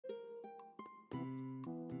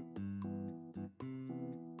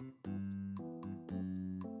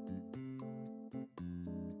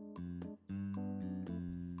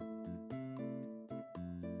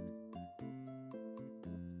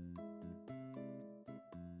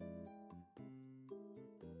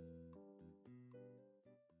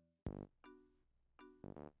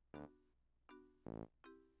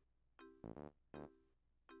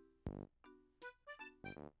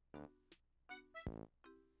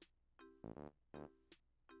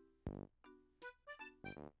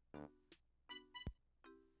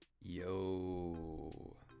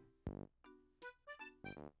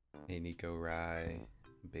Miko Rye,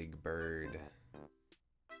 Big Bird,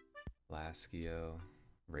 Laskio,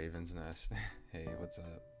 Raven's Nest. Hey, what's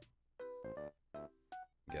up?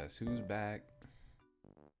 Guess who's back?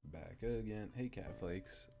 Back again. Hey,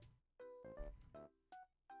 Catflakes.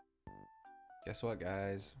 Guess what,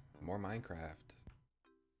 guys? More Minecraft.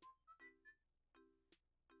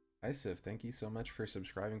 Isif, thank you so much for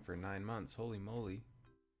subscribing for 9 months. Holy moly.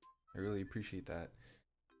 I really appreciate that.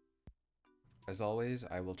 As always,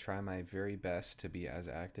 I will try my very best to be as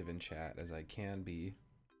active in chat as I can be.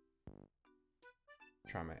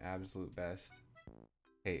 Try my absolute best.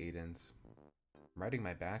 Hey, Aidens. I'm writing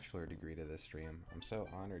my bachelor degree to this stream. I'm so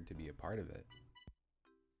honored to be a part of it.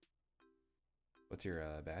 What's your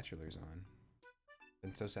bachelor's on?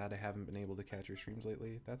 Been so sad I haven't been able to catch your streams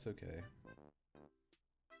lately. That's okay.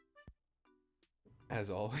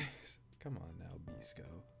 As always. Come on now, Bisco.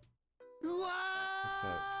 What's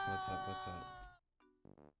up? What's up? What's up?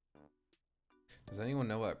 Does anyone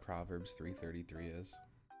know what Proverbs 3:33 is?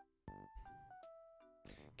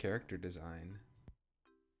 Character design.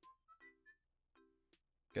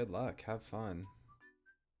 Good luck. Have fun.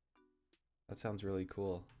 That sounds really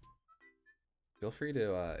cool. Feel free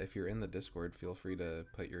to, if you're in the Discord, feel free to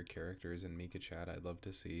put your characters in Mika chat. I'd love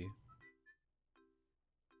to see.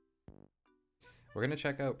 We're gonna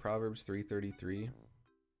check out Proverbs 3:33.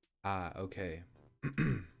 Ah, okay.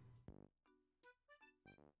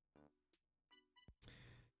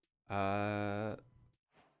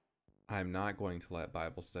 I'm not going to let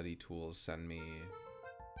Bible study tools send me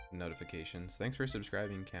notifications. Thanks for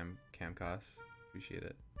subscribing, Camcos. Appreciate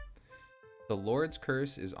it. The Lord's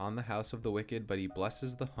curse is on the house of the wicked, but he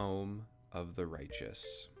blesses the home of the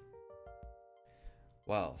righteous.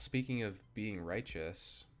 Well, speaking of being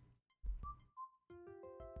righteous,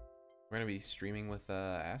 we're gonna be streaming with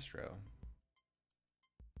Astro.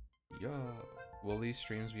 Yo, will these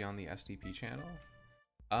streams be on the SDP channel?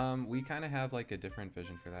 We kind of have like a different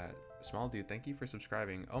vision for that. Small dude, thank you for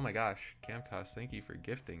subscribing. Oh my gosh, Camcos, thank you for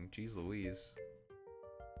gifting. Jeez Louise.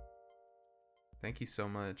 Thank you so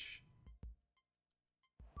much.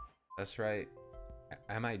 That's right.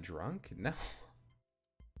 Am I drunk? No.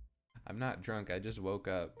 I'm not drunk. I just woke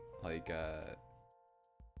up. Like,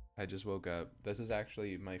 I just woke up. This is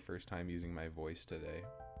actually my first time using my voice today.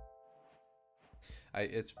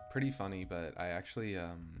 It's pretty funny, but I actually,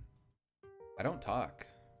 I don't talk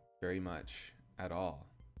very much at all.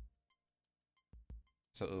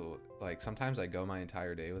 So, like, sometimes I go my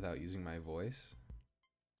entire day without using my voice.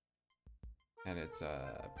 And it's,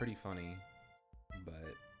 pretty funny,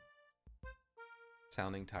 but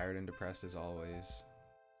sounding tired and depressed as always.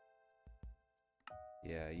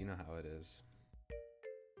 Yeah, you know how it is.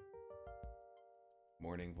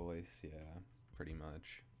 Morning voice, yeah, pretty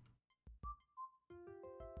much.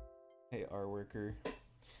 Hey, R-Worker.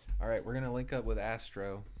 Alright, we're gonna link up with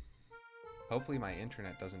Astro. Hopefully my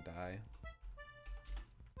internet doesn't die.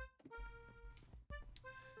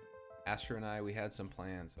 Astro and I, we had some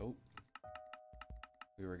plans. Oh.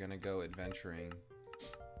 We were gonna go adventuring.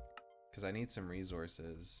 Because I need some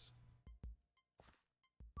resources.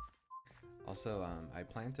 Also, I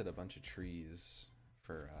planted a bunch of trees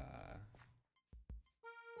for,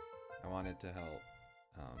 I wanted to help,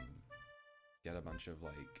 get a bunch of,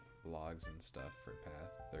 like, logs and stuff for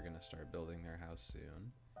Path. They're gonna start building their house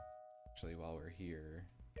soon. Actually, while we're here.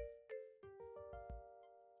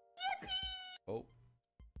 Oh.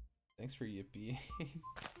 Thanks for Yippee.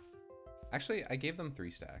 Actually, I gave them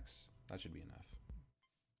 3 stacks. That should be enough.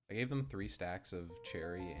 I gave them 3 stacks of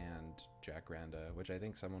cherry and jacaranda, which I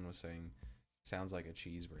think someone was saying sounds like a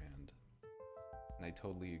cheese brand. And I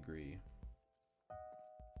totally agree.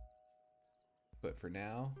 But for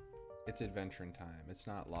now, it's adventuring time. It's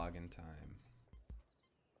not login time.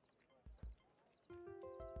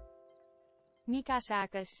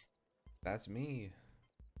 Mikasacus. That's me.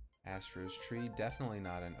 Astro's tree, definitely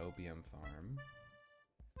not an opium farm.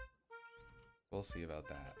 We'll see about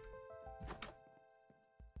that.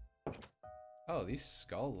 Oh, these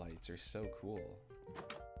skull lights are so cool.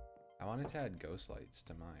 I wanted to add ghost lights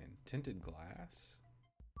to mine. Tinted glass?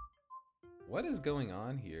 What is going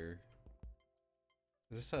on here?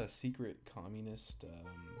 Is this a secret communist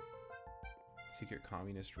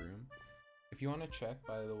room? If you want to check,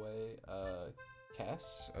 by the way,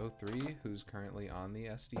 Kess03, who's currently on the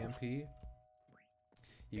SDMP,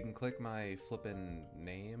 you can click my flippin'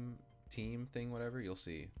 name, team thing, whatever, you'll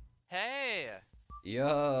see. Hey!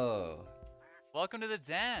 Yo! Welcome to the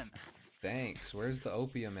den! Thanks. Where's the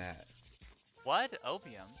opium at? What?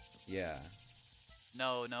 Opium? Yeah.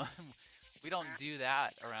 No, we don't do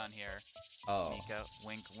that around here. Oh. Mika,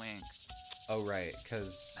 wink, wink. Oh, right,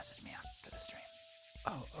 because... Message me after the stream.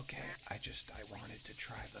 Oh, okay. I wanted to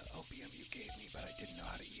try the opium you gave me, but I didn't know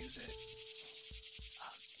how to use it.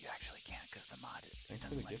 You actually can't because the mod Thanks for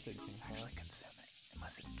doesn't the let gifted, you King actually Claus. consume it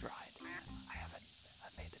unless it's dried. I haven't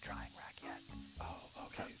made the drying rack yet. Oh,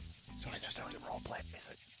 okay. So I just have to role play.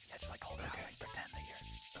 So yeah, just like hold it out, Okay. like pretend that you're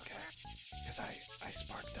Okay. Because I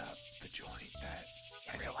sparked up the joint that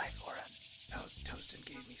in real life or in. No, Toastin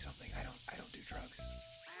gave me something. I don't do drugs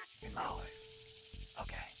in real life.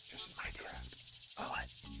 Okay. Just in Minecraft. Oh,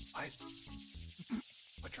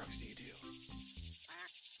 what drugs do you do?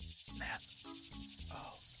 Man.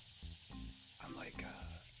 Oh, I'm like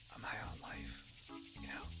I'm high on life, you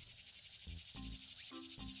know.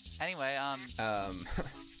 Anyway, Um,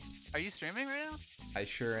 are you streaming right now? I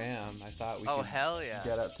sure am. I thought we Oh could hell yeah.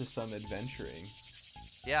 get up to some adventuring.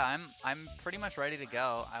 Yeah, I'm pretty much ready to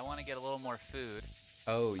go. I want to get a little more food.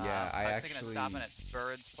 Oh yeah, I was thinking of stopping at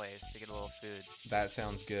Bird's place to get a little food. That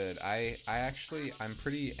sounds good. I'm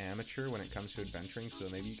pretty amateur when it comes to adventuring, so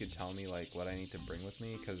maybe you could tell me like what I need to bring with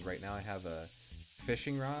me, because right now I have a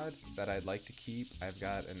fishing rod that I'd like to keep. I've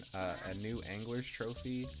got a new angler's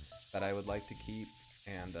trophy that I would like to keep,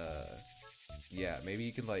 and yeah, maybe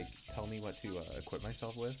you can like tell me what to equip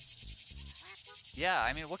myself with. Yeah,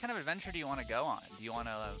 I mean, what kind of adventure do you want to go on? Do you want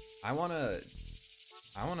to? I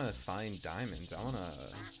wanna find diamonds. I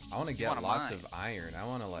wanna get lots of iron. I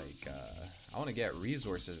wanna get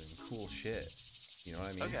resources and cool shit. You know what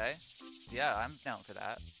I mean? Okay. Yeah, I'm down for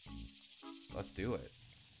that. Let's do it.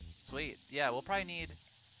 Sweet. Yeah, we'll probably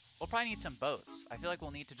need some boats. I feel like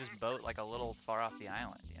we'll need to just boat like a little far off the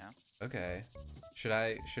island, you know? Okay.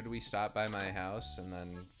 Should we stop by my house and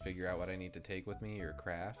then figure out what I need to take with me or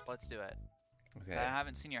craft? Let's do it. Okay. I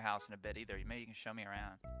haven't seen your house in a bit either. Maybe you can show me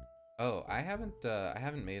around. Oh, I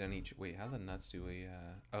haven't made any. Wait, how the nuts do we?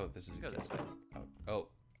 Oh, this is. Let's go this way.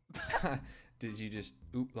 Oh. Did you just?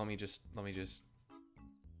 Oop. Let me just.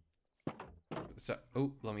 So.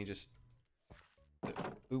 Oop. Let me just.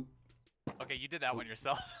 Oop. Okay, you did that one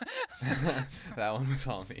yourself. That one was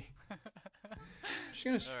all me. Just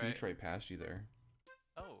gonna scooch right. right past you there.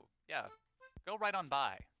 Oh yeah, go right on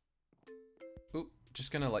by. Oop.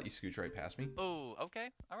 Just gonna let you scooch right past me. Oh, okay.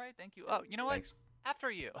 All right, thank you. Oh, you know what? Thanks.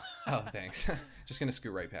 After you. Oh, thanks. Just gonna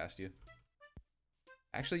scoot right past you.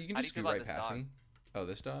 Actually, you can How just do you scoot feel right about this past dog? me. Oh,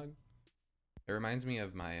 this dog? It reminds me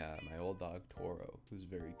of my my old dog Toro, who's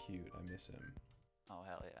very cute. I miss him. Oh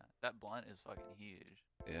hell yeah, that blunt is fucking huge.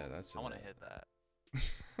 Yeah, that's. I want to hit that.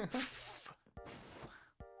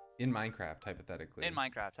 In Minecraft, hypothetically. In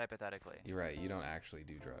Minecraft, hypothetically. You're right. You don't actually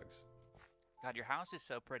do drugs. God, your house is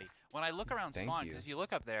so pretty. When I look around Thank spawn, you. because if you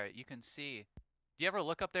look up there, you can see. Do you ever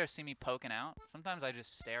look up there, see me poking out? Sometimes I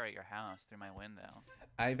just stare at your house through my window.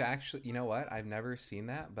 I've actually, you know what? I've never seen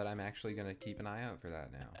that, but I'm actually gonna keep an eye out for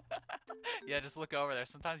that now. Yeah, just look over there.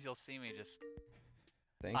 Sometimes you'll see me just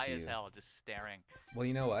Thank high you. as hell, just staring. Well,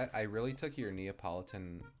 you know what? I really took your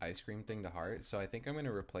Neapolitan ice cream thing to heart, so I think I'm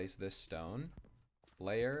gonna replace this stone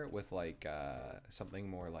layer with like something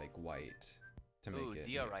more like white to make Ooh, it.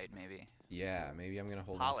 diorite maybe. Yeah, maybe I'm gonna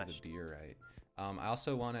hold on to Polished. the diorite. I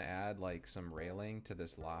also want to add like some railing to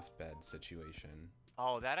this loft bed situation.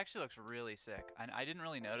 Oh, that actually looks really sick. I didn't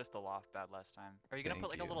really notice the loft bed last time. Are you gonna Thank put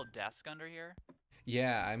like you. a little desk under here?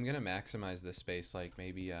 Yeah, I'm gonna maximize this space, like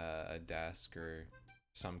maybe a desk or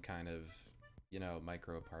some kind of, you know,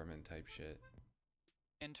 micro apartment type shit.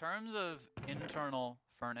 In terms of internal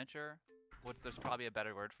furniture, there's probably a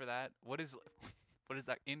better word for that. What is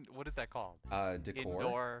that called? Decor.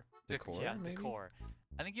 Indoor Decor, yeah, maybe? decor.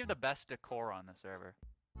 I think you have the best decor on the server.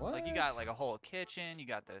 What? Like you got like a whole kitchen, you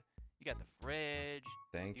got the fridge,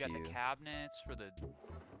 Thank you got you. the cabinets for the,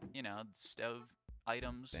 you know, stove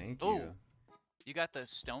items. Thank Ooh, you. you got the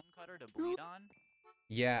stone cutter to bleed on.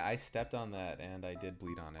 Yeah, I stepped on that and I did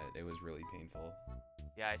bleed on it. It was really painful.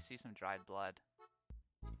 Yeah, I see some dried blood.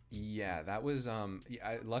 Yeah, that was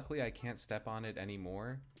yeah, luckily I can't step on it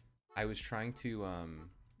anymore. I was trying to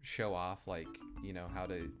show off like, you know, how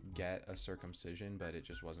to get a circumcision, but it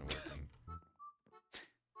just wasn't working.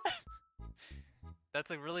 That's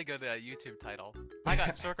a really good YouTube title. I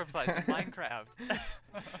got circumcised in Minecraft.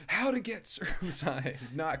 How to get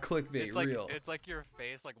circumcised, not clickbait, It's like real. it's like your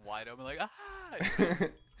face like wide open, like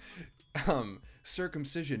ah.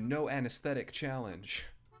 Circumcision, no anesthetic challenge.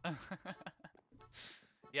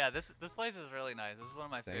 Yeah, this place is really nice. This is one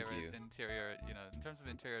of my Thank favorite you. interior, you know, in terms of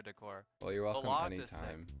interior decor. Well, you're welcome loft is sick.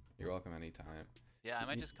 anytime. You're welcome anytime. Yeah, I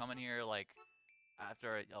might just come in here like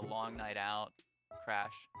after a long night out,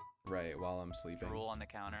 crash, Right, while I'm sleeping. drool on the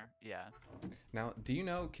counter. Yeah. Now, do you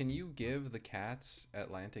know, can you give the cats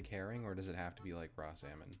Atlantic herring, or does it have to be like raw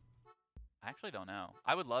salmon? I actually don't know.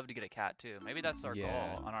 I would love to get a cat too. Maybe that's our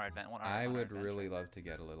Yeah. goal on our event. I would really love to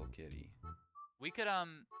get a little kitty. We could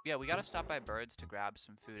yeah, we gotta stop by Birds to grab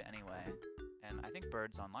some food anyway. And I think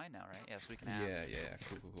Bird's online now, right? Yeah, so we can ask. Yeah.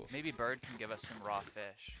 Cool. Maybe Bird can give us some raw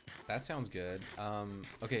fish. That sounds good.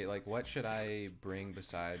 Okay, like what should I bring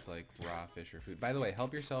besides like raw fish or food? By the way,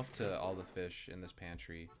 help yourself to all the fish in this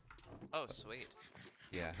pantry. Oh, sweet.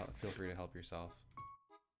 Yeah, feel free to help yourself.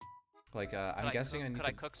 Like, I'm guessing I need to... Could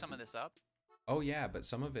I cook some of this up? Oh yeah, but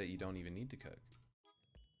some of it you don't even need to cook.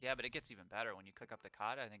 Yeah, but it gets even better when you cook up the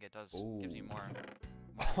cod. I think it does gives you more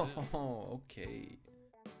Oh, okay.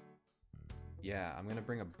 Yeah, I'm gonna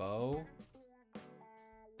bring a bow.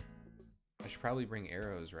 I should probably bring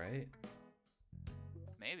arrows, right?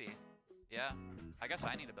 Maybe. Yeah. I guess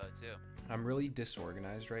I need a bow too. I'm really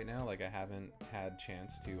disorganized right now. Like I haven't had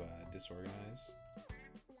chance to disorganize.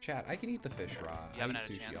 Chat, I can eat the fish raw. You haven't I eat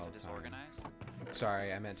had a sushi chance all to the disorganize? time.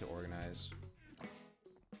 Sorry, I meant to organize.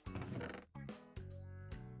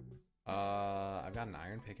 I've got an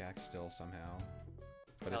iron pickaxe still somehow,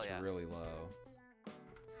 but it's really low.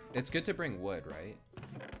 It's good to bring wood, right?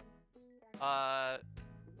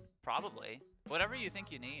 Probably. Whatever you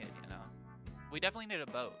think you need, you know. We definitely need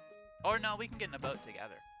a boat. Or no, we can get in a boat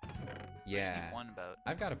together. We just need one boat.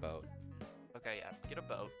 I've got a boat. Okay, yeah, get a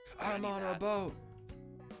boat. I'm on a boat.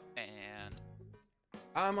 And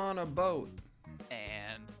I'm on a boat.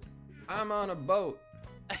 And I'm on a boat.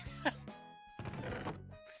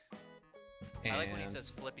 I like when he says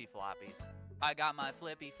flippy floppies. I got my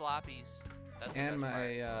flippy floppies. That's the and best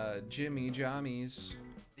my part. Jimmy Jommies.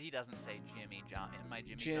 He doesn't say Jimmy John in my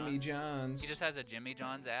Jimmy John's. He just has a Jimmy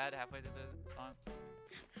John's ad halfway through the song.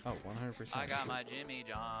 Oh, 100%. I got my Jimmy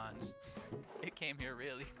John's. It came here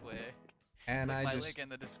really quick. And Click I my just link in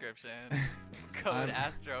the description. Code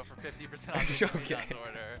Astro for 50% off the Jimmy John's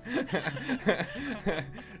order.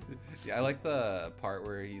 Yeah, I like the part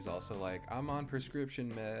where he's also like, I'm on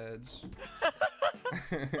prescription meds.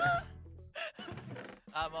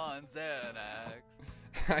 I'm on Xanax.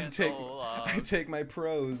 I take my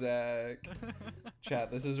Prozac. Chat,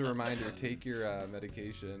 this is a reminder. Take your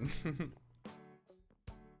medication.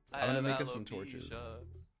 I'm gonna make us some torches.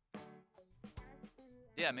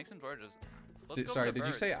 Yeah, make some torches. Sorry, did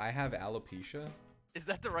you say I have alopecia? Is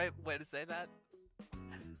that the right way to say that?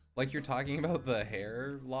 Like you're talking about the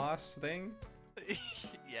hair loss thing?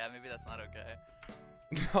 Yeah, maybe that's not okay.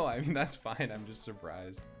 No, I mean, that's fine. I'm just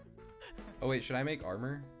surprised. Oh, wait, should I make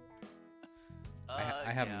armor?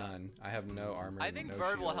 I have none. I have no armor. I think no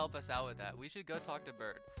Bird shield. will help us out with that. We should go talk to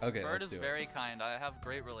Bird. Okay, Bird let's is do very kind. I have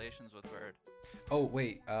great relations with Bird. Oh,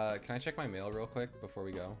 wait. Can I check my mail real quick before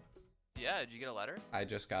we go? Yeah, did you get a letter? I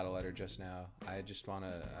just got a letter just now. I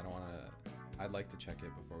don't wanna, I'd like to check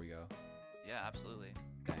it before we go. Yeah, absolutely.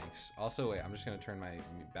 Thanks. Also, wait, I'm just gonna turn my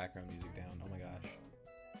background music down. Oh my gosh.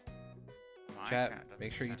 Chat,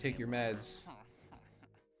 make sure you take your meds.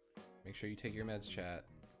 Make sure you take your meds, chat.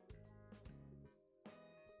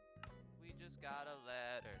 We just got a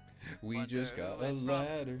letter. We just got a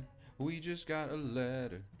letter. We just got a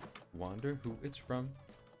letter. Wonder who it's from.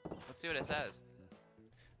 Let's see what it says.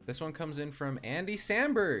 This one comes in from Andy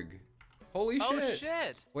Sandberg. Holy shit. Oh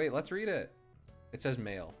shit. Wait, let's read it. It says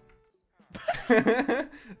mail.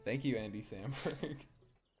 Thank you, Andy Sandberg.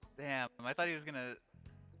 Damn, I thought he was gonna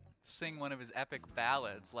sing one of his epic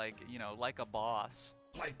ballads, like, you know, like a boss.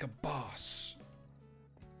 Like a boss.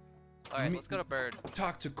 Alright, let's go to Bird.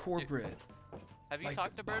 Talk to corporate. Have you like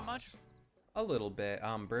talked to Bird much? A little bit.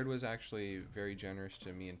 Bird was actually very generous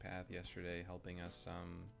to me and Path yesterday, helping us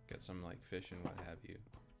get some like fish and what have you.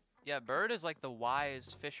 Yeah, Bird is like the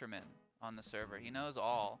wise fisherman on the server. He knows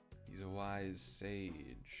all. He's a wise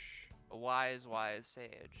sage. A wise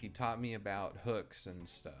sage. He taught me about hooks and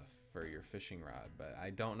stuff for your fishing rod, but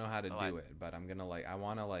I don't know how to do it. But I'm gonna I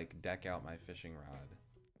wanna deck out my fishing rod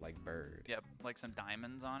like Bird. Yep, like some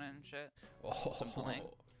diamonds on it and shit. Oh. Some bling.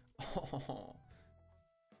 Oh.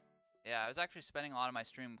 Yeah, I was actually spending a lot of my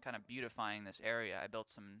stream kind of beautifying this area. I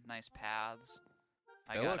built some nice paths.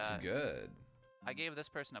 It looks good. I gave this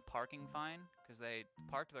person a parking fine because they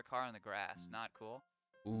parked their car in the grass. Not cool.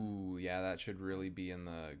 Ooh, yeah, that should really be in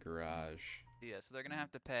the garage. Yeah, so they're gonna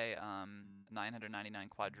have to pay $999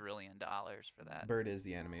 quadrillion for that. Bird is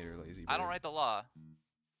the animator, lazy Bird. I don't write the law.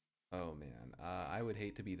 Oh man, I would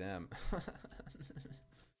hate to be them.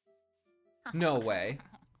 No way.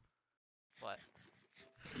 What?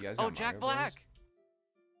 You guys got Jack Mario Bros? Black.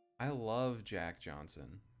 I love Jack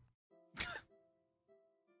Johnson.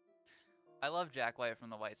 I love Jack White from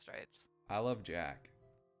the White Stripes. I love Jack.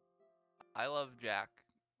 I love Jack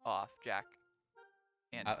off Jack.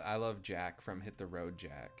 And I love Jack from Hit the Road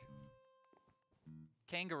Jack.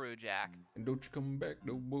 Kangaroo Jack. And don't you come back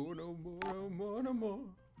no more, no more, no more, no more.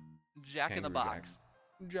 Jack in the Kangaroo Box.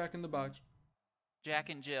 Jack in the Box. Jack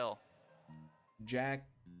and Jill. Jack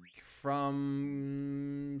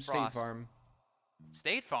from State Frost. Farm.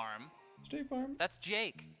 State Farm? State Farm. That's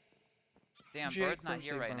Jake. Damn, Jake Bird's not from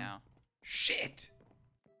here State right Farm. now. Shit.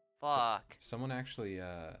 Fuck. Someone actually,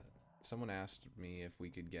 someone asked me if we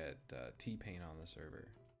could get T-Pain on the server.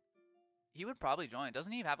 He would probably join.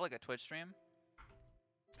 Doesn't he have like a Twitch stream?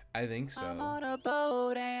 I think so. I'm on a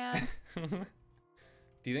boat and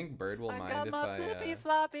Do you think Bird will I mind got if my flippy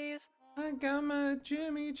floppies. I got my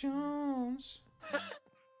Jimmy Jones.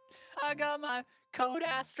 I got my Code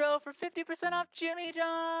Astro for 50% off Jimmy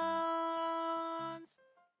John's.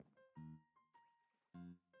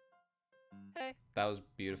 Hey. That was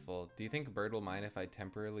beautiful. Do you think Bird will mind if I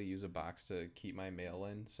temporarily use a box to keep my mail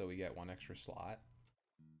in so we get one extra slot?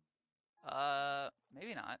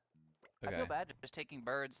 Maybe not. Okay. I feel bad just taking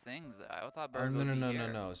Bird's things. I thought Oh, Bird no, would no, be no, here.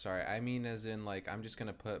 no, no. Sorry. I mean as in, like, I'm just going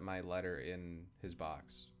to put my letter in his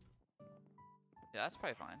box. Yeah, that's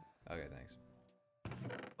probably fine. Okay, thanks.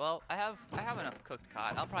 Well, I have enough cooked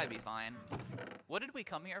cod. I'll probably be fine. What did we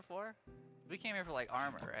come here for? We came here for like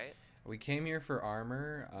armor, right? We came here for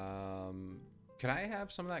armor. Could I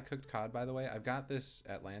have some of that cooked cod, by the way? I've got this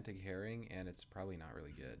Atlantic herring, and it's probably not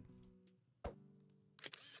really good.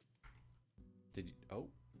 Did you? Oh.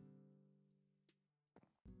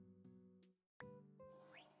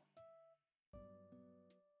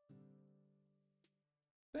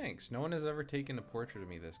 Thanks. No one has ever taken a portrait of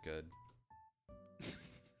me this good.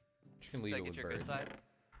 You can leave Did I it get with your Bird. good side?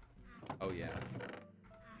 Oh yeah.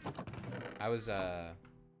 I was I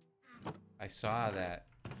saw that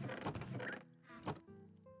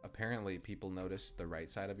apparently people notice the right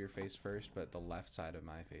side of your face first, but the left side of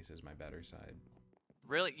my face is my better side.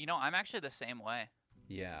 Really? You know, I'm actually the same way.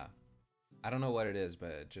 Yeah. I don't know what it is,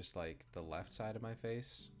 but just like the left side of my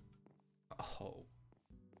face. Oh.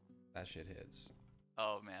 That shit hits.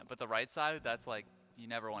 Oh man, but the right side, that's like you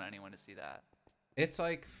never want anyone to see that. It's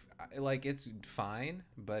like it's fine,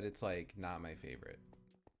 but it's like not my favorite.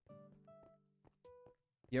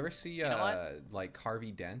 You ever see You know what? like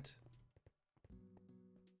Harvey Dent?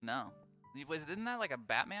 No. Isn't that like a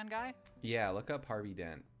Batman guy? Yeah, look up Harvey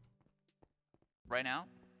Dent. Right now?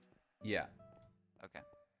 Yeah, Okay.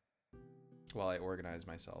 while I organize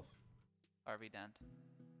myself. Harvey Dent.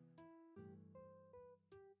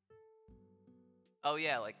 Oh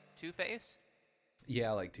yeah, like Two-Face?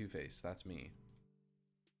 Yeah, like Two-Face. That's me.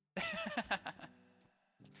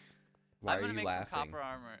 Why I'm are gonna you make laughing? some copper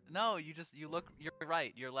armor. No, you're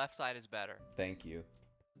right. Your left side is better. Thank you.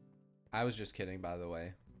 I was just kidding, by the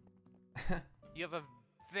way. You have a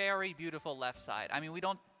very beautiful left side. I mean, we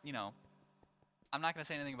don't, you know, I'm not gonna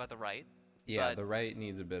say anything about the right. Yeah, but the right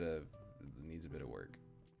needs a bit of work.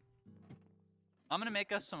 I'm gonna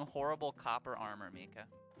make us some horrible copper armor, Mika.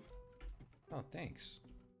 Oh, thanks.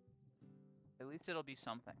 At least it'll be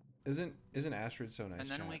something. Isn't Astrid so nice? And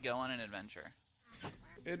then chat? we go on an adventure.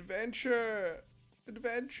 Adventure!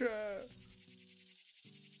 Adventure!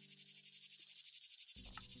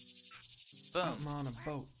 Boom. I'm on a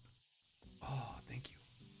boat. Oh, thank you.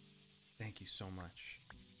 Thank you so much.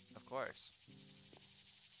 Of course.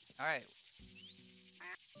 All right.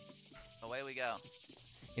 Away we go.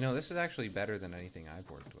 You know, this is actually better than anything I've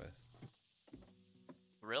worked with.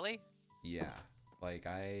 Really? Yeah. Like,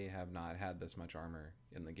 I have not had this much armor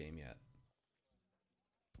in the game yet.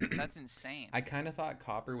 That's insane. I kind of thought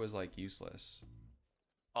copper was, like, useless.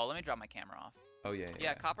 Oh, let me drop my camera off. Oh, yeah.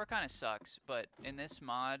 Yeah, copper kind of sucks, but in this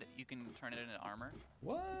mod, you can turn it into armor.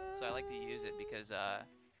 What? So I like to use it because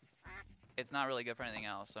it's not really good for anything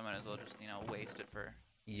else. So I might as well just, you know, waste it for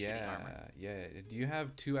shitty armor. Yeah. Do you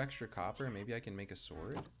have 2 extra copper? Maybe I can make a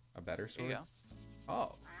sword? A better There you sword? go.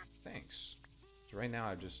 Oh, thanks. So right now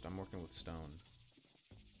I'm working with stone.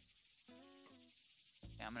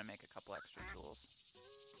 Yeah, I'm gonna make a couple extra tools.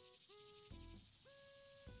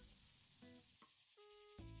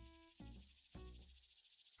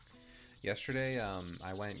 Yesterday,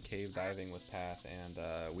 I went cave diving with Path,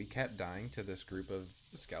 and we kept dying to this group of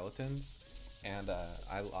skeletons. And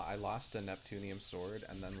I lost a Neptunium sword,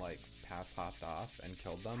 and then like Path popped off and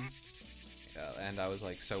killed them. And I was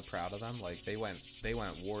like so proud of them. Like they went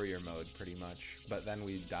warrior mode pretty much. But then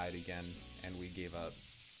we died again, and we gave up.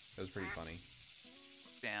 It was pretty funny.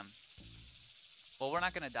 Damn. Well, we're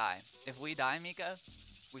not gonna die. If we die, Mika,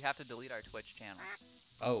 we have to delete our Twitch channels.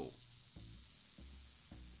 Oh.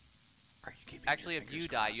 Are you keeping Actually, your if you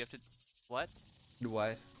fingers die, crossed? you have to. What?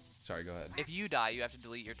 What? Sorry, go ahead. If you die, you have to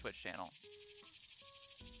delete your Twitch channel.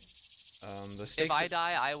 The stakes. If I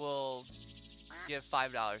die, I will give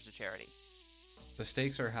 $5 to charity. The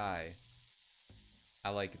stakes are high. I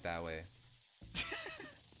like it that way.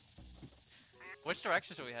 Which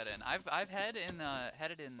direction should we head in? I've headed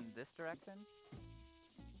in this direction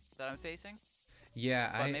that I'm facing.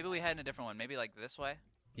 Yeah, But maybe we head in a different one. Maybe like this way.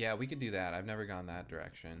 Yeah, we could do that. I've never gone that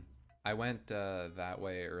direction. I went that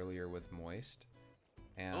way earlier with Moist.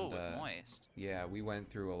 And, Oh, with Moist. Yeah, we went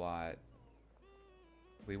through a lot.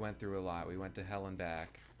 We went to hell and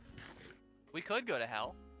back. We could go to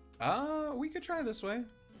hell. We could try this way.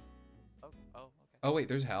 Oh, okay. Oh, wait,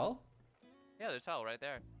 there's hell? Yeah, there's hell right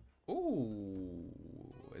there. Ooh.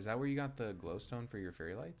 Is that where you got the glowstone for your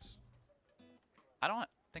fairy lights? I don't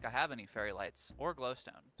think I have any fairy lights or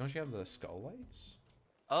glowstone. Don't you have the skull lights?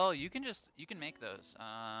 Oh, you can make those.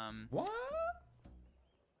 What?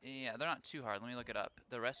 Yeah, they're not too hard. Let me look it up.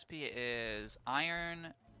 The recipe is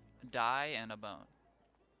iron, dye, and a bone.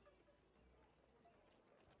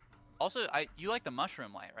 Also, you like the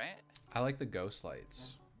mushroom light, right? I like the ghost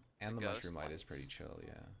lights. And the mushroom light is lights. pretty chill,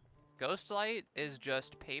 yeah. Ghost light is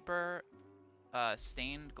just paper,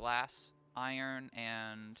 stained glass, iron,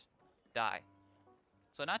 and dye.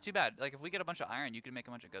 So not too bad. Like if we get a bunch of iron, you can make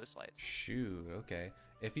a bunch of ghost lights. Shoot, okay.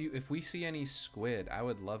 If we see any squid, I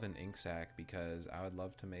would love an ink sac because I would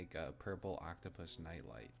love to make a purple octopus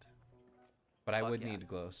nightlight. But I would need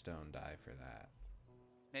glowstone dye for that.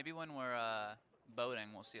 Maybe when we're boating,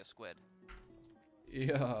 we'll see a squid.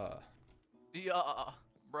 Yeah. Yeah,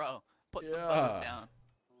 bro. Put the boat down.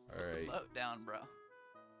 All right. Put the boat down, bro.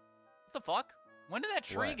 What the fuck? When did that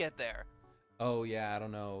tree get there? Oh yeah, I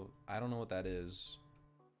don't know. I don't know what that is.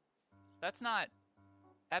 That's not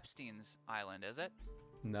Epstein's island, is it?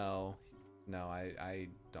 No, I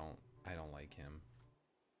don't like him.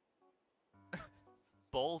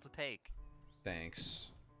 Bold take.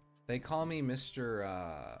 Thanks. They call me Mr.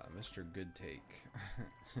 Good Take.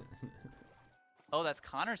 Oh, that's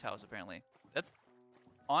Connor's house apparently. That's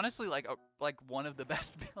honestly like one of the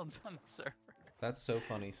best builds on the server. That's so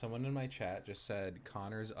funny. Someone in my chat just said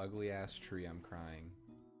Connor's ugly ass tree. I'm crying.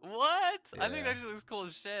 What? Yeah. I think that actually looks cool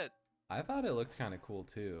as shit. I thought it looked kind of cool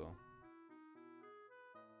too.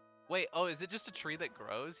 Wait, oh, is it just a tree that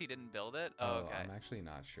grows? He didn't build it? Oh, okay. I'm actually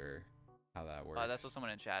not sure how that works. Oh, that's what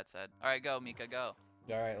someone in chat said. All right, go, Mika, go.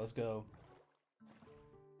 All right, let's go.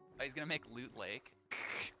 Oh, he's gonna make Loot Lake.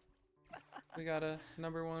 We got a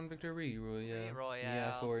 #1 victory royale.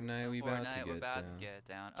 Yeah, Fortnite, Fortnite, we we're about to get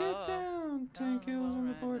down. Get down! 10 kills on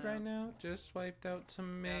the board right right now. Just wiped out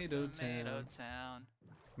Tomato Town.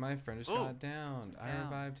 My friend just got downed. I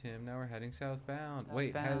revived him. Now we're heading southbound.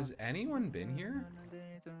 Wait, has anyone been here?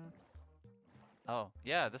 Oh,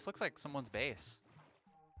 yeah, this looks like someone's base.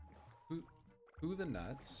 Who the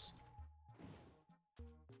nuts?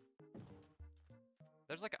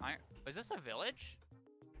 There's like an iron. Is this a village?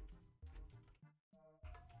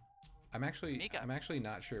 I'm actually Mika.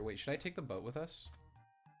 not sure. Wait, should I take the boat with us?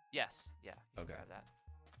 Yes. Yeah. You Okay. can grab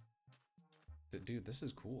that. Dude, this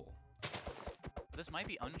is cool. This might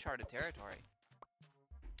be uncharted territory.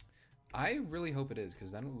 I really hope it is,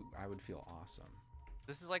 because then I would feel awesome.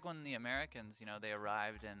 This is like when the Americans, you know, they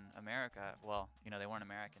arrived in America. Well, you know, they weren't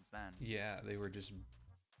Americans then. Yeah, they were just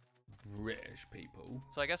British people.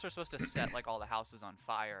 So I guess we're supposed to set like all the houses on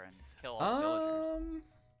fire and kill all the villagers.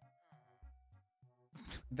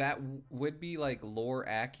 That would be like lore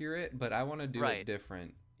accurate, but I want to do it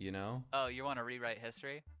different, you know? Oh, you want to rewrite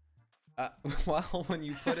history? Well, when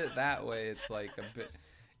you put it that way, it's like a bit.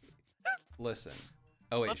 Listen.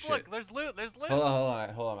 Oh wait, Let's shit. look. There's loot. There's loot. Hold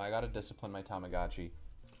on. I gotta discipline my Tamagotchi.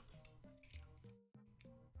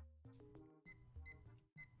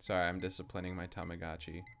 Sorry, I'm disciplining my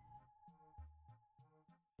Tamagotchi.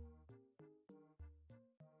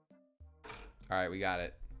 All right, we got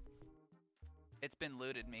it. It's been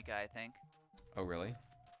looted, Mika, I think. Oh, really?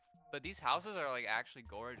 But these houses are like actually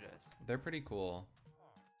gorgeous. They're pretty cool.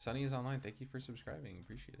 Sunny is online. Thank you for subscribing.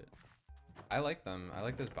 Appreciate it. I like them. I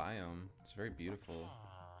like this biome. It's very beautiful.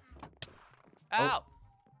 Ow!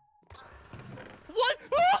 Oh. What?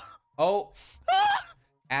 Oh!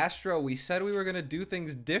 Astro, we said we were gonna do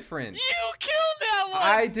things different. You killed that one!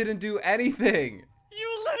 I didn't do anything!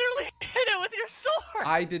 You literally hit it with your sword!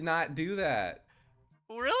 I did not do that.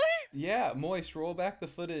 Really? Yeah, Moist, roll back the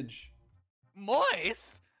footage.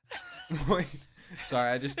 Moist? Moist.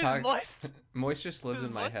 Sorry, I just talked. Moist? Moist just lives Is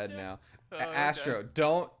in my Moist head here? now. Oh, Astro, okay.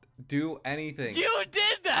 don't do anything. You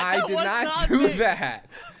did that! I That did was not do me. that.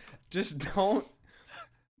 Just don't.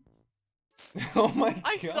 Oh my god.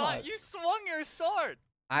 I saw you swung your sword.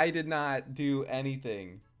 I did not do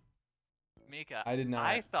anything. Mika, I did not.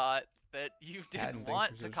 I thought that you Patton, didn't thanks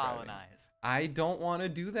want for to subscribing. colonize. I don't want to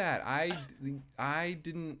do that. I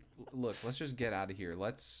didn't. Look, let's just get out of here.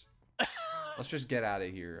 Let's. Let's just get out of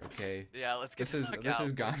here, okay? Yeah, let's get This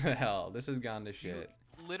has gone to hell. This has gone to shit.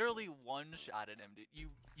 You literally one-shotted him, dude. You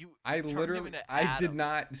I turned him literally, into I did Adam.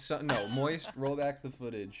 not. No, Moist, roll back the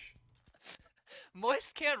footage.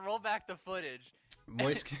 Moist can't roll back the footage.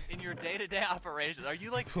 Moist. In your day-to-day operations, are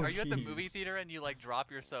you like, are you at the movie Please. theater and you like drop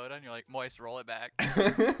your soda and you're like, Moist, roll it back?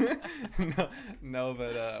 no,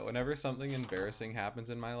 but whenever something embarrassing happens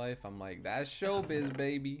in my life, I'm like, that's showbiz,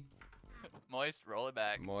 baby. Moist, roll it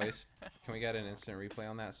back. Moist, can we get an instant replay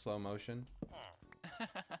on that slow motion?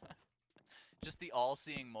 Just the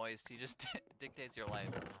all-seeing Moist. He just dictates your life.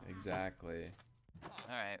 Exactly. All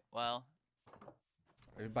right. Well.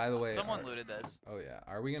 By the way, Someone looted this. Oh yeah.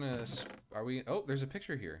 Are we gonna? Oh, there's a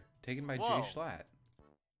picture here taken by Whoa. Jay Schlatt.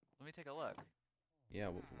 Let me take a look. Yeah.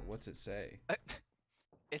 What's it say?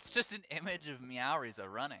 It's just an image of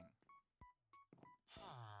Meowriza running.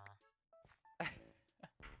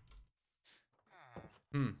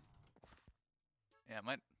 Yeah, I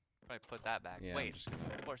might probably put that back. Yeah, Wait, I'm just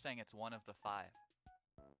gonna... people are saying it's one of the 5.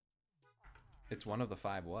 It's one of the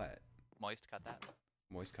 5 what? Moist, cut that.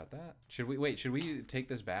 Moist, cut that? Should we take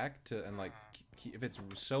this back to, and like, if it's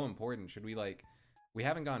so important, should we like, we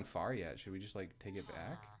haven't gone far yet, should we just like take it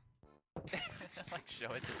back? Like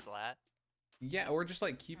show it to Schlatt? Yeah, or just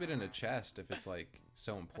like keep it in a chest if it's like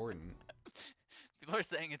so important. People are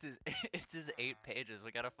saying it's his 8 pages.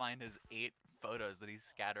 We gotta find his 8 photos that he's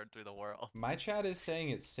scattered through the world. My chat is saying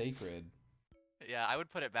it's sacred. Yeah, I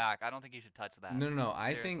would put it back. I don't think you should touch that. No.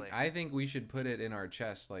 I Seriously. think we should put it in our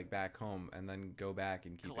chest, like back home, and then go back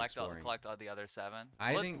and keep exploring. Collect all the other 7.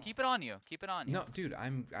 I think keep it on you. Keep it on you. No, dude,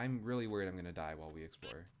 I'm really worried I'm gonna die while we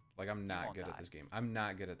explore. Like I'm not good at this game. I'm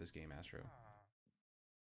not good at this game, Astro.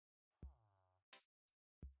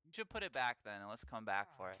 You should put it back then, and let's come back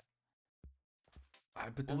for it.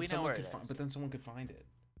 But then we know where it is. But then someone could find it.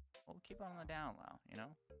 Well, keep it on the down low, you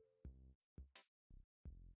know?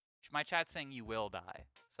 My chat's saying you will die,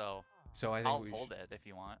 so I think I'll hold it if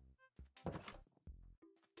you want.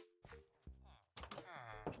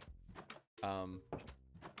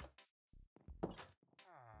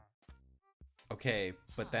 Okay,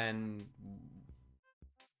 but then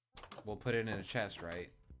we'll put it in a chest, right?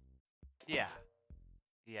 Yeah.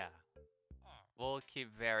 Yeah. We'll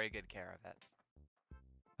keep very good care of it.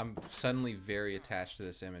 I'm suddenly very attached to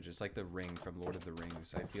this image. It's like the ring from Lord of the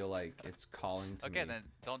Rings. I feel like it's calling to me. Okay, then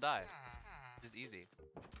don't die. Just easy.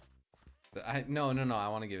 No. I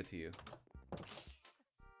want to give it to you.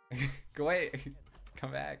 Go away.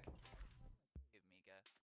 Come back. Give Mika.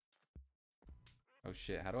 Oh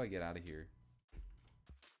shit! How do I get out of here?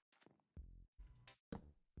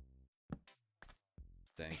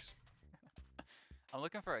 Thanks. I'm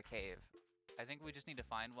looking for a cave. I think we just need to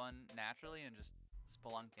find one naturally and just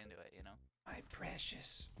spelunk into it, you know? My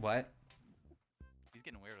precious. What? He's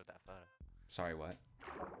getting weird with that photo. Sorry, what?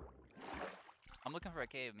 I'm looking for a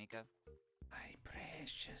cave, Mika. My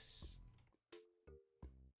precious.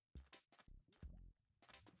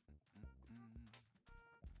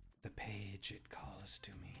 The page, it calls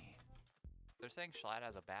to me. They're saying Schlatt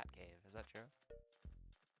has a bat cave. Is that true?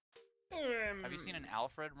 Have you seen an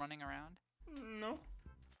Alfred running around? No.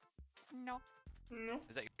 No. No.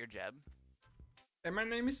 Is that your Jeb? And my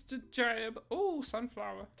name is the Jab. Oh,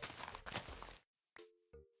 sunflower.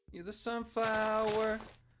 You're the sunflower.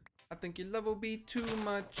 I think your love will be too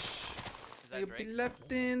much. Is that You'll Drake? be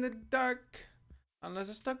left in the dark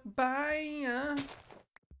unless I stuck by ya.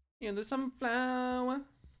 You're the sunflower.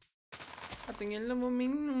 I think your love will be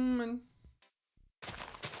too much.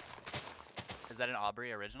 Is that an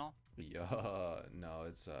Aubrey original? Yeah, no,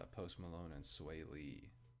 it's Post Malone and Sway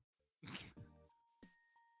Lee.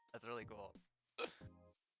 That's really cool.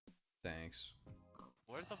 Thanks.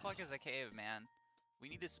 Where the fuck is a cave, man? We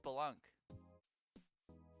need to spelunk.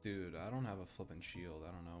 Dude, I don't have a flippin' shield.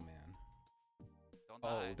 I don't know, man. Don't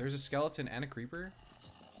Oh, die. there's a skeleton and a creeper?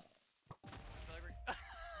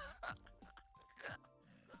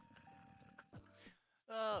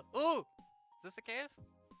 Ooh! Is this a cave?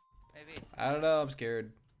 Maybe. I don't know, I'm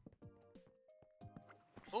scared.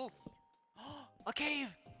 Ooh! A cave!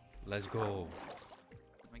 Let's go.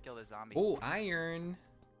 Let me kill this zombie. Oh, iron.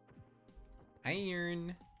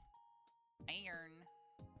 Iron. Iron.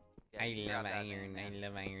 I you love grab that iron. thing, I man.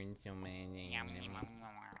 love iron so much.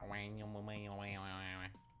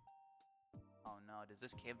 Oh no, does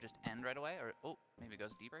this cave just end right away? Or oh, maybe it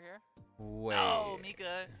goes deeper here? Wait. Oh,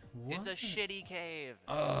 Mika! It's a What? shitty cave.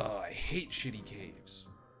 Oh, I hate shitty caves.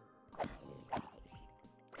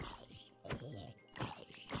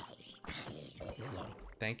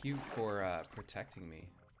 Thank you for protecting me.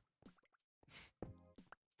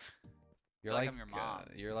 You're Feel like like I'm your mom.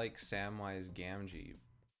 you're like Samwise Gamgee.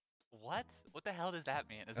 What? What the hell does that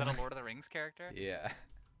mean? Is that a Lord of the Rings character? Yeah.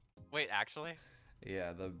 Wait, actually?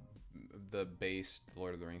 Yeah, the base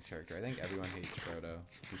Lord of the Rings character. I think everyone hates Frodo.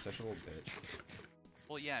 He's such a little bitch.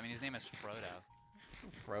 Well, yeah, I mean, his name is Frodo.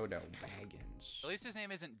 Frodo Baggins. At least his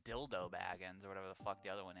name isn't Dildo Baggins or whatever the fuck the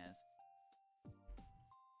other one is.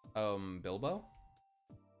 Bilbo?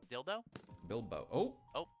 Dildo? Bilbo. Oh!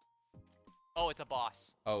 Oh. Oh, it's a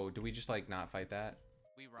boss. Oh, do we just, like, not fight that?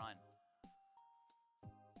 We run.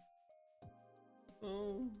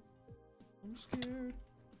 Oh, I'm scared.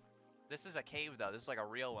 This is a cave, though. This is like a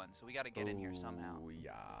real one, so we gotta get in here somehow. Oh,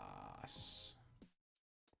 yes.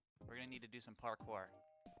 We're gonna need to do some parkour.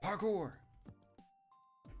 Parkour!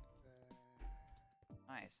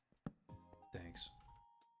 Nice. Thanks.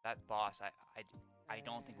 That boss, I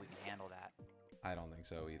don't think we can handle that. I don't think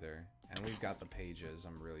so either. And we've got the pages.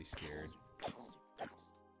 I'm really scared.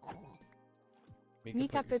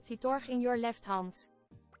 Mika put the torch in your left hand.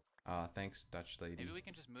 Thanks, Dutch lady. Maybe we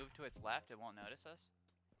can just move to its left. It won't notice us.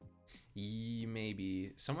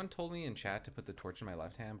 Maybe. Someone told me in chat to put the torch in my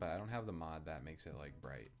left hand, but I don't have the mod that makes it, like,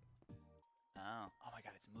 bright. Oh. Oh my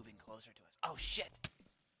god, it's moving closer to us. Oh shit.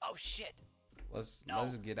 Oh shit. Let's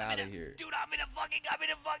get I'm out in of here. Dude, I'm in a fucking.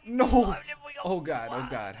 No! I'm Oh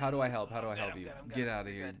god. How do I help? How do I help you? I'm good, Get out of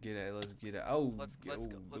I'm here. good. Get out. Let's get out. Oh, Let's go. Let's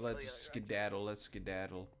go the other skedaddle. Let's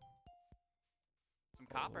skedaddle. Some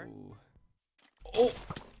copper. Oh!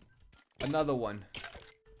 Another one.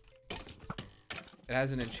 It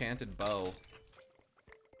has an enchanted bow.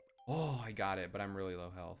 Oh, I got it, but I'm really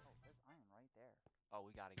low health. There's iron right there. Oh,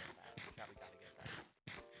 we gotta get that. We gotta get that.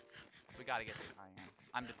 We gotta get the iron.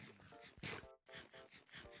 I'm just.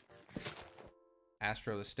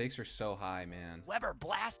 Astro, the stakes are so high, man. Weber,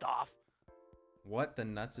 blast off. What the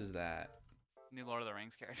nuts is that? New Lord of the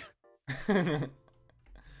Rings character.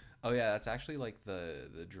 Oh yeah, that's actually like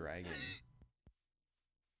the dragon.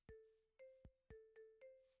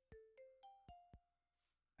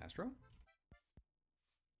 Astro?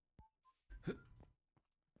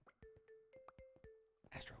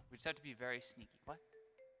 Astro. We just have to be very sneaky. What?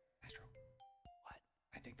 Astro. What?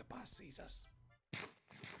 I think the boss sees us.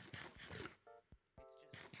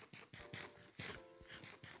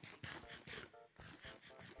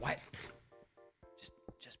 What?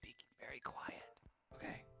 Just be very quiet.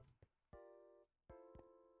 Okay.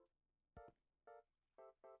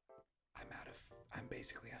 I'm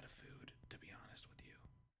basically out of food, to be honest with you.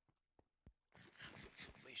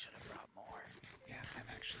 We should have brought more. Yeah, I'm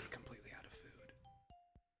actually completely out of food.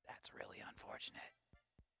 That's really unfortunate.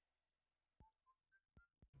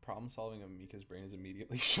 Problem solving of Mika's brain is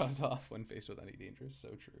immediately shut off when faced with any danger. So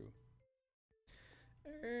true.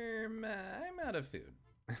 I'm out of food.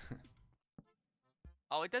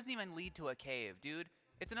 Oh, it doesn't even lead to a cave, dude.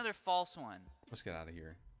 It's another false one. Let's get out of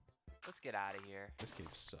here. Let's get out of here. This cave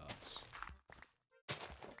sucks.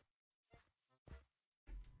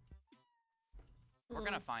 We're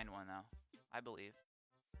gonna find one, though. I believe.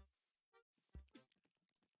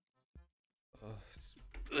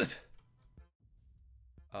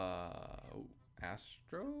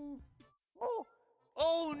 Astro? Oh!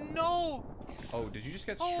 Oh no! Oh, did you just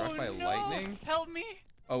get struck by lightning? Help me!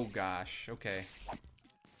 Oh gosh, okay.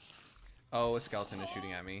 Oh, a skeleton is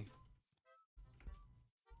shooting at me.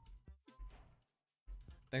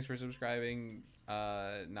 Thanks for subscribing,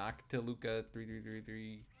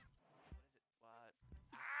 Noctiluca3333. What?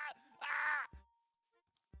 Ah!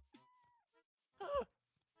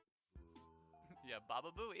 Yeah,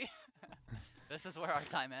 Baba Booey. This is where our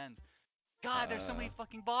time ends. God, there's so many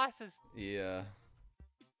fucking bosses. Yeah.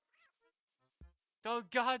 Oh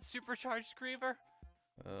god, supercharged Creeper.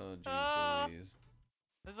 Oh, jeez Louise.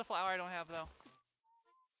 This is a flower I don't have, though.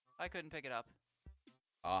 I couldn't pick it up.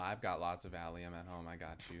 Oh, I've got lots of allium at home. I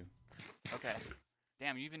got you. Okay.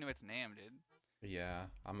 Damn, you even knew its name, dude. Yeah,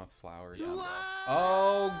 I'm a flower.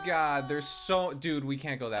 Oh, God. There's so... Dude, we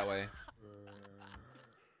can't go that way.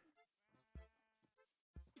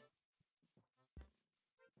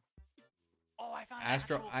 Oh, I found an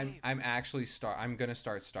Astro, actual I'm cave. actually I'm gonna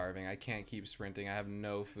start starving. I can't keep sprinting. I have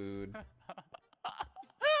no food.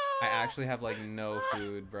 I actually have like no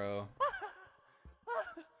food, bro.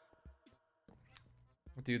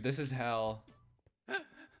 Dude, this is hell.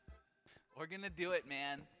 We're gonna do it,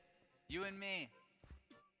 man. You and me.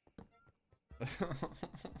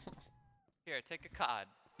 Here, take a cod.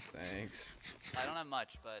 Thanks. I don't have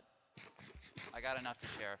much, but I got enough to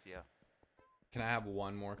share with you. Can I have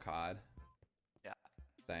one more cod? Yeah.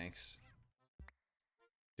 Thanks.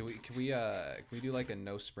 Can we do like a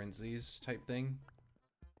no sprintsies type thing?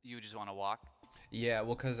 You just want to walk? Yeah,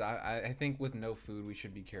 well, cause I think with no food we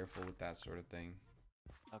should be careful with that sort of thing.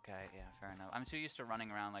 Okay, yeah, fair enough. I'm too used to running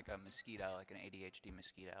around like a mosquito, like an ADHD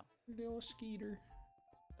mosquito. Little skeeter.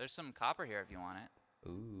 There's some copper here if you want it.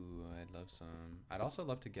 Ooh, I'd love some. I'd also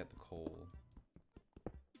love to get the coal.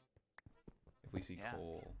 If we see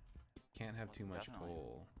coal. Can't have too much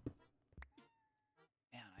coal.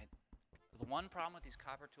 Man, the one problem with these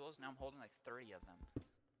copper tools, now I'm holding like 30 of them.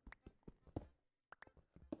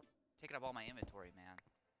 Taking up all my inventory, man.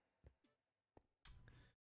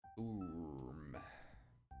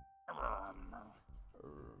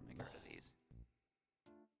 Make rid of these.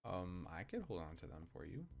 I could hold on to them for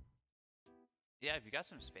you. Yeah, if you got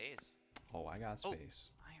some space. Oh, I got space.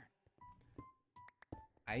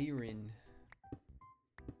 Iron. Iron.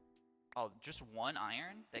 Oh, just one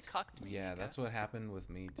iron? They cucked me. Yeah, Mika. that's what happened with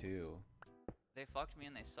me too. They fucked me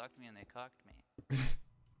and they sucked me and they cucked me.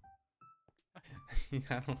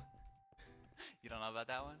 Yeah, You don't know about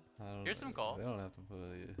that one? Here's some coal. They don't have to put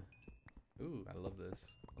it. Ooh, I love this.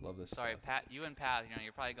 I love this Sorry, stuff. Pat. You and Pat,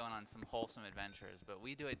 you're probably going on some wholesome adventures, but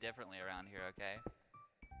we do it differently around here, okay?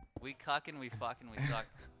 We cuck and we fuck and we suck.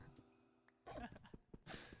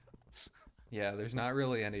 Yeah, there's not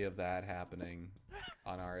really any of that happening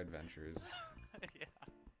on our adventures. Yeah.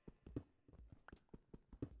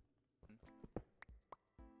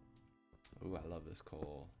 Ooh, I love this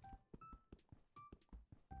coal.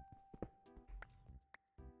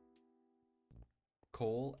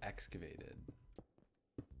 Coal excavated.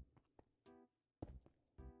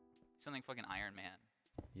 Something fucking Iron Man.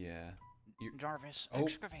 Yeah. Jarvis,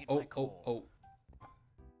 excavate my coal.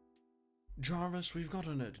 Jarvis, we've got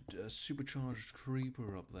a supercharged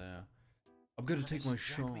creeper up there. I'm gonna take my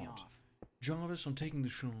shot. Jarvis, I'm taking the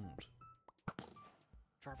shot.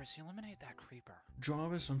 Jarvis, eliminate that creeper.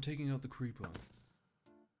 Jarvis, I'm taking out the creeper.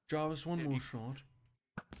 Jarvis, one more shot.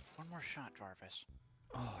 One more shot, Jarvis.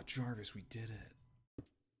 Oh, Jarvis, we did it.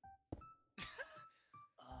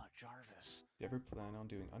 Oh, Jarvis. Do you ever plan on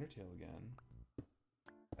doing Undertale again?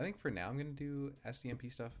 I think for now I'm gonna do SDMP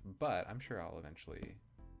stuff, but I'm sure I'll eventually,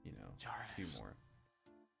 you know, Jarvis.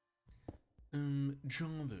 do more.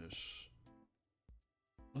 Jarvis.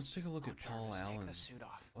 Let's take a look at Paul Jarvis, Allen's. Take the suit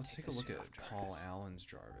off. Let's take a look at Paul Allen's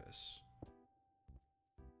Jarvis.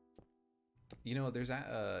 You know, there's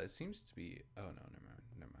a. It seems to be. Oh no,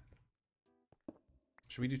 never mind.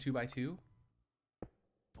 Should we do 2x2?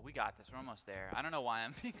 We got this. We're almost there. I don't know why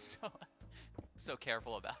I'm being so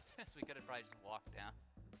careful about this. We could have probably just walked down.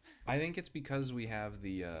 I think it's because we have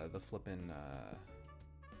the flippin'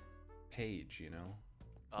 page, you know.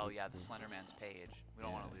 Oh yeah, the Slenderman's page. We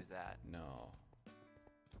don't want to lose that. No.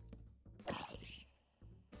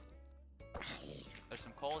 There's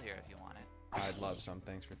some coal here if you want it. I'd love some.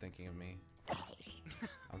 Thanks for thinking of me.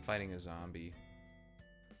 I'm fighting a zombie.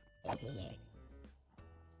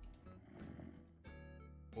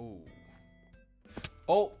 Oh.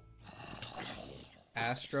 Oh!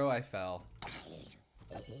 Astro, I fell.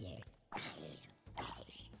 I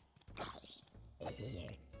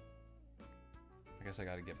guess I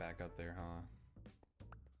gotta get back up there, huh?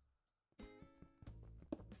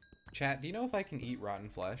 Chat, do you know if I can eat rotten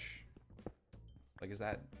flesh? Like, is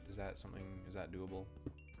that something, is that doable?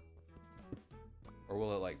 Or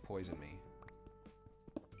will it, like, poison me?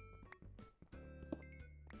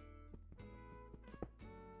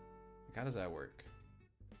 Like, how does that work?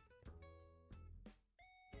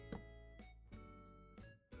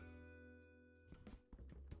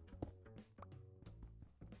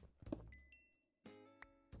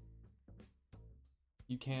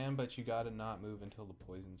 You can, but you gotta not move until the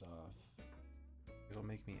poison's off. It'll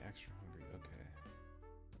make me extra hungry. Okay.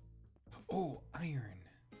 Oh, iron.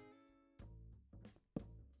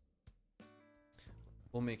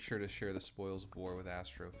 We'll make sure to share the spoils of war with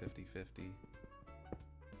Astro 50-50.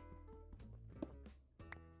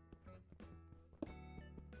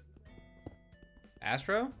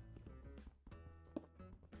 Astro?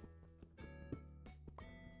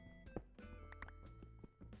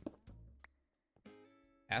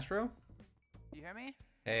 Astro? You hear me?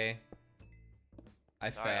 Hey. I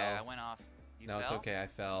Sorry, fell. I went off. You no, fell? it's okay. I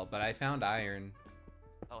fell, but I found iron.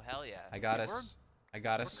 Oh hell yeah! I got Dude, us.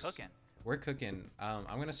 We're cooking. We're cooking. I'm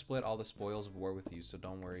gonna split all the spoils of war with you, so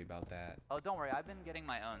don't worry about that. Oh, don't worry. I've been getting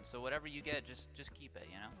my own, so whatever you get, just keep it.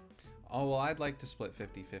 You know. Oh well, I'd like to split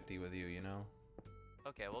 50-50 with you. You know.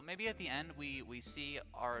 Okay. Well, maybe at the end we see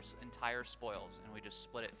our entire spoils and we just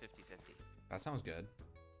split it 50-50. That sounds good.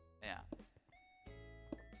 Yeah.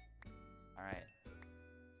 All right.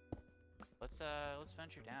 Let's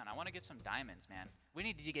venture down. I want to get some diamonds, man. We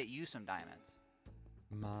need to get you some diamonds.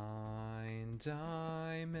 Mine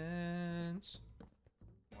diamonds.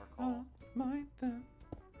 More coal. Mine them.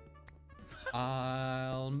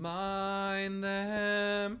 I'll mine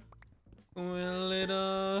them with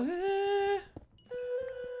little.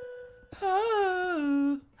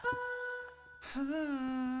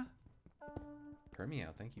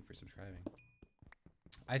 Permeout, thank you for subscribing.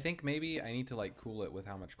 I think maybe I need to like cool it with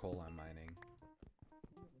how much coal I'm mining.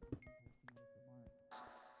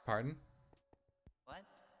 Pardon? What?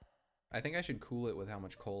 I think I should cool it with how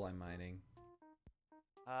much coal I'm mining.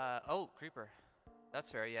 Oh, creeper. That's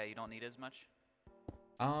fair. Yeah, you don't need as much.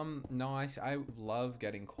 No, I love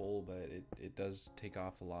getting coal, but it does take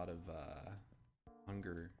off a lot of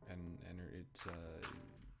hunger and it's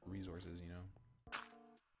resources, you know.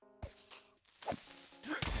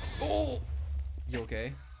 Oh, you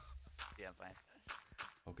okay? Yeah, I'm fine.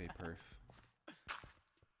 Okay, perf.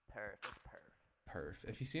 Perf.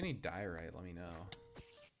 If you see any diorite, let me know.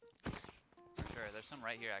 For sure. There's some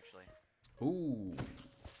right here, actually. Ooh.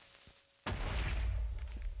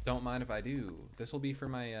 Don't mind if I do. This will be for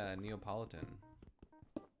my Neapolitan.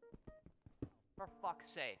 For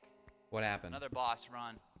fuck's sake. What happened? Another boss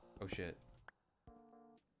run. Oh shit.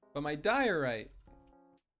 But my diorite.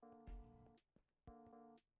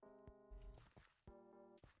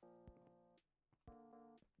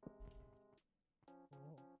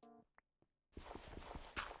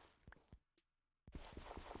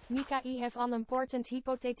 Mika, I have an important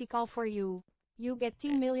hypothetical for you. You get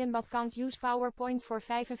 10 million but can't use PowerPoint for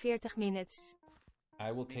 45 minutes.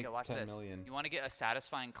 I will take Mika, watch 10 this. million. You want to get a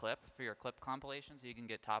satisfying clip for your clip compilation so you can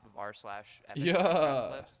get top of r/epic Yeah.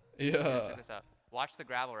 clips? Yeah. Check this out. Watch the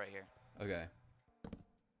gravel right here. Okay.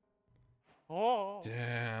 Oh.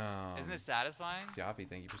 Damn. Isn't it satisfying? Siafi,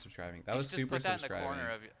 thank you for subscribing. That You was should just super put that subscribing. in the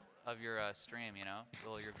corner of your stream, you know?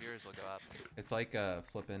 Well, your viewers will go up. It's like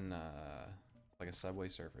flipping like a Subway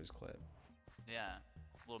Surfers clip. Yeah.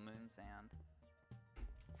 Little moon sand.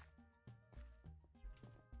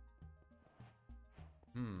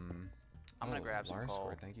 I'm gonna grab some coal.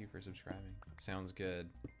 Larscore, thank you for subscribing. Sounds good.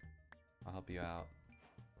 I'll help you out.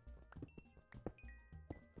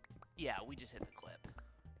 Yeah, we just hit the clip.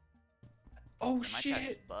 Oh And my chat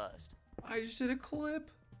shit! just buzzed. I just did a clip.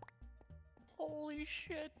 Holy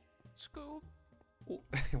shit, Scoop.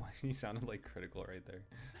 You sounded like critical right there.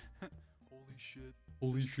 Holy shit.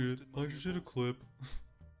 Holy shit! I just did a clip.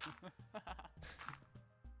 I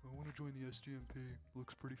want to join the SDMP.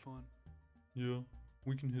 Looks pretty fun. Yeah,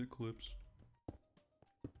 we can hit clips.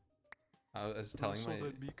 I was telling I saw my.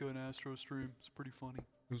 that Mika and Astro stream. It's pretty funny.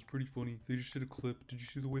 It was pretty funny. They just did a clip. Did you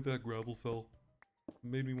see the way that gravel fell? It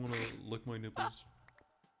made me want to lick my nipples.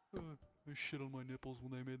 I shit on my nipples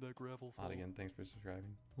when they made that gravel fall. Again, thanks for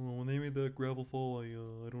subscribing. Oh, when they made that gravel fall,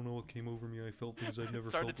 I don't know what came over me. I felt things I'd never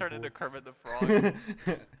felt Started to turn before. into Kermit the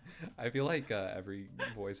Frog. I feel like every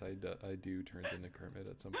voice I do turns into Kermit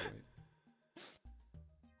at some point.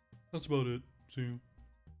 That's about it. See you.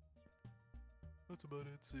 That's about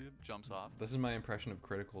it. See ya. Jumps off. This is my impression of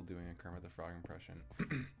Critical doing a Kermit the Frog impression.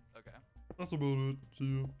 Okay. That's about it. See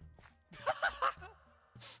you.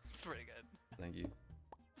 It's pretty good. Thank you.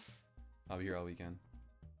 I'll be here all weekend.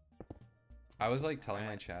 I was like telling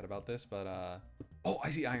my chat about this, but oh, I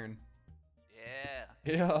see iron. Yeah.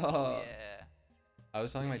 Yeah. Yeah. I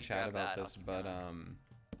was telling Yeah, my you chat grab about that, this, I'll but keep going.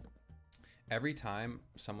 every time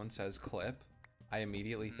someone says clip, I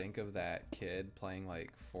immediately think of that kid playing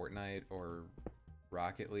like Fortnite or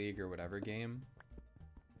Rocket League or whatever game,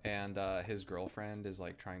 and his girlfriend is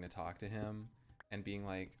like trying to talk to him and being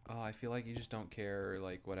like, oh, I feel like you just don't care, or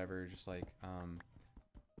like whatever, just like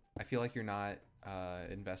I feel like you're not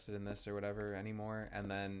invested in this or whatever anymore. And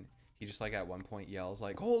then he just like at one point yells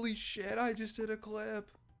like, holy shit, I just did a clip.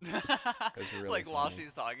 It's really like while funny.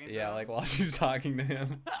 she's talking to Yeah, him? like while she's talking to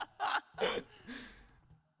him.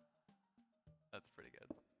 That's pretty good.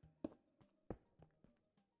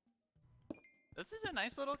 This is a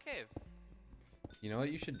nice little cave. You know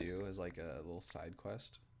what you should do is like a little side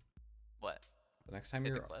quest. What? The next time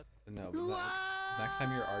Hit the you're clip? no, but next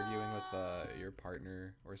time you're arguing with your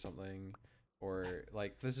partner or something, or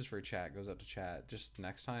like this is for chat, goes up to chat. Just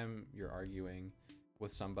next time you're arguing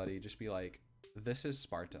with somebody, just be like, "This is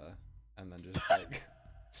Sparta," and then just like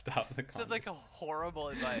stop the conversation. Sounds like a horrible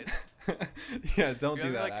advice. Yeah, don't You're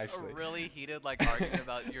do that. like Actually, a really heated like argument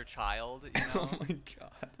about your child, you know? Oh my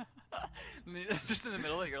god. And then just in the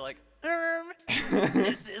middle of it, you're like,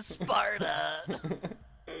 this is Sparta.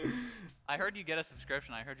 I heard you get a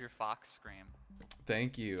subscription. I heard your fox scream.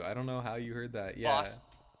 Thank you. I don't know how you heard that. Yeah. Boss.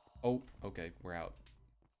 Oh, okay. We're out.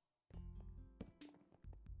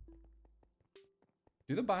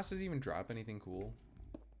 Do the bosses even drop anything cool?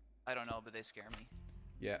 I don't know, but they scare me.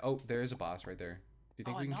 Yeah. Oh, there is a boss right there. Do you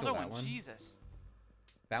think we can kill another that one? Jesus.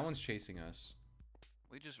 That one's chasing us.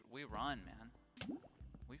 We run, man.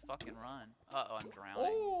 fucking run. Uh-oh, I'm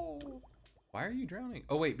drowning. Oh. Why are you drowning?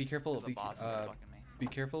 Oh wait, be careful. 'Cause the boss is fucking me. Be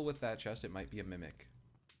careful with that chest. It might be a mimic.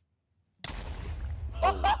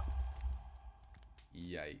 Oh.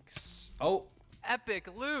 Yikes. Oh. Epic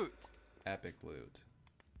loot. Epic loot.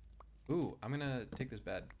 Ooh, I'm gonna take this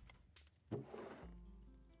bed.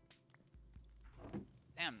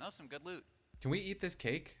 Damn, that was some good loot. Can we eat this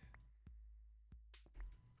cake?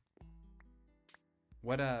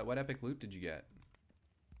 What epic loot did you get?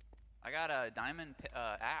 I got a diamond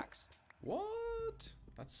axe. What?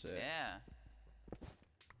 That's sick. Yeah.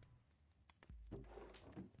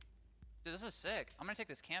 Dude, this is sick. I'm gonna take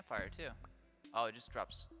this campfire too. Oh, it just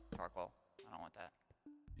drops charcoal. I don't want that.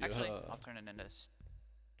 Actually, I'll turn it into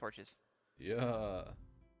torches. Yeah.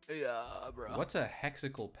 Yeah, bro. What's a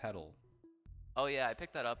hexical pedal? Oh yeah, I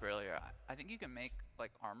picked that up earlier. I think you can make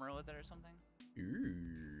like armor with it or something. Ooh.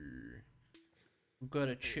 We've got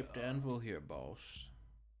a chipped anvil here, boss.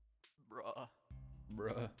 Bruh.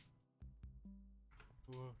 Bruh.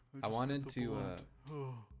 I I wanted just hit the to,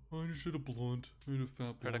 blunt. I just hit a blunt. I hit a fat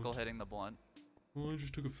blunt. Critical hitting the blunt. I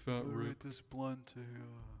just took a fat rip. Rate this blunt to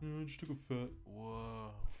I just took a fat.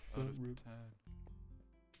 Whoa. Fat Out of rip.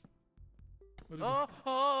 10.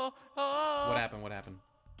 What happened? What happened?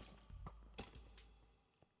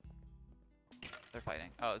 They're fighting.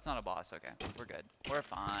 Oh, it's not a boss. Okay, we're good. We're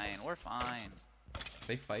fine. We're fine.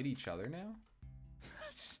 They fight each other now?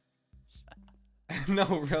 No,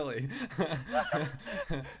 really.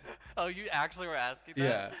 Oh, you actually were asking that?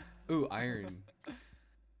 Yeah. Ooh, iron.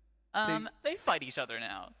 They fight each other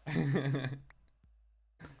now.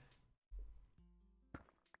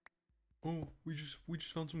 Oh, we just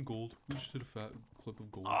found some gold. We just hit a fat clip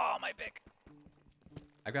of gold. Oh, my pick.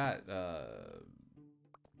 I got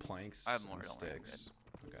planks I have more, and don't worry, I'm sticks.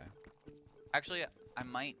 Okay. Actually, I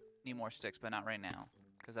might need more sticks, but not right now,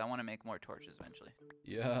 because I want to make more torches eventually.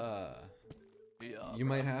 Yeah. Yeah. You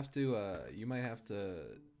might have to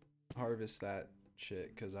harvest that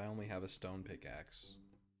shit because I only have a stone pickaxe.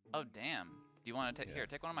 Oh damn. Do you want to take here?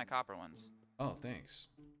 Take one of my copper ones. Oh, thanks.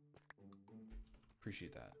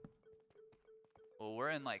 Appreciate that. Well,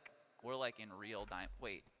 we're like in real diamond.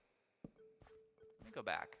 Wait. Let me go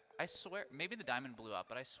back. I swear, maybe the diamond blew up,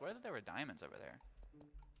 but I swear that there were diamonds over there.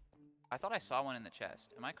 I thought I saw one in the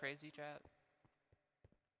chest. Am I crazy, chat?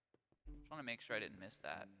 Just want to make sure I didn't miss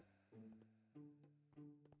that.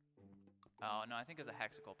 Oh, no, I think it's a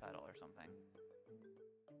hexical pedal or something.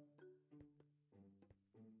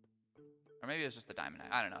 Or maybe it was just the diamond.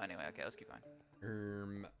 I don't know. Anyway, okay, let's keep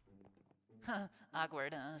going.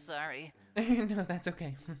 Awkward, sorry. No, that's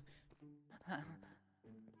okay.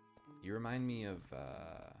 You remind me of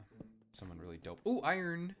someone really dope. Ooh,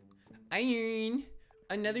 iron. Iron.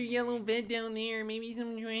 Another yellow bed down there. Maybe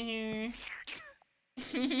some treasure.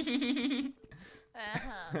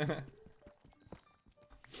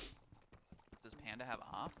 Does Panda have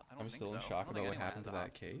op? I don't I'm think still so. in I shock don't think about what anyone happened to has that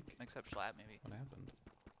op. cake. Except Schlatt, maybe. What happened?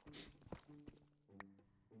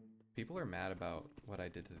 People are mad about what I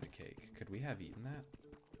did to the cake. Could we have eaten that?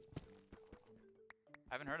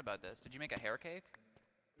 I haven't heard about this. Did you make a hair cake?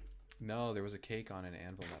 No, there was a cake on an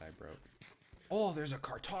anvil that I broke. Oh, there's a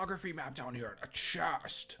cartography map down here. A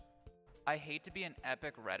chest. I hate to be an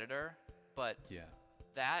epic Redditor, but Yeah.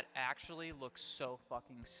 that actually looks so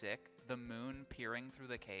fucking sick. The moon peering through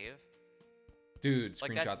the cave. Dude,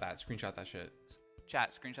 Like, screenshot that's- that. Screenshot that shit. Chat,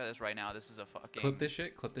 screenshot this right now. This is a fucking... Clip this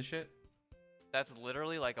shit. Clip this shit. That's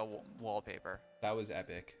literally like a wallpaper. That was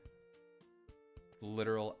epic.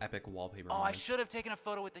 Literal epic wallpaper. Oh, I moment. should have taken a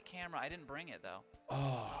photo with the camera. I didn't bring it, though. Oh.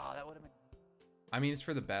 Oh, that would have been... I mean, it's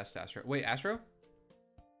for the best, Astro. Wait, Astro?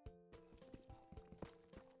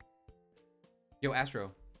 Yo,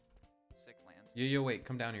 Astro. Sick lands. Yo, wait.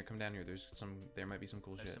 Come down here. Come down here. There might be some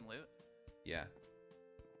cool There's shit. some loot. Yeah.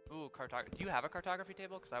 Ooh, cartography. Do you have a cartography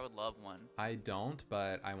table? Because I would love one. I don't,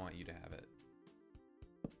 but I want you to have it.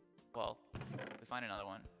 Well, we find another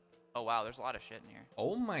one. Oh, wow. There's a lot of shit in here.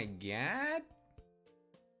 Oh my god.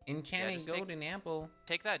 Enchanted just take- golden apple.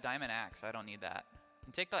 Take that diamond axe. I don't need that.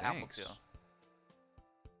 And take the apple, Thanks. too.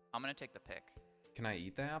 I'm going to take the pick. Can I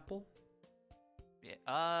eat the apple?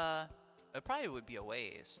 Yeah. It probably would be a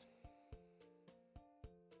waste.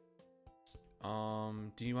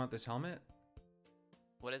 Do you want this helmet?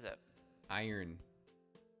 What is it? Iron.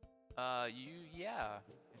 Yeah.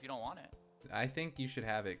 If you don't want it. I think you should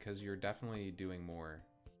have it because you're definitely doing more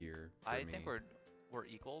here for I me. think we're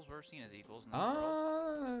equals. We're seen as equals in this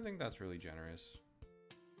world. I think that's really generous.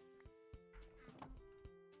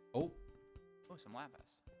 Oh, Oh, some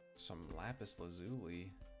lapis. some lapis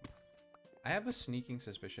lazuli. I have a sneaking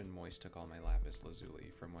suspicion Moist took all my lapis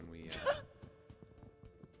lazuli from when we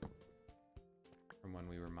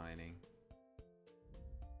were mining.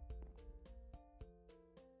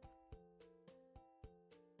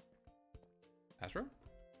 Astro?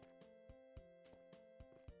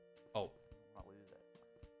 Oh. I'll lose it.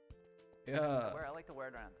 Yeah. I like to wear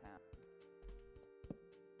it around town.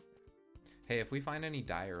 Hey, if we find any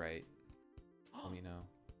diorite, let me know.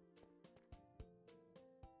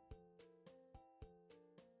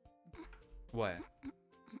 What?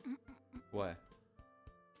 What?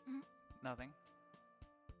 Nothing.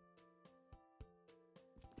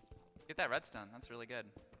 Get that redstone. That's really good.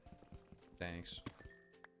 Thanks.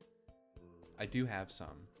 I do have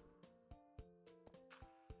some.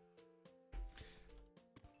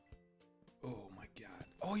 Oh my god.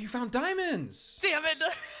 Oh, you found diamonds! Damn it!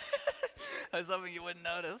 I was hoping you wouldn't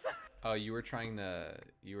notice. Oh, you were trying to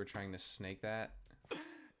snake that?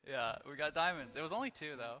 Yeah, we got diamonds. It was only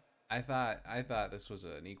 2 though. I thought this was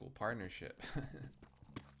an equal partnership.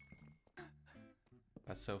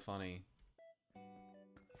 That's so funny.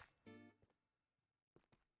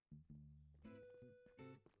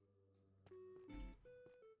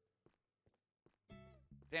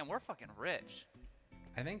 Damn, we're fucking rich.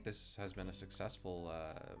 I think this has been a successful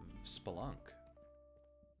spelunk.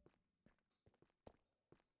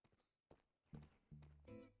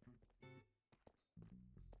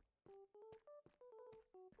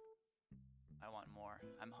 I want more.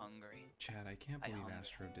 I'm hungry. Chad, I can't believe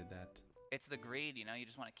Astro did that. It's the greed, you know? You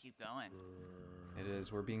just want to keep going. It is.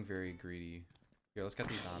 We're being very greedy. Here, let's get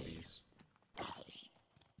these zombies.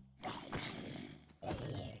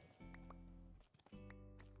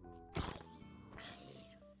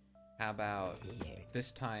 How about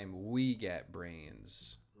this time we get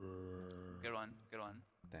brains? Good one. Good one.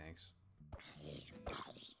 Thanks.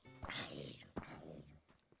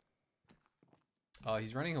 Oh,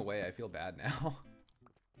 he's running away. I feel bad now.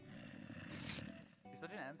 You're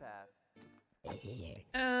such an empath.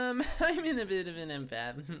 I'm in a bit of an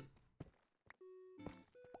empath.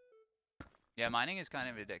 Yeah, mining is kind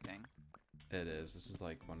of addicting. It is. This is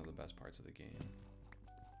like one of the best parts of the game.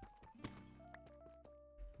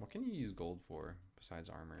 What can you use gold for besides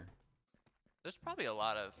armor? There's probably a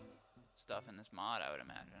lot of stuff in this mod, I would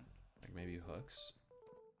imagine. Like maybe hooks?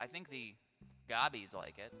 I think the gobbies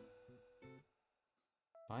like it.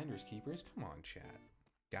 Finders keepers? Come on, chat.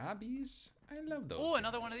 Gobbies? I love those. Oh, guys.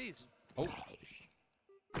 another one of these. Oh.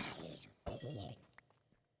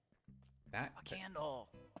 A candle.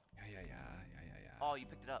 Yeah. Oh, you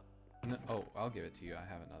picked it up. No, oh, I'll give it to you. I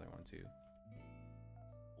have another one too.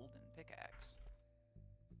 Golden pickaxe.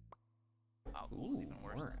 Oh, Ooh, gold's even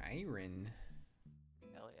worse. more iron.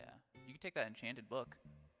 Hell yeah. You can take that enchanted book.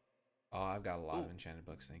 Oh, I've got a lot of enchanted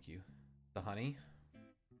books, thank you. The honey?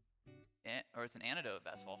 Or it's an antidote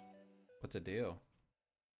vessel. What's it do?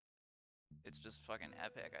 It's just fucking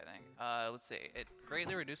epic, I think. Let's see. It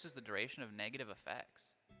greatly reduces the duration of negative effects.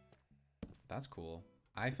 That's cool.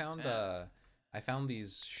 I found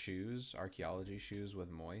these shoes, archaeology shoes with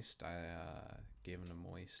moist. I gave them to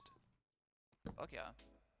moist. Fuck yeah.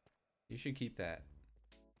 You should keep that.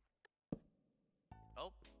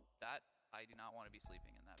 Oh, that I do not want to be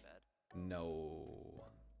sleeping in that bed. No.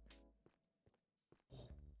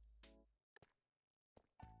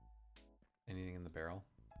 Anything in the barrel?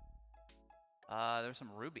 There's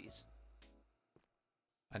some rubies.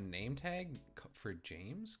 A name tag for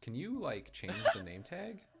James? Can you like change the name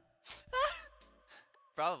tag?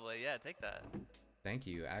 Probably, yeah, take that. Thank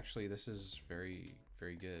you. Actually, this is very,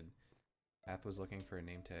 very good. Ath was looking for a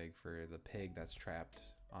name tag for the pig that's trapped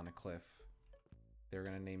on a cliff. They were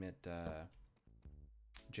gonna name it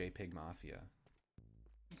J-Pig Mafia.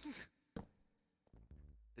 Is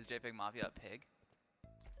JPEG Mafia a pig?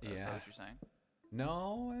 Is Yeah. that what you're saying?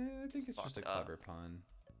 No, I think it's just a Fucked up. clever pun.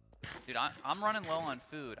 Dude, I'm running low on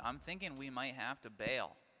food. I'm thinking we might have to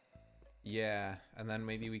bail. Yeah, and then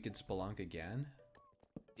maybe we could spelunk again.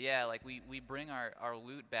 Yeah, like we bring our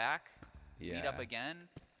loot back, Yeah, meet up again,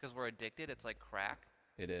 because we're addicted. It's like crack.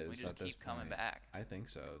 it is. We just at this keep coming point. back. I think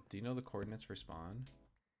so. Do you know the coordinates for spawn?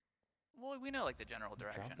 Well, we know like the general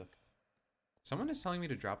direction. Drop the Someone is telling me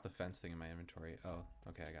to drop the fence thing in my inventory. Oh,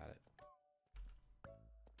 okay, I got it.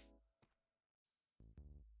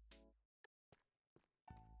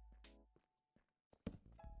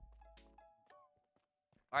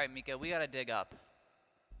 All right, Mika, we gotta dig up.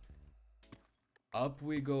 Up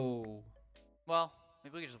we go. Well,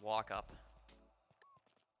 maybe we could just walk up.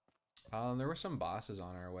 There were some bosses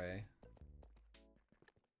on our way.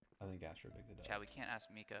 I think Astro picked it up. Chad, we can't ask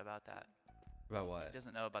Mika about that. About He what?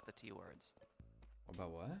 doesn't know about the T words.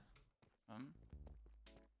 About what?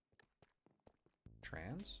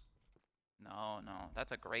 Trans? No,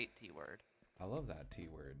 that's a great T word. I love that T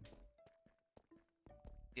word.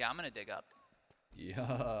 Yeah, I'm gonna dig up.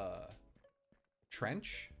 Yeah.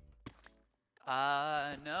 Trench?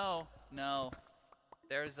 No.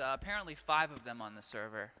 There's apparently 5 of them on the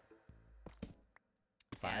server.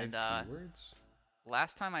 5 And, keywords?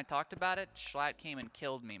 last time I talked about it, Schlatt came and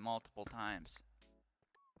killed me multiple times.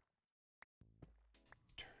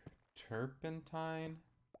 Turpentine?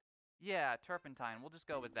 Yeah, turpentine. We'll just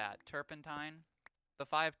go with that. Turpentine. The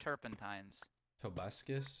 5 turpentines.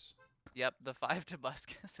 Tobuscus? Yep, the 5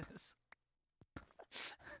 Tobuscuses.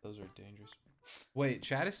 Those are dangerous. Wait,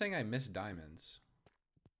 chat is saying I missed diamonds.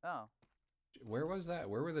 Oh. Where was that?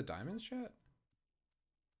 Where were the diamonds, chat?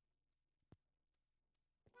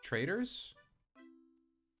 Traders?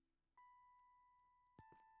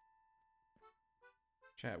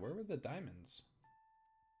 Chat, where were the diamonds?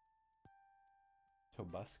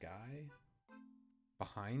 Tobusci?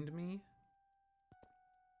 Behind me?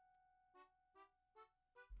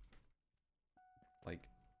 Like,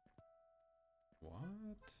 what?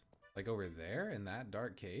 Like over there in that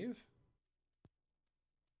dark cave?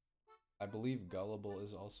 I believe gullible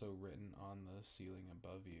is also written on the ceiling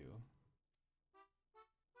above you.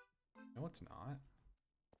 No, it's not.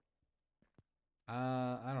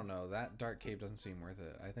 I don't know. That dark cave doesn't seem worth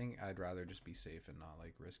it. I think I'd rather just be safe and not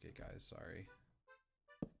like risk it, guys. Sorry.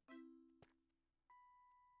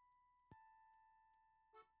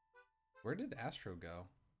 Where did Astro go?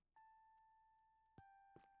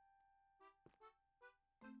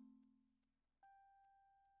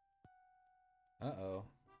 Uh-oh.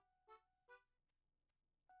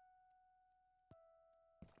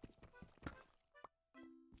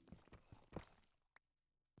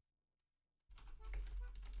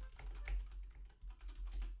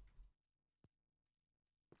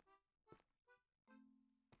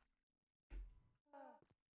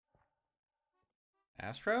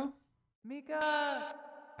 Astro? Mika!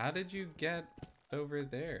 How did you get over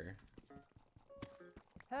there?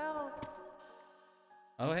 Help!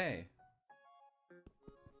 Oh, hey.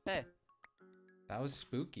 Hey. That was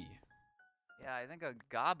spooky. Yeah, I think a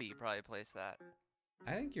Gobby probably placed that.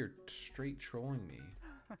 I think you're straight trolling me.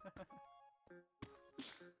 I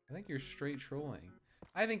think you're straight trolling.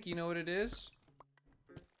 I think you know what it is.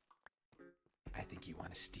 I think you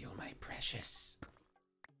want to steal my precious.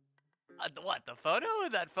 What, the photo?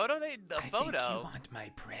 That photo? The photo? I think you want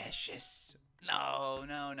my precious. No.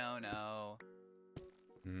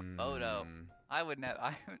 Photo. Hmm. I would never.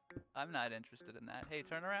 I'm not interested in that. Hey,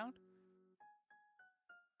 turn around.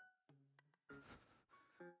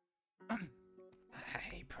 My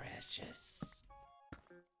precious.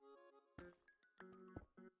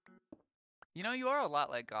 You know, you are a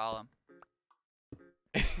lot like Gollum.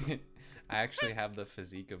 I actually have the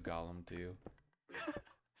physique of Gollum too.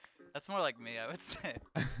 That's more like me, I would say.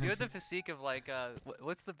 You have the physique of like,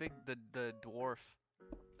 what's the dwarf,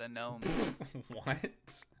 the gnome,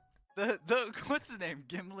 What? what's his name?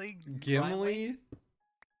 Gimli. Gimli?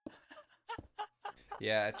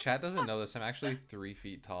 Yeah, chat doesn't know this. I'm actually 3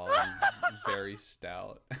 feet tall and very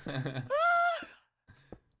stout.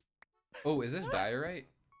 Oh, is this diorite?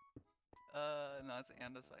 No, it's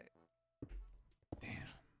andesite. Damn.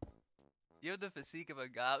 You have the physique of a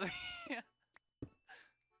goblin.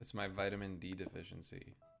 It's my vitamin D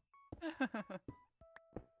deficiency.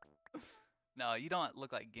 No, you don't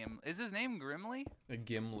look like Gimli. Is his name Grimly? A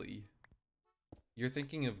Gimli. You're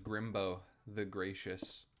thinking of Grimbo the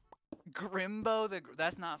Gracious. Grimbo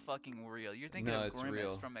that's not fucking real. You're thinking No, of it's Grimace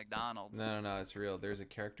real. from McDonald's. No, it's real. There's a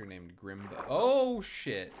character named Grimbo. Oh,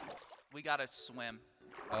 shit. We gotta swim.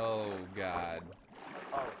 Oh, God.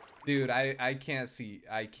 Dude, I can't see.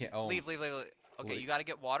 I can't. Oh. Leave. Okay, Wait. you gotta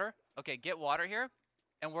get water. Okay, get water here,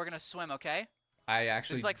 and we're gonna swim. Okay. I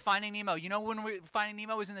actually. This is like Finding Nemo. You know when Finding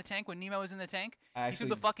Nemo was in the tank? When Nemo was in the tank, he threw actually,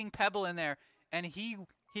 the fucking pebble in there, and he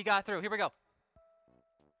got through. Here we go.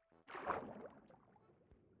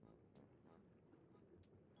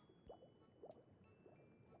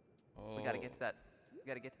 We gotta get to that. We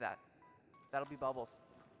gotta get to that. That'll be bubbles.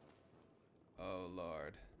 Oh,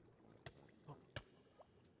 Lord.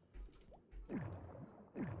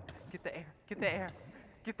 Get the air. Get the air.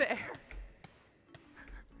 Get the air.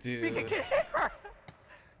 Dude. Mika, get air.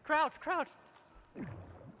 Crouch.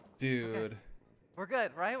 Dude. Okay. We're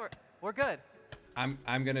good, right? We're good. I'm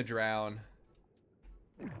gonna drown.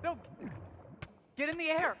 No. Get in the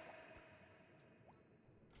air.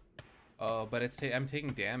 Oh, but I'm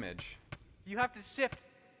taking damage. You have to shift.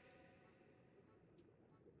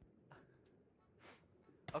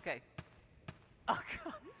 Okay. Oh,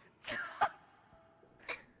 God.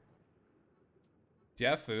 Do you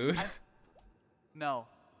have food? No.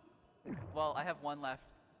 Well, I have one left.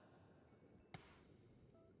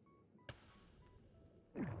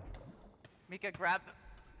 Mika, grab the...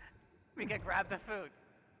 Mika, grab the food.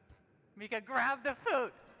 Mika, grab the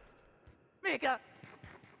food. Mika!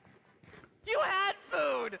 You had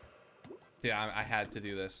food! Yeah, I had to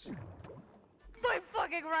do this. My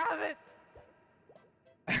fucking rabbit!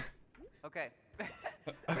 Okay.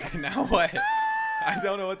 Okay, now what? I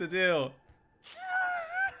don't know what to do.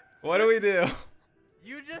 What do we do?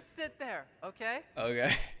 You just sit there, okay?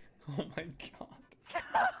 Okay. Oh my god.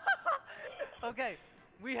 Okay,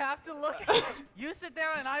 we have to look at you sit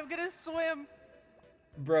there and I'm gonna swim.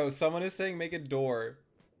 Bro, someone is saying make a door.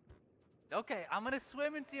 Okay, I'm gonna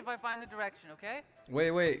swim and see if I find the direction, okay?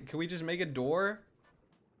 Wait, can we just make a door?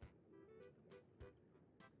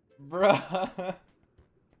 Bruh.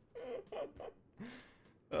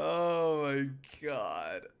 Oh my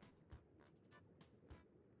god.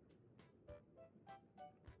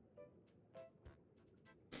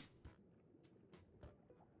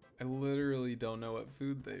 I literally don't know what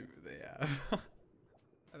food they have.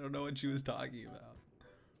 I don't know what she was talking about.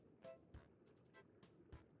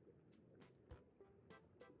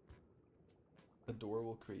 The door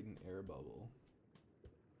will create an air bubble.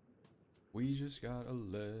 We just got a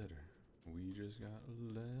letter. We just got a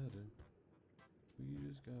letter. We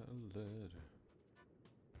just got a letter.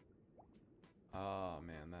 Oh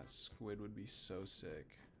man, that squid would be so sick.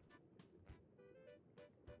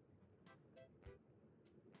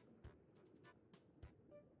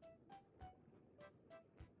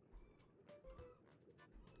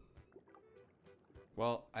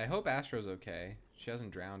 Well, I hope Astro's okay. She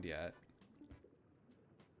hasn't drowned yet.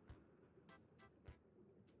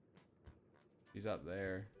 She's up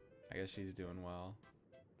there. I guess she's doing well.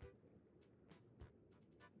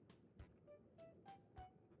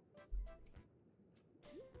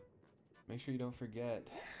 Make sure you don't forget.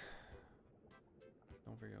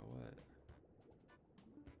 Don't forget what?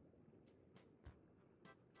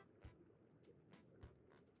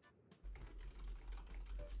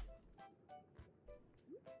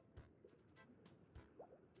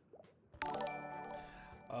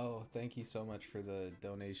 Oh, thank you so much for the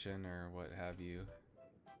donation or what have you.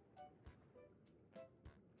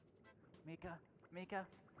 Mika,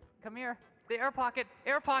 come here. The air pocket,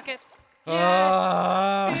 air pocket.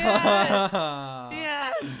 Yes!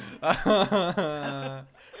 Yes! Yes!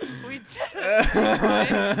 We did it!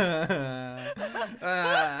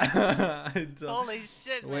 Don't... Holy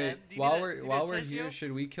shit, man. Wait, Do you while need we're tissue? here,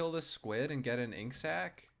 should we kill the squid and get an ink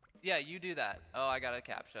sac? Yeah, you do that. Oh, I got a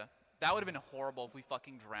captcha. That would have been horrible if we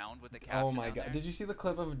fucking drowned with the captcha. Oh my down god. there. Did you see the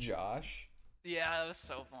clip of Josh? Yeah, that was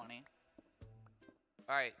so funny.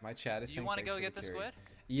 Alright. My chat is Do you saying want to thanks go for get the carry. squid?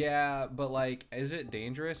 Yeah, but like, is it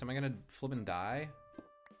dangerous? Am I gonna flip and die?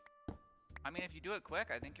 I mean, if you do it quick,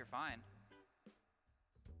 I think you're fine.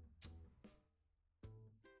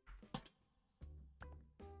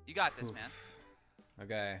 You got this, Oof. man.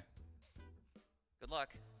 Okay. Good luck.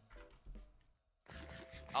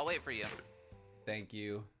 I'll wait for you. Thank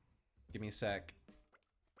you. Give me a sec.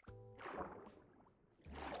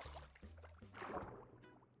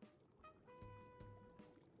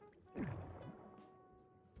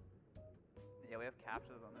 Yeah, we have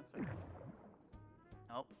captures on this one.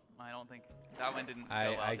 Nope, I don't think that one didn't go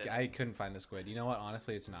well, did it? I couldn't find the squid. You know what?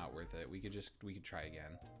 Honestly, it's not worth it. We could try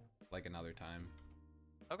again, like another time.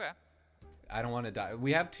 Okay. I don't want to die.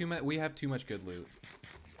 We have too much good loot.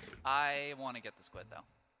 I want to get the squid though.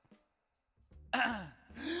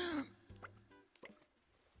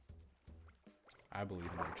 I believe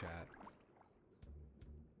in your chat.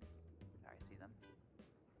 I see them.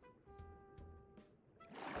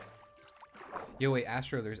 Yo, wait,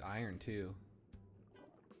 Astro, there's iron too.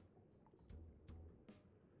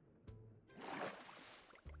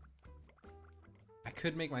 I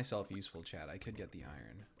could make myself useful, chat. I could get the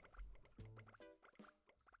iron.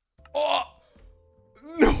 Oh!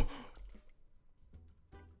 No!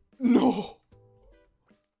 No!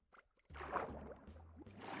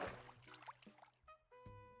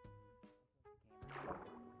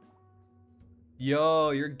 Yo,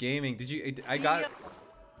 you're gaming. Did you? I got.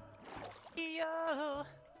 Yo.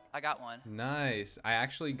 I got one. Nice. I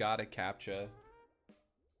actually got a captcha.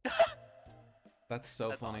 That's so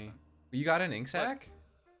That's funny. awesome. You got an ink sac?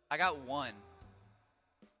 I got one.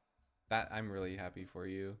 That I'm really happy for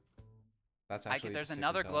you. That's actually. There's sick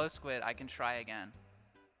another as hell. glow squid. I can try again.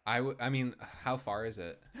 I mean, how far is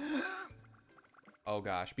it? Oh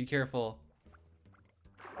gosh, be careful.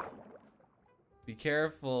 Be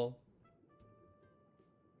careful.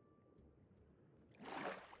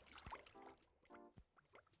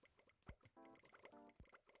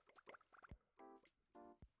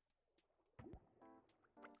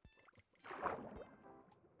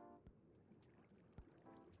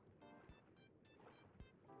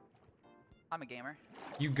 I'm a gamer.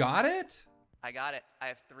 You got it? I got it. I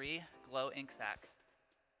have 3 glow ink sacks.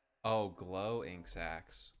 Oh, glow ink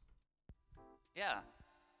sacks. Yeah.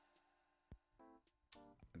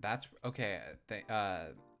 That's okay.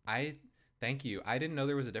 Thank you. I didn't know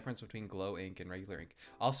there was a difference between glow ink and regular ink.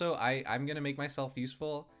 Also, I'm gonna make myself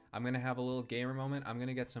useful. I'm gonna have a little gamer moment. I'm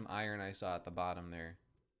gonna get some iron I saw at the bottom there.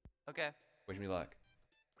 Okay. Wish me luck.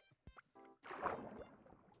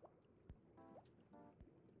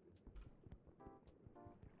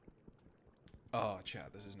 Oh,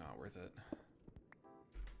 chat, this is not worth it.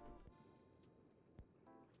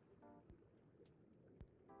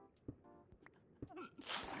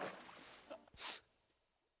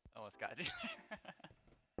 Almost got you.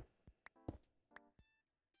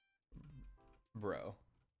 Bro.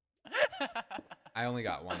 I only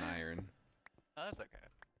got 1 iron. Oh, that's okay.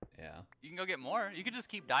 Yeah. You can go get more. You could just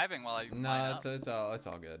keep diving while I No, mine up. it's all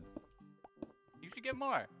good. You should get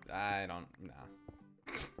more. I don't. Nah.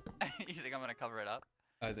 You think I'm gonna cover it up?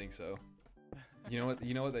 I think so. You know what?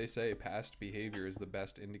 You know what they say. Past behavior is the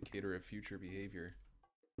best indicator of future behavior.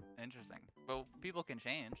 Interesting. But people can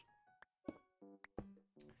change.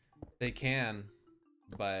 They can,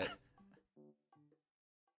 but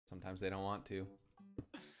sometimes they don't want to.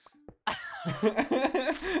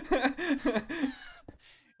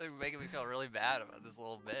 They're making me feel really bad about this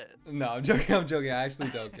little bit. No, I'm joking. I'm joking. I actually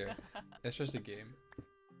don't care. It's just a game.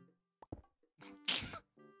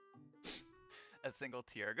 A single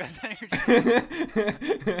tear goes down your cheek.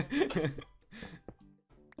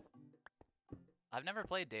 I've never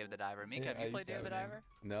played Dave the Diver. Mika, Yeah, have you played Dave the Diver?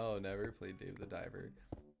 No, never played Dave the Diver.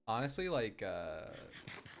 Honestly, like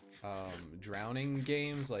drowning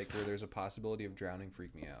games, like where there's a possibility of drowning,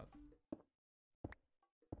 freak me out.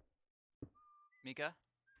 Mika,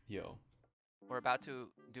 Yo. we're about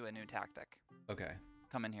to do a new tactic. Okay.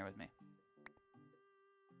 Come in here with me.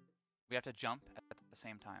 We have to jump at the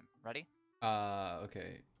same time. Ready?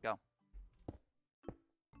 Okay. Go.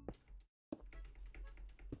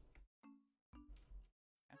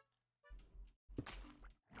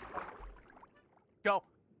 Go.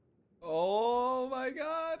 Oh my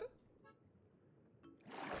god.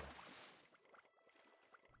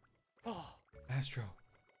 Oh, Astro.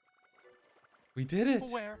 We did it.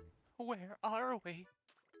 where are we?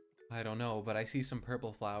 I don't know, but I see some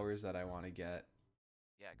purple flowers that I want to get.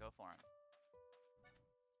 Yeah, go for him.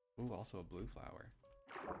 Ooh, also a blue flower.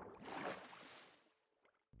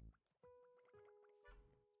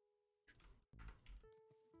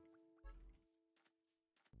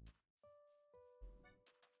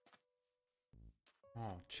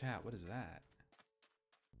 Oh, chat, what is that?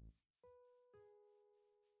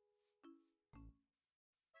 I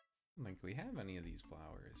don't think we have any of these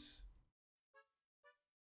flowers.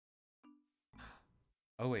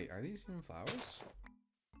 Oh wait, are these even flowers?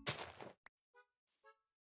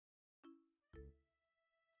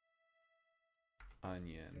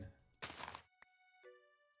 Onion.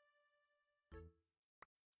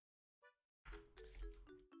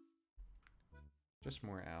 Just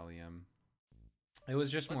more allium. It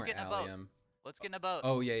was just Let's more get in a boat. allium. Let's get in a boat.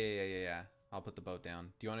 Oh yeah. I'll put the boat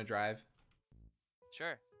down. Do you want to drive?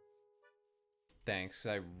 Sure. Thanks,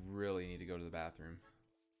 because I really need to go to the bathroom.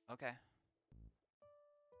 Okay.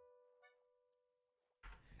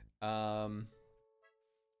 I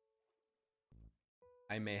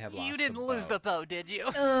may have lost. You didn't lose the boat, did you?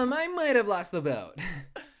 I might have lost the boat.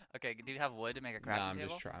 Okay. Do you have wood to make a No, crafting I'm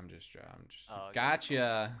table? just. Oh, okay.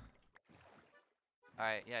 Gotcha. All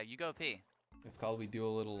right. Yeah. You go pee. It's called we do a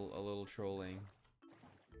little trolling.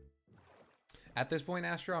 At this point,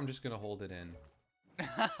 Astro, I'm just gonna hold it in.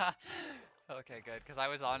 Okay, good. Because I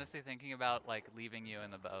was honestly thinking about like leaving you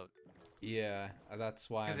in the boat. Yeah, that's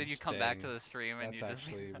why. Because then you come back to the stream and That's you just.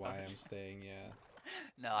 actually why I'm staying. Yeah.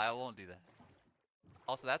 No, I won't do that.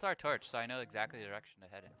 Also, that's our torch, so I know exactly the direction to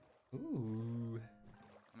head in. Ooh.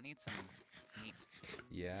 I'm gonna eat some meat.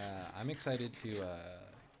 Yeah, I'm excited to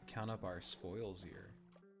count up our spoils here.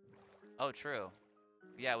 Oh, true.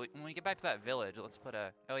 Yeah, when we get back to that village, let's put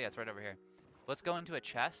a. Oh yeah, it's right over here. Let's go into a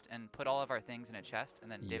chest and put all of our things in a chest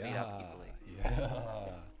and then divvy it up equally.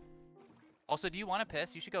 Yeah. Also, do you want to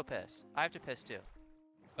piss? You should go piss. I have to piss too.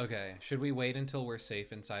 Okay, should we wait until we're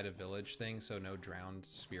safe inside a village thing so no drowned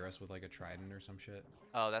spear us with like a trident or some shit?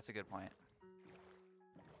 Oh, that's a good point.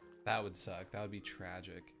 That would suck. That would be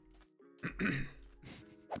tragic.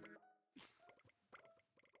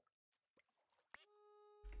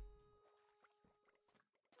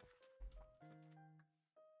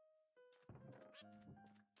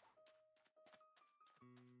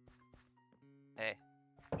 Hey.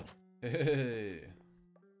 Hey.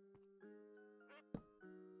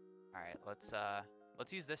 All right, let's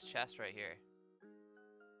use this chest right here.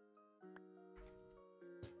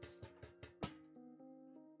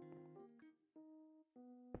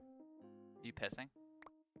 You pissing?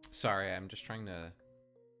 Sorry, I'm just trying to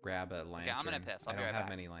grab a lantern. Okay, I'm gonna piss. I'll I be don't right have back.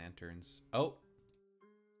 many lanterns. Oh.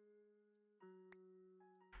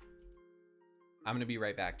 I'm gonna be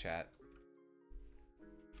right back, chat.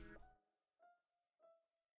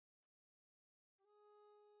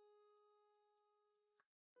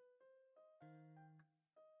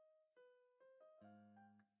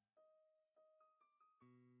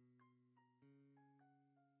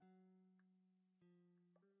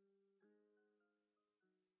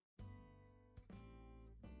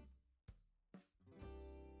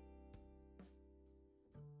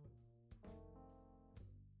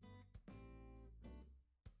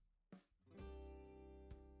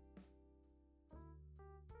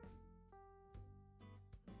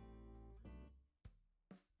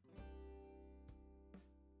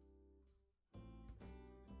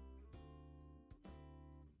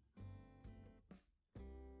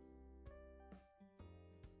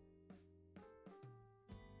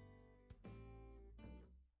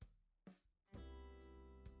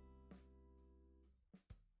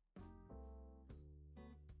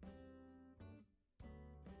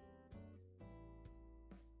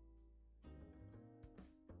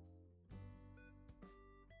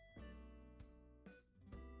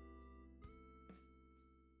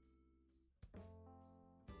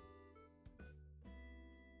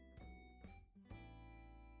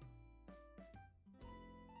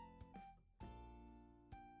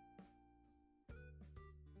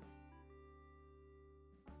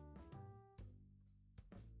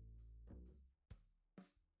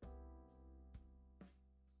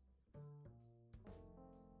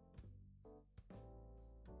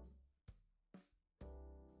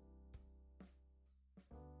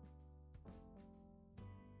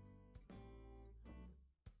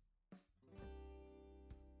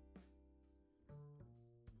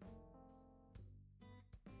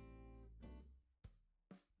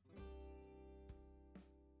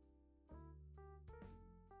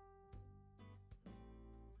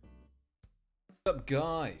 What's up,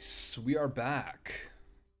 guys? We are back.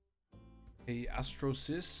 Hey,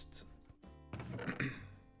 Astrocyst.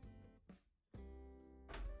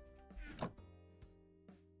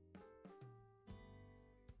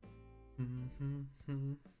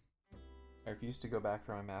 I refuse to go back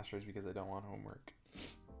for my master's because I don't want homework.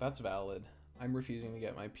 That's valid. I'm refusing to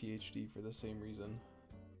get my PhD for the same reason.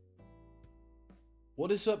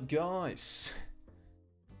 What is up, guys?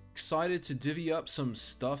 Excited to divvy up some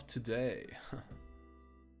stuff today.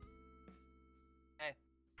 Hey.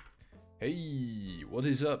 Hey, what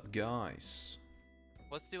is up, guys?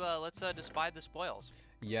 Let's divide the spoils.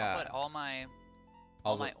 Yeah. I'll put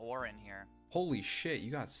all my ore in here. Holy shit,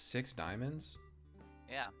 you got 6 diamonds?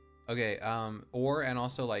 Yeah. Okay, ore and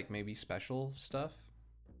also like maybe special stuff?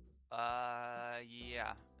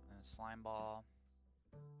 Yeah. Slime ball.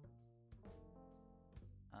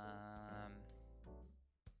 Oh,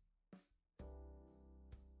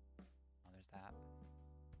 there's that.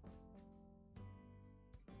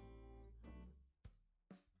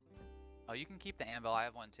 Oh, you can keep the anvil. I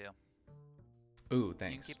have one too. Ooh, You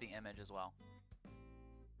thanks. can keep the image as well.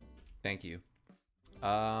 Thank you.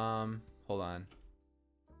 Hold on.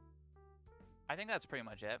 I think that's pretty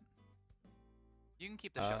much it. You can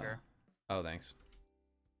keep the sugar. Oh, thanks.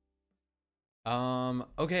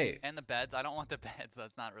 Okay. And the beds. I don't want the beds.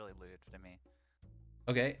 That's not really loot to me.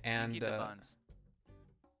 Okay, You and can keep the bones.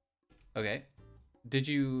 okay. Did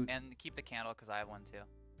you And keep the candle because I have one too.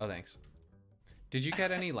 Oh, thanks. Did you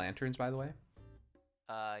get any lanterns, by the way?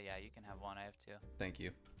 Yeah, you can have one. I have 2. Thank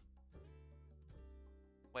you.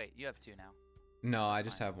 Wait, you have 2 now. No, I That's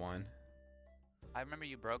just fine. have one. I remember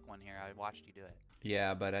you broke one here. I watched you do it.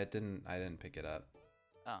 Yeah, but I didn't pick it up.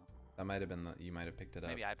 Oh, That might have been you might have picked it up.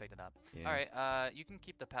 maybe I picked it up. Yeah. All right. You can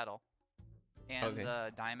keep the pedal and Okay.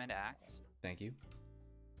 the diamond axe. Thank you.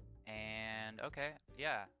 And okay,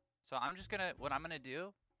 yeah. So what I'm gonna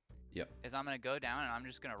do Yep. is I'm gonna go down and I'm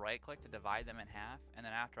just gonna right click to divide them in half, and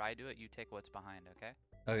then after I do it, you take what's behind. Okay.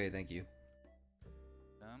 Okay, thank you.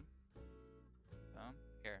 Boom. Boom.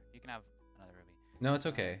 Here, you can have another ruby. No, it's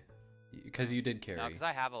okay. Because you did carry. No, because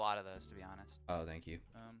I have a lot of those, to be honest. Oh, thank you.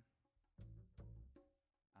 Boom.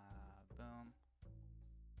 Boom.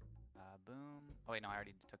 Boom. Oh wait, no, I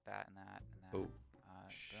already took that and that and that. Oh.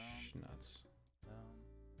 Boom. Nuts. Boom.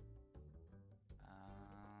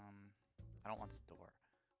 I don't want this door.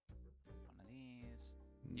 One of these.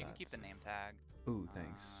 You can keep the name tag. Ooh,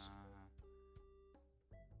 thanks.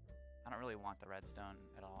 I don't really want the redstone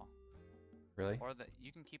at all. Really? Or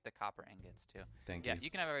you can keep the copper ingots too. Thank Yeah, you. you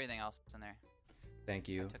can have everything else in there. Thank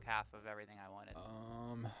you. I took half of everything I wanted.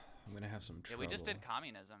 I'm gonna have some Yeah, trouble. we just did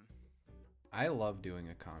communism. I love doing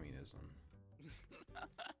a communism.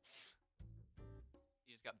 You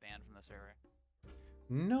just got banned from the server.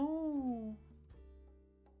 No.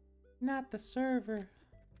 Not the server.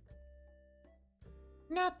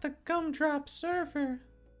 Not the gumdrop server.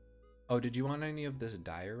 Oh, did you want any of this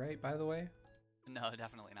diorite, by the way? No,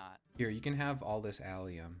 definitely not. Here, you can have all this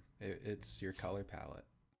allium. It's your color palette.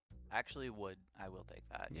 Actually, would. I will take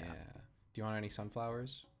that. Yeah. Yeah. Do you want any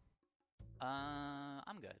sunflowers?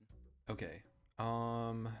 I'm good. Okay.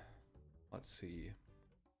 Let's see.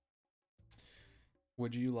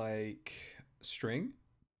 Would you like string?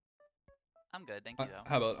 I'm good. Thank you, though.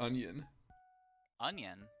 How about onion?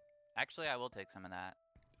 Onion. Actually, I will take some of that.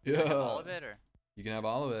 Yeah. All of it, or? You can have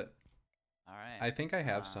all of it. All right. I think I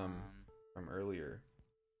have some from earlier.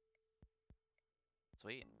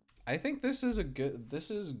 Sweet. I think this is good. Good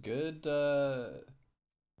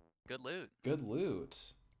loot. Good loot.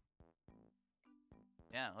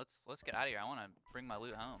 Yeah, let's get out of here. I want to bring my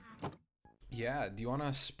loot home. Yeah. Do you want to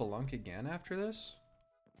spelunk again after this?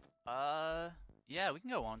 Yeah, we can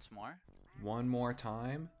go once more. One more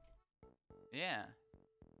time. Yeah.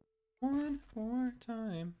 One more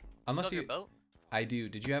time. Unless Still have you. your boat? I do.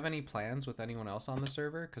 Did you have any plans with anyone else on the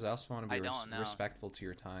server? Because I also want to be I don't know. respectful to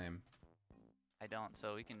your time. I don't,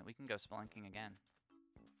 so we can go spelunking again.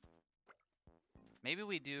 Maybe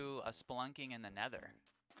we do a spelunking in the Nether.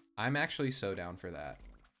 I'm actually so down for that.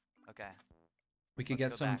 Okay. We could Let's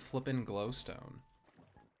get go some back. flippin' glowstone.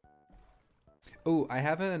 Oh, I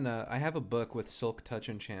have a book with silk touch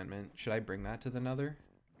enchantment. Should I bring that to the Nether?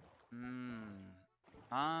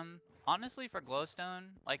 Honestly, for glowstone,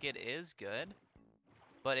 like, it is good.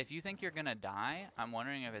 But if you think you're gonna die, I'm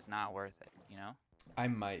wondering if it's not worth it, you know? I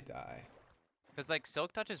might die. Because, like,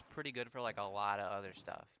 silk touch is pretty good for, like, a lot of other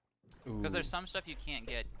stuff. Ooh. Because there's some stuff you can't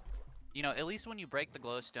get. You know, at least when you break the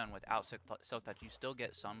glowstone without silk touch, you still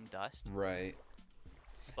get some dust. Right.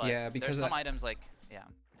 But Yeah, because there's some items like, yeah.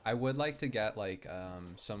 I would like to get like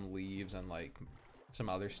some leaves and like some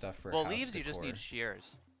other stuff for Well, house leaves you just decor. need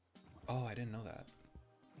shears. Oh, I didn't know that.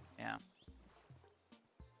 Yeah.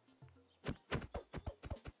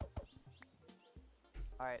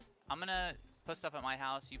 All right, I'm gonna put stuff at my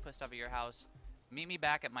house. You put stuff at your house. Meet me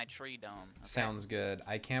back at my tree dome. Okay? Sounds good.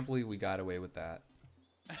 I can't believe we got away with that.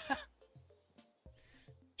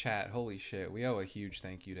 Chat, holy shit. We owe a huge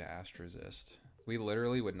thank you to Astrosist. We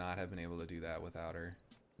literally would not have been able to do that without her.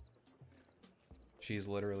 She's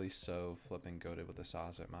literally so flipping goated with the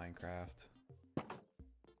sauce at Minecraft.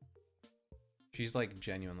 She's like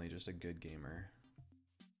genuinely just a good gamer.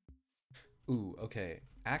 Ooh, okay.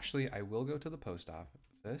 Actually, I will go to the post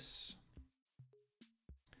office.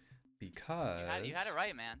 Because... You had it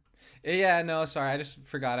right, man. Yeah, no, sorry. I just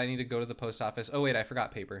forgot I need to go to the post office. Oh, wait, I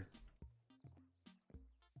forgot paper.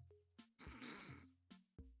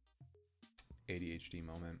 ADHD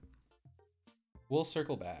moment. We'll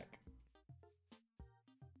circle back.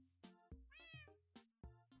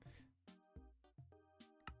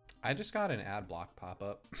 I just got an ad block pop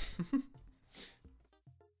up.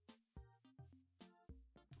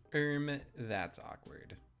 That's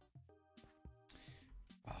awkward.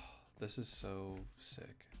 Oh, this is so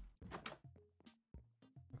sick.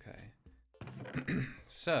 Okay.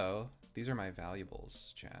 So, these are my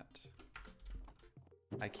valuables, chat.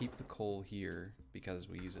 I keep the coal here because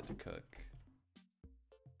we use it to cook.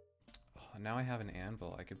 Oh, now I have an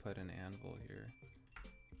anvil. I could put an anvil here.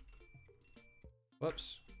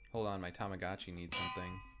 Whoops. Hold on, my Tamagotchi needs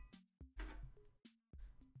something.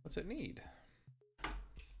 What's it need?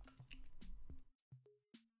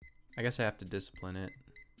 I guess I have to discipline it.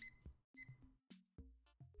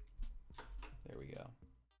 There we go.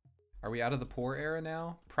 Are we out of the poor era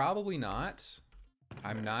now? Probably not.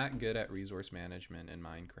 I'm not good at resource management in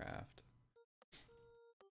Minecraft.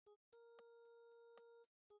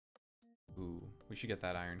 Ooh, we should get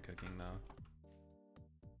that iron cooking though.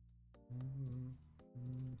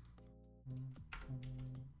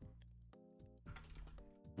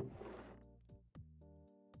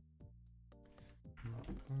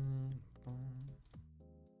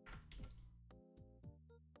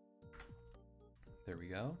 There we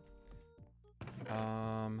go.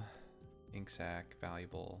 Ink sac,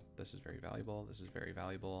 valuable. This is very valuable. This is very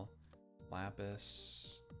valuable.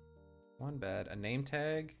 Lapis. One bed. A name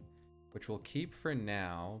tag, which we'll keep for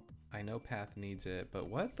now. I know Path needs it, but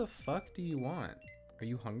what the fuck do you want? Are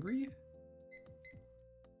you hungry?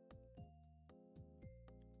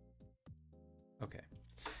 Okay.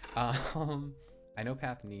 I know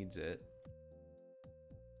Path needs it.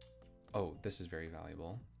 Oh, this is very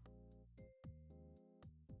valuable.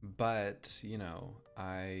 But, you know,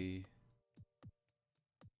 I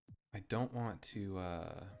don't want to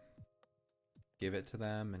give it to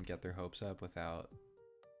them and get their hopes up without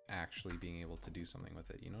actually being able to do something with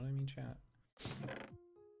it. You know what I mean, chat?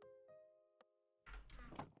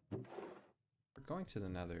 We're going to the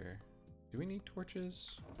Nether. Do we need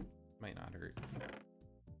torches? Might not hurt.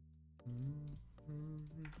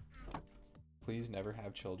 Please never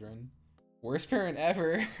have children. Worst parent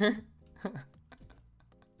ever.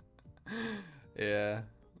 Yeah.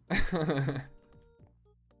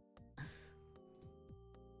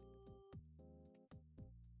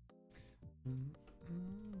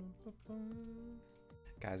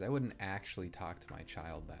 Guys, I wouldn't actually talk to my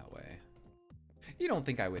child that way. You don't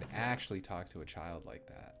think I would actually talk to a child like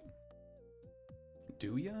that?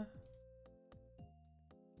 Do ya?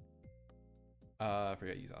 I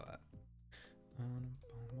forget you saw that.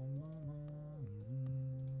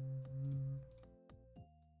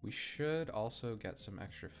 We should also get some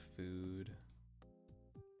extra food,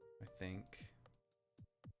 I think.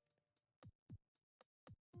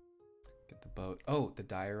 Get the boat. Oh, the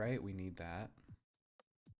diorite, we need that.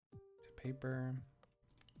 Paper,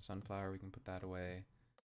 sunflower, we can put that away.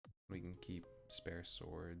 We can keep spare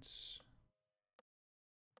swords.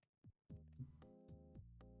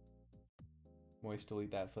 Moist,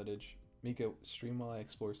 delete that footage. Mika, stream while I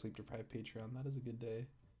explore sleep deprived Patreon. That is a good day.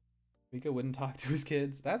 Mika wouldn't talk to his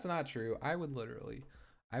kids. That's not true. I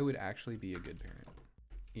would actually be a good parent.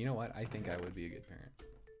 You know what? I think I would be a good parent.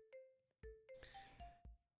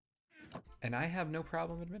 And I have no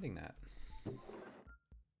problem admitting that.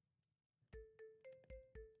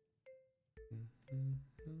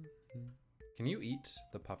 Can you eat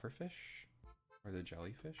the pufferfish or the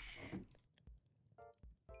jellyfish?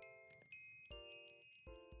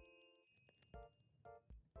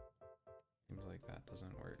 Seems like that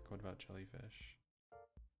doesn't work. What about jellyfish?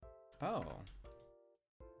 Oh.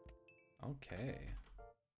 Okay.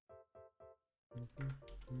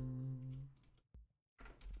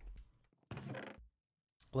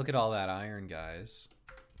 Look at all that iron, guys.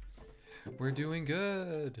 We're doing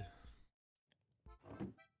good.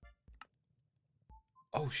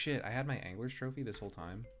 Oh shit, I had my angler's trophy this whole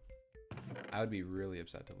time. I would be really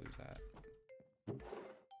upset to lose that.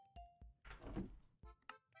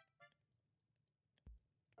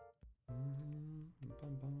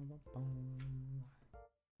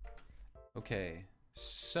 Okay,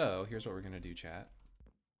 so here's what we're gonna do, chat.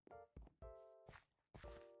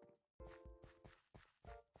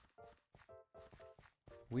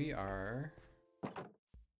 We are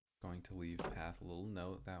going to leave Path a little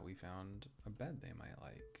note that we found a bed they might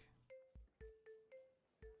like.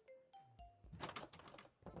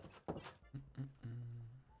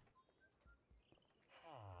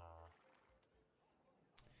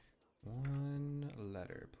 One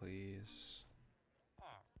letter, please.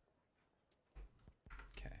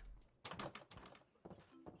 Okay.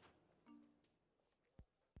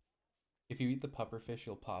 If you eat the pufferfish,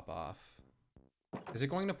 you'll pop off. Is it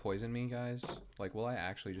going to poison me, guys? Like, will I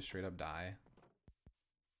actually just straight up die?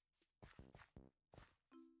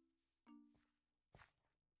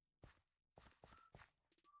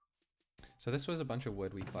 So this was a bunch of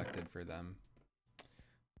wood we collected for them.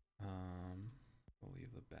 We'll leave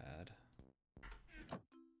the bed.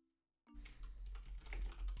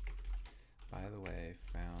 By the way,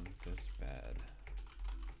 found this bed.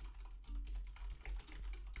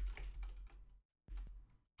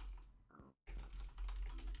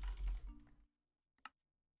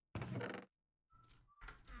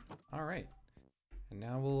 All right, and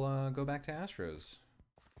now we'll go back to Astro's.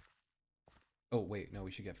 Oh wait, no,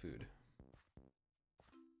 we should get food.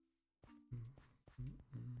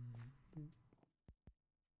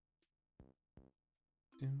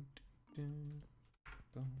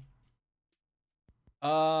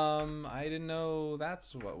 I didn't know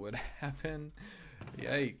that's what would happen.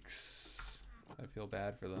 Yikes. I feel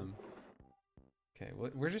bad for them. Okay,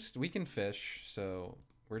 we can fish, so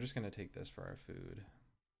we're just gonna take this for our food.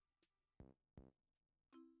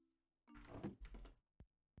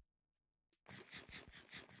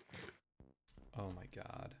 Oh my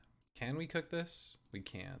god. Can we cook this? We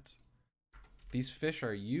can't. These fish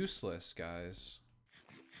are useless, guys.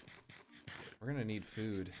 We're gonna need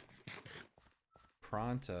food.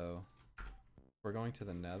 Pronto. We're going to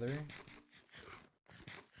the Nether.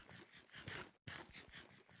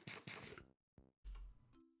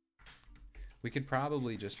 We could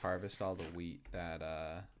probably just harvest all the wheat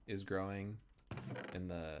that is growing in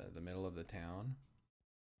the middle of the town.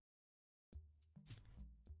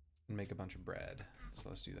 And make a bunch of bread. So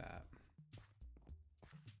let's do that.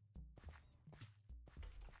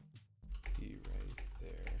 Be right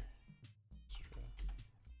there.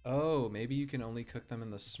 Oh, maybe you can only cook them in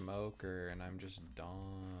the smoker and I'm just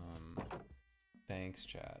dumb. Thanks,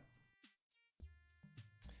 chat.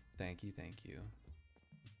 Thank you, thank you.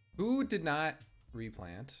 Who did not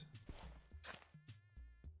replant?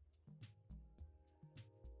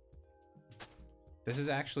 This is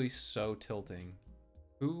actually so tilting.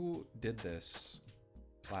 Who did this?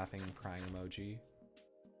 Laughing and crying emoji.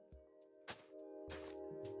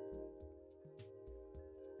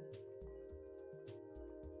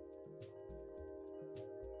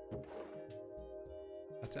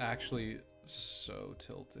 That's actually so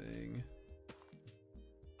tilting.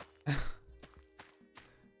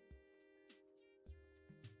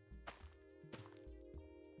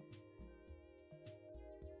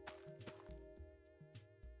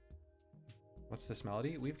 What's this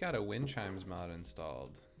melody? We've got a wind chimes mod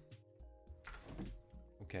installed.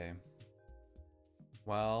 Okay.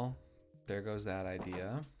 Well, there goes that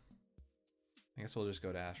idea. I guess we'll just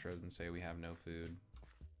go to Astros and say we have no food.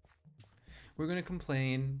 We're gonna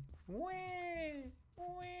complain.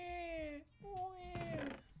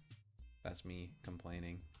 That's me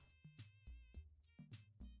complaining.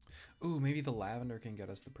 Ooh, maybe the lavender can get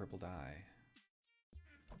us the purple dye.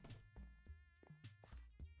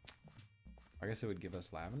 I guess it would give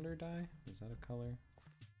us lavender dye. Is that a color?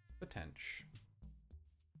 Potential.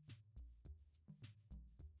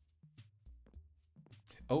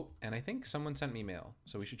 Oh, and I think someone sent me mail,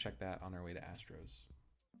 so we should check that on our way to Astros.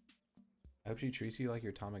 I hope she treats you like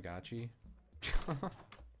your Tamagotchi.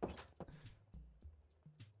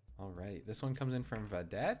 All right, this one comes in from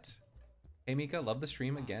Vadette. Hey Mika, love the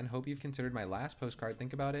stream again. Hope you've considered my last postcard.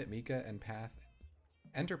 Think about it. Mika and Path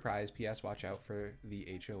Enterprise. PS, watch out for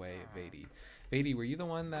the HOA. Vady. Vady, were you the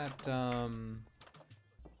one that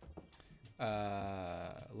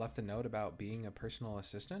left a note about being a personal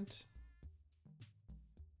assistant?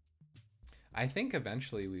 I think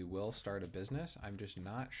eventually we will start a business. I'm just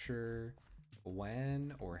not sure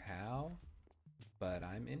when or how, but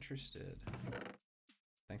I'm interested.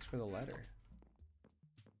 Thanks for the letter.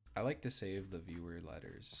 I like to save the viewer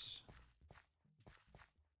letters.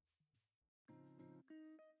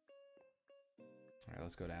 All right,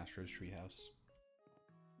 let's go to Astro's treehouse.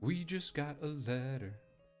 We just got a letter.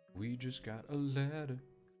 We just got a letter.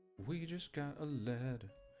 We just got a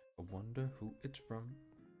letter. I wonder who it's from.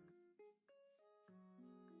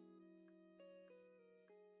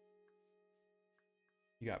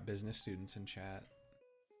 You got business students in chat.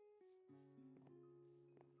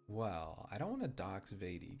 Well, I don't want to dox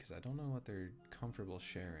Vady because I don't know what they're comfortable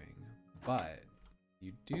sharing, but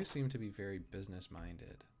you do seem to be very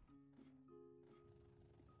business-minded.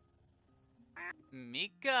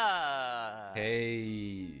 Mika!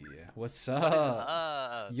 Hey, what's What up? is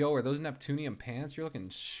up? Yo, are those Neptunian pants? You're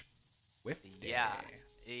looking swifty. Yeah,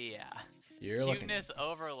 yeah. You're Cuteness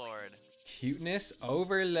overlord. Cuteness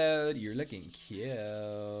overload. You're looking cute.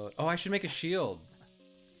 Oh, I should make a shield.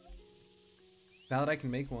 Now that I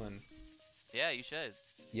can make one. Yeah, you should.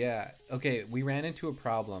 Yeah. Okay, we ran into a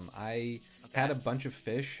problem. I had a bunch of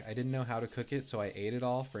fish. I didn't know how to cook it, so I ate it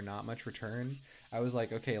all for not much return. I was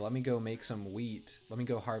like, okay, let me go make some wheat. Let me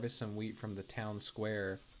go harvest some wheat from the town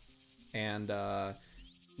square. And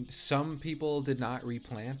some people did not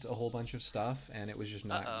replant a whole bunch of stuff, and it was just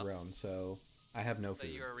not grown. So I have no food.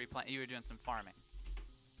 So you were doing some farming.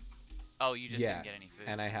 Oh, you just didn't get any food.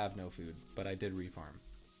 And I have no food, but I did refarm.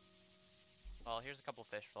 Well, here's a couple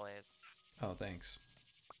fish fillets. Oh, thanks.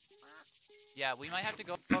 Yeah, we might have to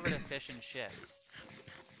go over to fish and shits.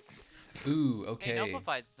 Ooh, okay. Hey,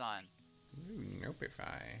 Nopify's on. Ooh,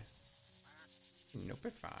 Nopify.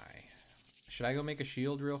 Nopify. Should I go make a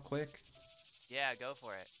shield real quick? Yeah, go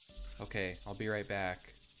for it. Okay, I'll be right back.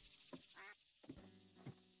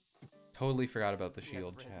 Totally forgot about the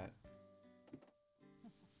shield, chat.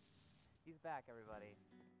 He's back, everybody.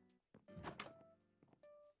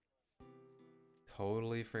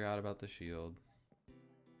 Totally forgot about the shield.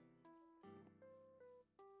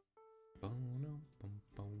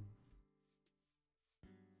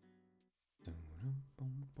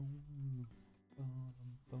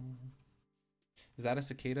 Is that a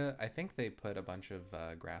cicada? I think they put a bunch of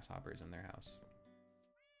grasshoppers in their house.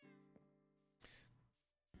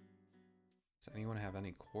 Does anyone have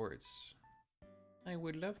any quartz? I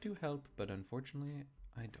would love to help, but unfortunately,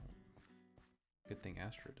 I don't. Good thing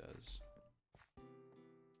Astro does.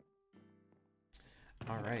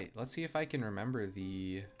 Alright, let's see if I can remember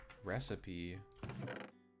the recipe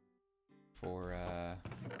for,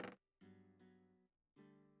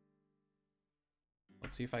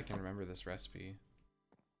 let's see if I can remember this recipe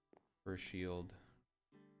for a shield.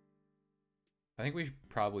 I think we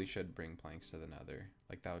probably should bring planks to the nether.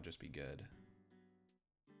 Like, that would just be good.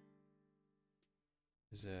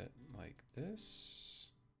 Is it like this?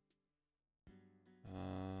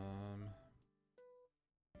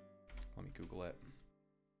 Let me Google it.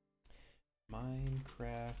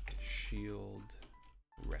 Minecraft shield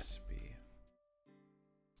recipe.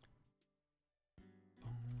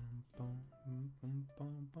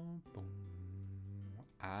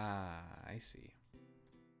 Ah, I see.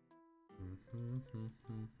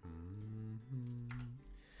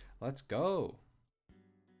 Let's go.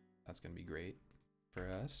 That's gonna be great for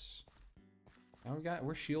us. Now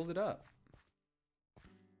we're shielded up.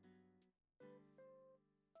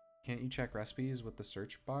 Can't you check recipes with the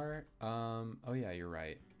search bar? Oh yeah, you're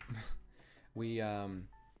right.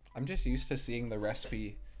 I'm just used to seeing the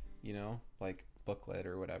recipe, you know, like booklet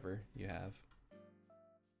or whatever you have.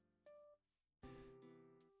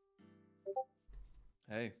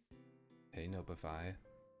 Hey. Hey, Nopify.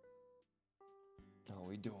 How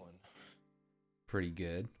we doing? Pretty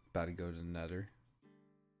good. About to go to the Nether.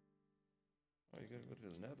 Oh, you gotta go to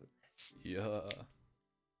the Nether. Yeah.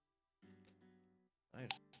 Nice,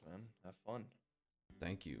 man. Have fun.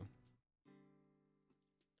 Thank you.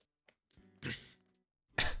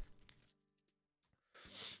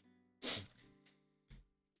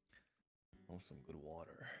 Oh, some good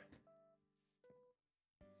water.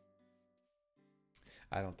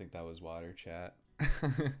 I don't think that was water, chat.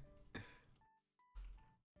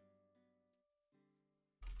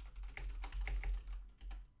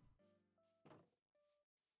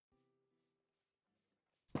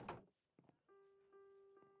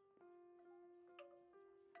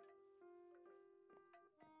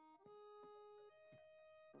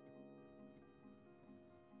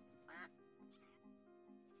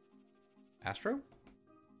 Astro?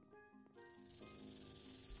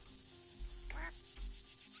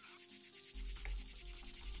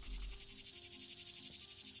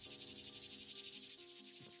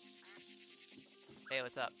 Hey,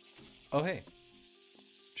 what's up? Oh, hey.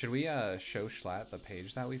 Should we show Schlatt the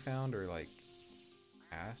page that we found, or like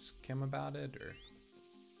ask him about it, or?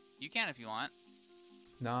 You can if you want.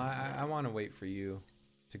 No, I want to wait for you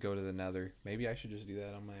to go to the Nether. Maybe I should just do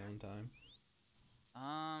that on my own time.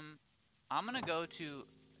 I'm gonna go to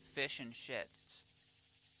Fish and Shits.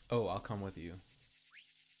 Oh, I'll come with you.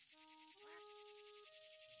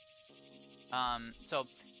 So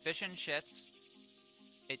Fish and Shits,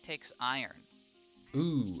 it takes iron.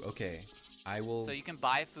 Ooh, okay. I will. So you can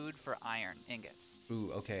buy food for iron ingots.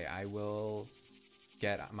 Ooh, okay. I will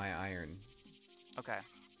get my iron. Okay.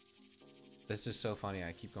 This is so funny.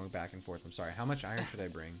 I keep going back and forth. I'm sorry. How much iron should I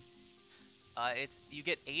bring? You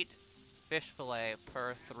get 8 fish fillet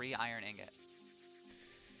per 3 iron ingot.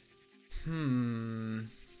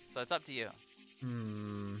 So it's up to you.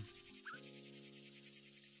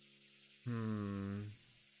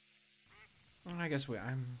 I guess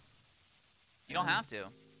I'm. You don't have to.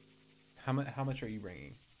 How much are you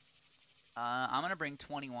bringing? I'm gonna bring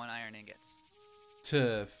 21 iron ingots.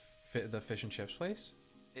 To the fish and chips place?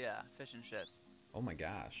 Yeah, Fish and Shits. Oh my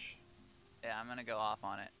gosh. Yeah, I'm gonna go off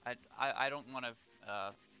on it. I don't want to.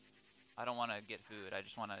 I don't want to get food. I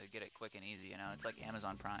just want to get it quick and easy. You know, it's like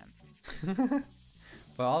Amazon Prime.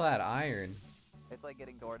 But all that iron. It's like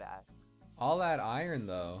getting DoorDash. All that iron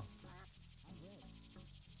though.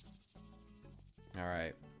 All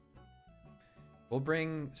right. We'll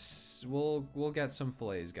get some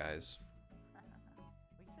fillets, guys.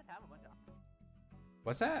 We should have a bunch of.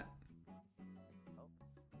 What's that? Oh,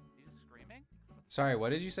 you screaming? Sorry, what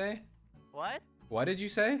did you say? What? What did you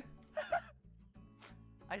say?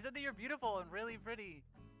 I said that you're beautiful and really pretty.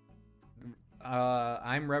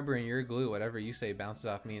 I'm rubber and you're glue. Whatever you say bounces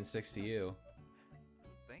off me and sticks to you.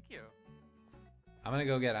 Thank you. I'm gonna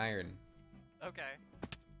go get iron. Okay.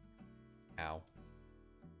 Ow.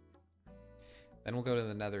 Then we'll go to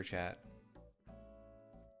the Nether, chat.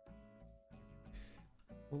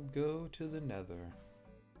 We'll go to the Nether.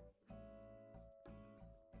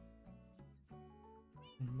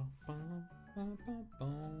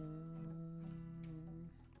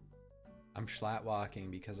 I'm Schlatt walking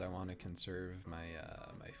because I want to conserve my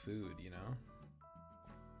my food, you know.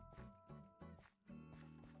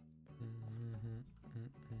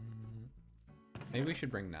 Maybe we should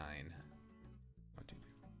bring 9. 1, 2,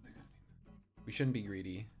 3, 4. We shouldn't be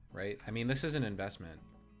greedy, right? I mean, this is an investment.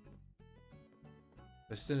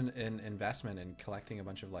 This is an investment in collecting a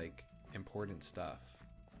bunch of like important stuff.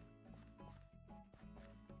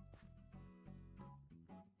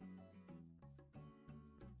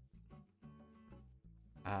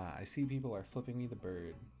 Ah, I see people are flipping me the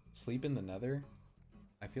bird. Sleep in the Nether?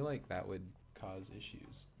 I feel like that would cause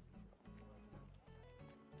issues.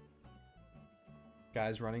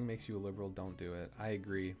 Guys, running makes you a liberal, don't do it. I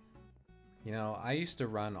agree. You know, I used to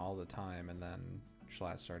run all the time and then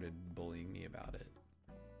Schlatt started bullying me about it.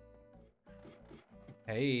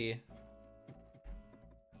 Hey.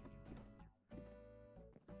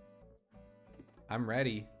 I'm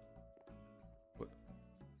ready.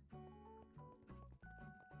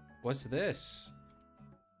 What's this?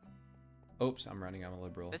 Oops, I'm running. I'm a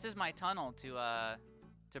liberal. This is my tunnel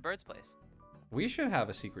to Bird's Place. We should have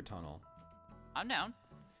a secret tunnel. I'm down.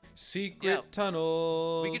 Secret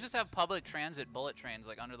tunnel. We could just have public transit bullet trains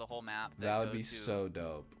like under the whole map. That would go be so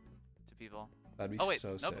dope. To people. That'd be oh wait,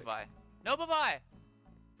 so sick. Nopify. Nopify.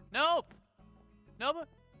 Nope. Nope.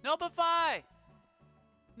 Nopify.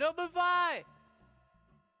 Nopify.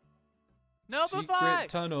 Nopify. Secret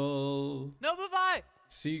tunnel. Nopify.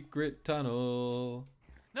 Secret tunnel.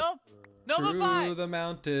 Nope. Through Nopify. the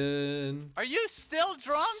mountain. Are you still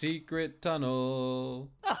drunk? Secret tunnel.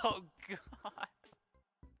 Oh god.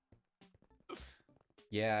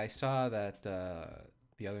 Yeah, I saw that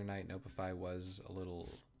the other night. Nopify was a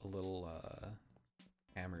little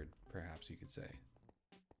hammered, perhaps you could say.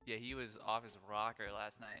 Yeah, he was off his rocker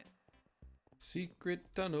last night. Secret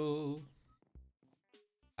tunnel.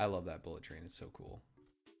 I love that bullet train. It's so cool.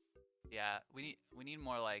 Yeah, we need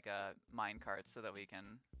more like mine carts so that we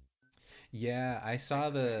can. Yeah, I saw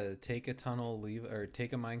the take a tunnel, leave, or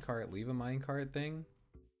take a minecart, leave a minecart thing.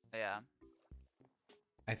 Yeah.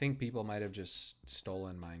 I think people might have just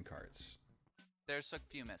stolen minecarts. There's a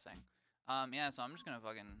few missing. Yeah, so I'm just gonna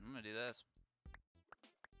I'm gonna do this.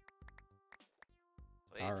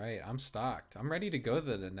 Sweet. All right, I'm stocked. I'm ready to go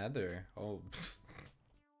to the nether. Oh.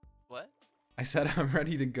 What? I said I'm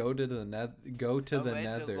ready to go to the nether. Go to the ready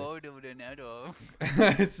nether. To go to the nether.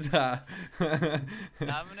 It's not. I'm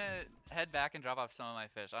gonna head back and drop off some of my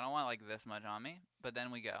fish. I don't want like this much on me, but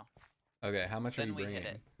then we go. Okay, how much are Then you we bringing?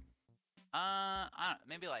 hit it. I don't,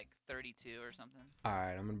 maybe like 32 or something. All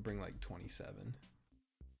right, I'm gonna bring like 27.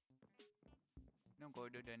 Don't go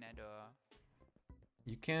to the nether.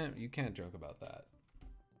 You can't joke about that.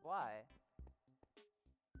 Why?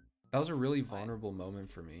 That was a really vulnerable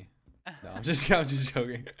moment for me. No, I'm just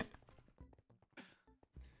joking.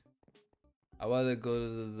 I want to go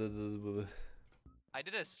to the. I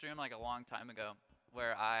did a stream like a long time ago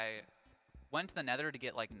where I went to the nether to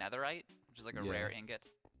get like netherite, which is like a rare ingot.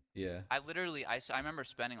 Yeah. I remember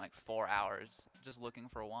spending like 4 hours just looking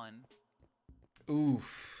for one.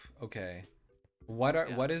 Oof. Okay.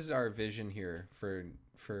 What is our vision here for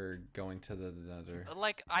going to the nether?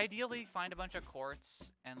 Like ideally find a bunch of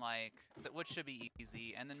quartz and like which should be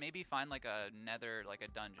easy, and then maybe find like a nether, like a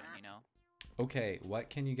dungeon, you know? Okay, what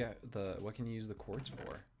can you use the quartz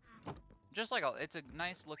for? Just like it's a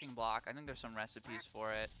nice looking block. I think there's some recipes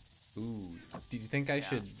for it. Ooh, do you think I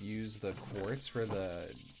should use the quartz for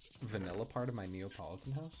the vanilla part of my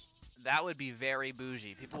Neapolitan house? That would be very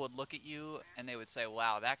bougie. People would look at you and they would say,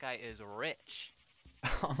 wow, that guy is rich.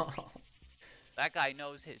 That guy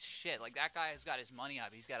knows his shit. Like, that guy has got his money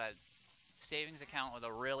up. He's got a savings account with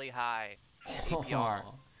a really high APR.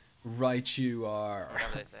 Right you are.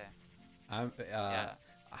 Whatever they say.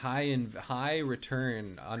 I'm high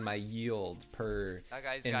return on my yield per That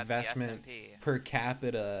guy's investment got the SDMP. per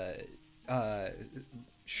capita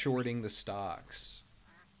shorting the stocks.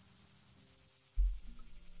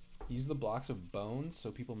 Use the blocks of bones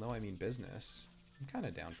so people know I mean business. I'm kind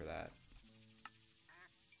of down for that.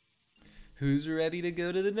 Who's ready to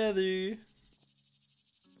go to the nether?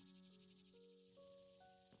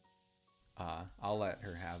 I'll let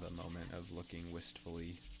her have a moment of looking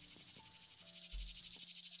wistfully.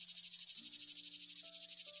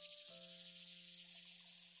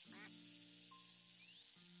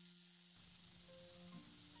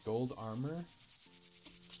 Gold armor?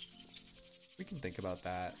 We can think about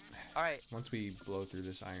that. All right. Once we blow through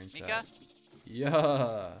this iron set. Mika?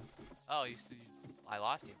 Yeah. Oh, I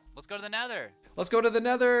lost you. Let's go to the nether. Let's go to the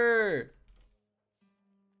nether.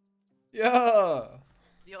 Yeah.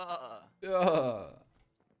 Yeah. Yeah.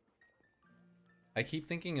 I keep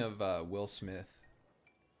thinking of Will Smith.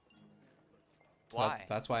 Why?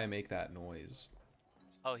 That's why I make that noise.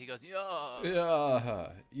 Oh, he goes, yeah. Yeah.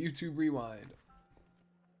 YouTube rewind.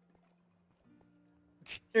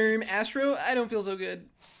 Astro, I don't feel so good.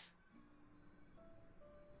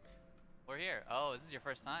 We're here. Oh, this is your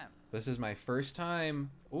first time. This is my first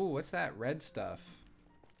time. Ooh, what's that red stuff?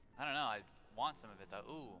 I don't know. I want some of it, though.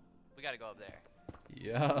 Ooh, we got to go up there.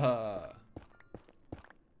 Yeah.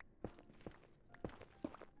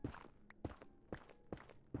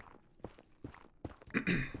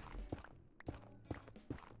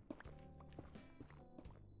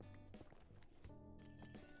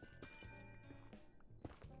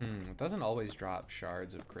 It doesn't always drop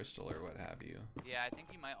shards of crystal or what have you. Yeah, I think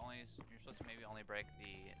you might you're supposed to maybe only break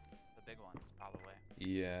the the big ones, probably.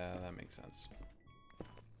 Yeah, that makes sense.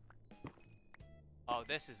 Oh,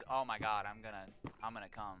 this is. Oh my God, I'm gonna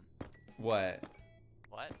come. What?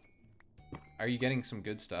 What? Are you getting some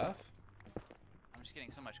good stuff? I'm just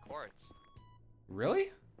getting so much quartz.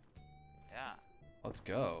 Really? Yeah. Let's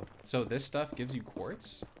go. So this stuff gives you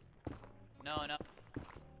quartz? No, no.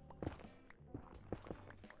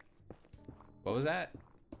 What was that?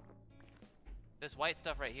 This white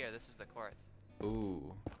stuff right here. This is the quartz.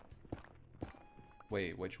 Ooh.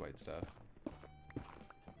 Wait, which white stuff?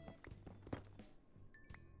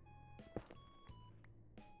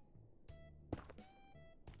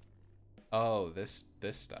 Oh, this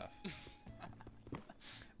stuff.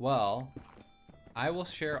 Well, I will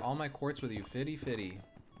share all my quartz with you, fitty. Sweet.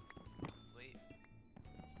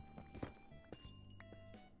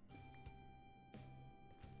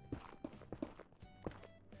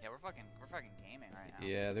 Yeah, we're fucking gaming right now.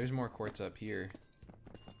 Yeah, there's more quartz up here.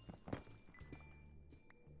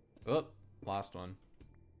 Oh, lost one.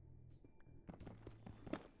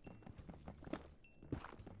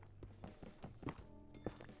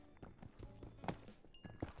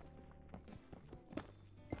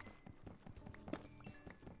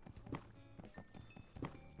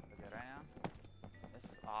 We're good right now. This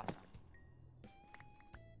is awesome.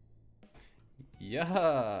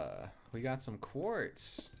 Yeah, we got some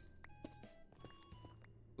quartz.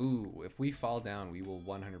 Ooh, if we fall down, we will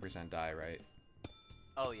 100% die, right?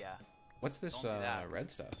 Oh yeah. What's this Don't do that.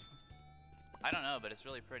 red stuff? I don't know, but it's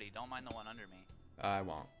really pretty. Don't mind the one under me. I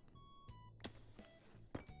won't.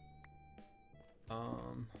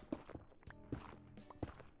 Um.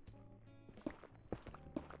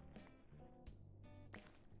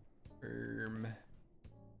 Erm.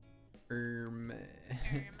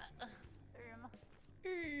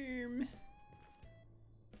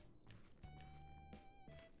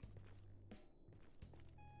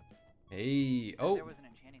 Hey. Oh. There was an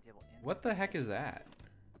enchanting table in What the heck is that?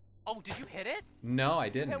 Oh, did you hit it? No, I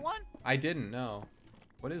You didn't. hit one? I didn't. No.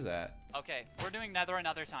 What is that? Okay, we're doing nether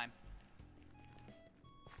another time.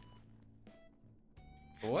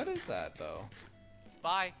 What is that though?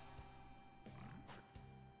 Bye.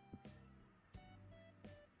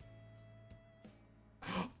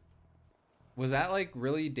 Was that like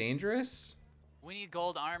really dangerous? We need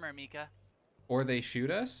gold armor, Mika. Or they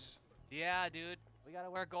shoot us? Yeah, dude. We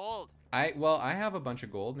gotta wear gold. Well, I have a bunch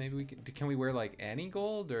of gold. Maybe we can we wear like any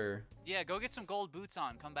gold or? Yeah, go get some gold boots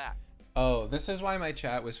on. Come back. Oh, this is why my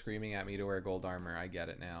chat was screaming at me to wear gold armor. I get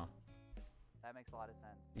it now. That makes a lot of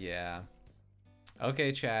sense. Yeah.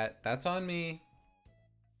 Okay, chat. That's on me.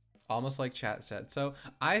 Almost like chat said. So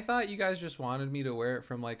I thought you guys just wanted me to wear it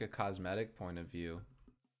from like a cosmetic point of view.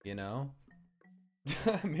 You know?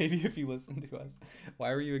 Maybe if you listen to us.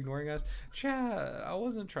 Why were you ignoring us? Chat, I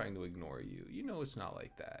wasn't trying to ignore you. You know it's not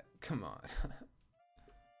like that. Come on.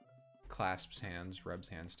 Clasps hands, rubs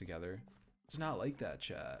hands together. It's not like that,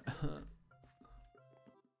 chat.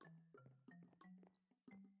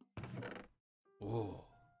 Ooh.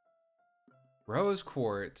 Rose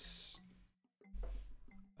quartz.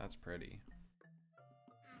 That's pretty.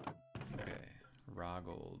 Okay. Raw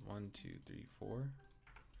gold. 1, 2, 3, 4.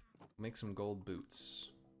 Make some gold boots.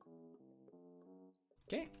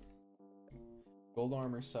 Okay. Gold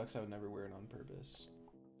armor sucks. I would never wear it on purpose.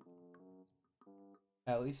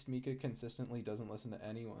 At least Mika consistently doesn't listen to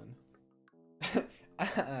anyone.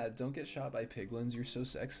 Don't get shot by piglins. You're so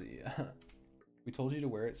sexy. We told you to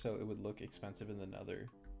wear it so it would look expensive in the nether.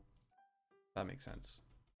 That makes sense.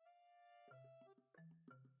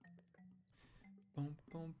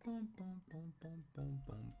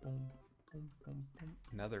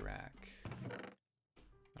 Nether rack. I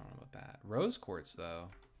don't know about that. Rose quartz though.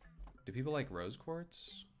 Do people like rose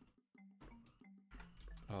quartz?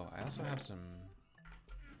 Oh, I also have some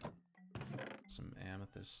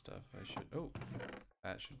amethyst stuff. I should. Oh,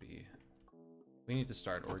 that should be. We need to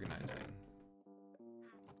start organizing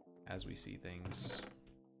as we see things.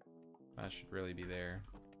 That should really be there.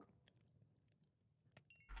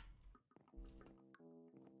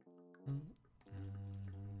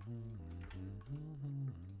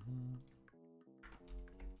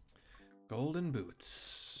 Golden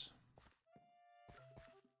boots.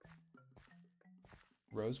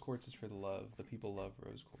 Rose quartz is for the love. The people love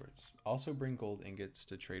rose quartz. Also bring gold ingots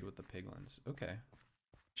to trade with the piglins. Okay.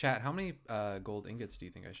 Chat, how many gold ingots do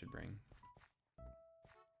you think I should bring?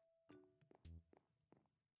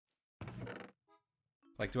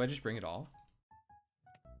 Like, do I just bring it all?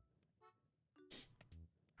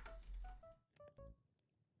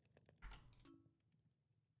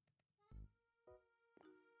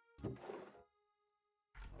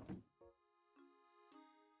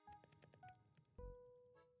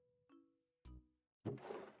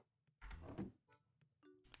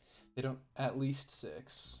 They don't, at least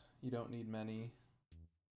 6. You don't need many.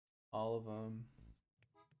 All of them.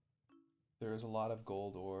 There's a lot of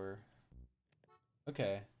gold ore.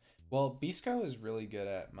 Okay. Well, Bisco is really good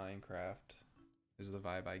at Minecraft, is the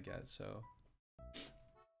vibe I get, so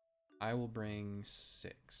I will bring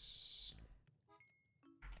 6.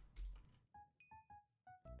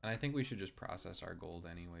 And I think we should just process our gold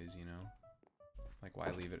anyways, you know? Like,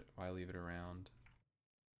 why leave it around?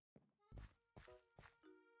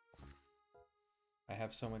 I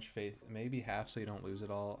have so much faith. Maybe half so you don't lose it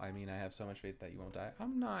all. I mean, I have so much faith that you won't die.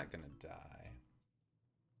 I'm not gonna die.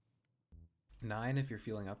 9 if you're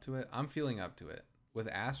feeling up to it. I'm feeling up to it. With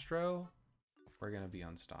Astro, we're gonna be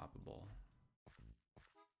unstoppable.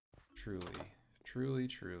 Truly. Truly,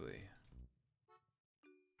 truly.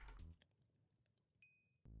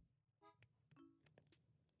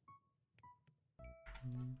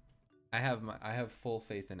 I have full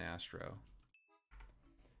faith in Astro.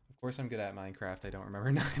 Of course I'm good at Minecraft. I don't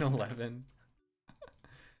remember 9/11.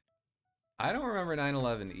 I don't remember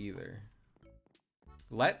 9/11 either.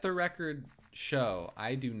 Let the record show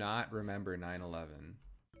I do not remember 9/11.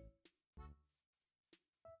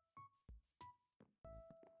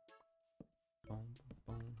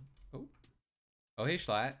 Oh. Oh, hey,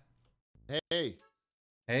 Schlatt. Hey.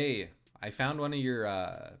 Hey, I found one of your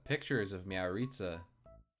pictures of Meowritza.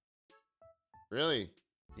 Really?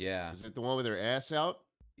 Yeah. Is it the one with her ass out?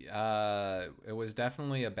 It was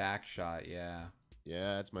definitely a back shot, yeah.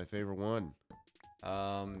 Yeah, that's my favorite one.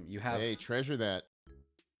 You have... Hey, treasure that.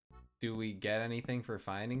 Do we get anything for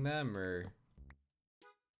finding them, or...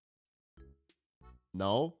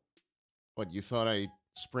 No? What, you thought I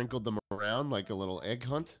sprinkled them around like a little egg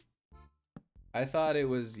hunt? I thought it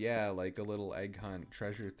was, yeah, like a little egg hunt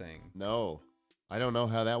treasure thing. No. I don't know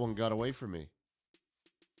how that one got away from me.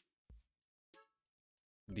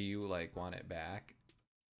 Do you, like, want it back?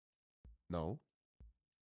 No.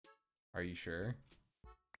 Are you sure?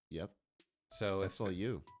 Yep. So That's all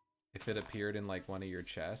you. If it appeared in, like, one of your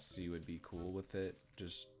chests, you would be cool with it?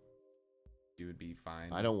 Just... You would be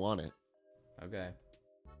fine? I don't want it. Okay.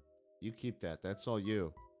 You keep that. That's all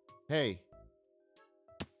you. Hey.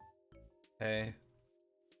 Hey.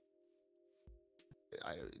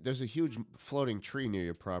 There's a huge floating tree near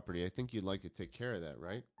your property. I think you'd like to take care of that,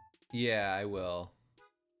 right? Yeah, I will.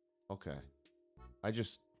 Okay. I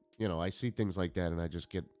just, I see things like that and I just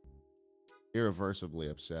get irreversibly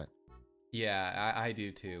upset. Yeah, I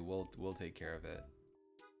do too. We'll take care of it.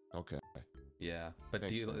 Okay. Yeah, but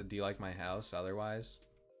Thanks, do you like my house otherwise?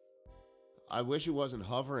 I wish it wasn't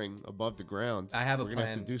hovering above the ground. I have a We're gonna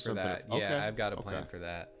plan have to do for something. that. Okay. Yeah, I've got a plan for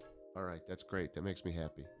that. All right, that's great. That makes me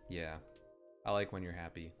happy. Yeah. I like when you're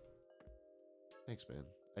happy. Thanks, man.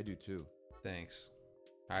 I do too. Thanks.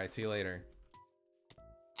 All right, see you later.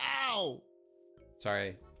 Ow!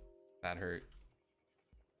 Sorry. That hurt.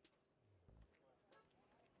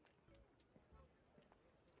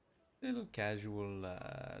 Little casual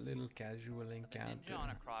encounter. Ninja on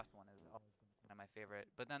a cross one is always one of my favorite.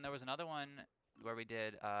 But then there was another one where we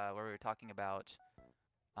did, where we were talking about,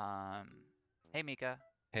 hey Mika.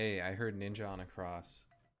 Hey, I heard Ninja on a cross.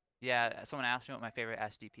 Yeah, someone asked me what my favorite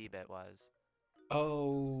SDP bit was.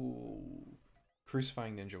 Oh,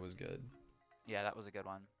 Crucifying Ninja was good. Yeah, that was a good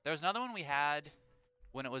one. There was another one we had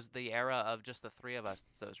when it was the era of just the 3 of us,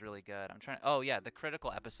 so it was really good. Oh yeah, the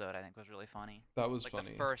critical episode I think was really funny. That was like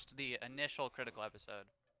funny. The initial critical episode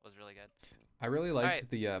was really good. I really liked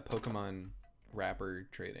the Pokemon wrapper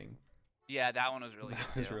trading. Yeah, that one was really good.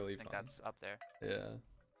 That was too. really I think fun. that's up there. Yeah.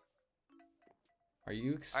 Are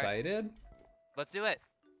you excited? Let's do it.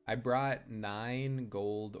 I brought 9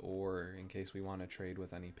 gold ore in case we want to trade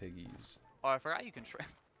with any piggies. Oh, I forgot you can trade.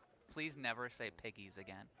 Please never say piggies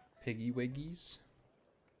again. Piggy wiggies?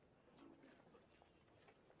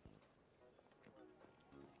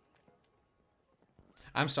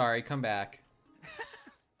 I'm sorry, come back.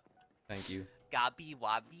 Thank you. Gabby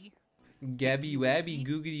wabby. Gabby wabby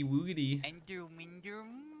googity woogity. Enderman.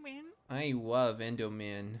 I love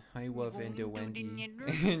Endoman. I love Endo Wendy.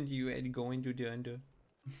 And you go into the Endo.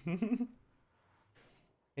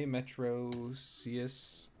 Hey Metro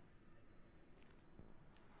CS.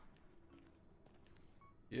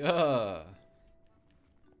 Yeah.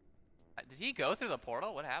 Did he go through the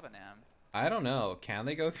portal? What happened to him? I don't know. Can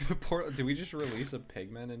they go through the portal? Did we just release a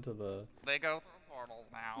pigment into the... They go through portals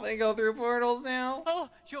now. They go through portals now? Oh,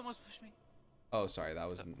 you almost pushed me. Oh, sorry. That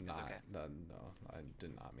was not... okay. No, I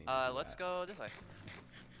did not mean to do Let's that. go this way.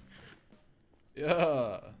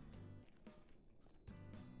 Yeah.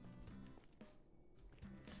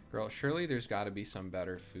 Girl, surely there's got to be some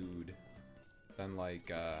better food than like,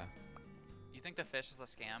 You think the fish is a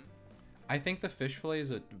scam? I think the fish fillet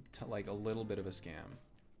is like a little bit of a scam.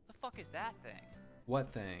 The fuck is that thing?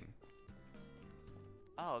 What thing?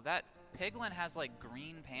 Oh, that piglin has like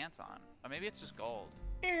green pants on. Or maybe it's just gold.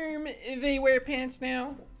 They wear pants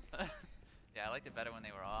now. Yeah, I liked it better when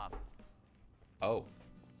they were off. Oh.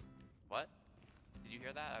 What? Did you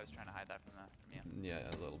hear that? I was trying to hide that from you. Yeah,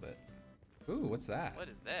 a little bit. Ooh, what's that? What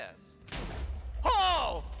is this?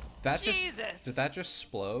 Oh! That Jesus! Did that just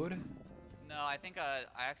explode? No, I think I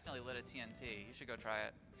accidentally lit a TNT. You should go try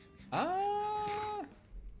it. I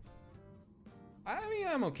mean,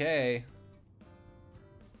 I'm okay.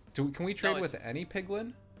 Can we trade No, with any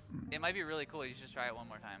piglin? It might be really cool. You should try it one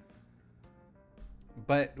more time.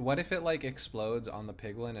 But what if it like explodes on the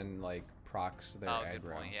piglin and like procs their Oh, aggro?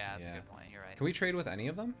 good point. Yeah, that's a good point. You're right. Can we trade with any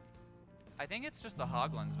of them? I think it's just the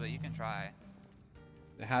hoglins, but you can try.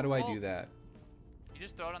 How do I Well, do that? You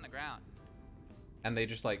just throw it on the ground. And they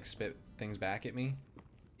just like spit things back at me?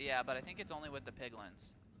 Yeah, but I think it's only with the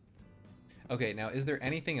piglins. Okay, now is there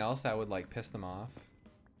anything else that would like piss them off?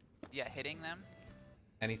 Yeah, hitting them.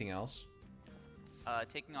 Anything else?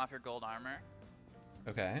 Taking off your gold armor.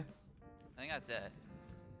 Okay. I think that's it.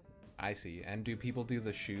 I see. And do people do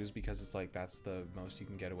the shoes because it's like that's the most you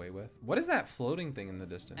can get away with? What is that floating thing in the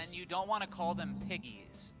distance? And you don't want to call them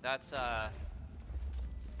piggies. That's a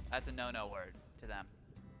no-no word to them.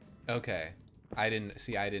 Okay. I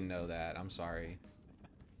didn't know that. I'm sorry.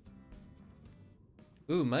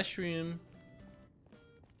 Ooh, mushroom.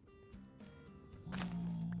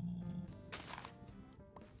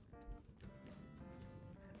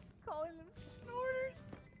 Calling them snorters?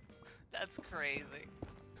 That's crazy.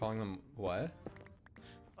 Calling them what?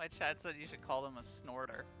 My chat said you should call them a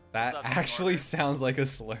snorter. That What's up, actually snorter? sounds like a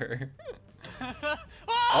slur. Oh!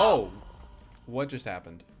 Oh! What just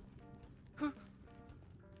happened?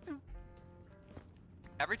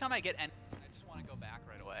 Every time I get I just want to go back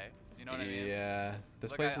right away. You know what I mean? Yeah.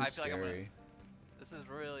 This Look, place I is feel like I'm gonna- scary. This is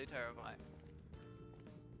really terrifying.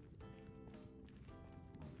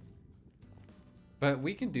 But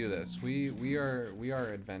we can do this. We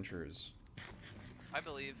are adventurers. I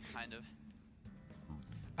believe, kind of.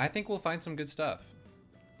 I think we'll find some good stuff.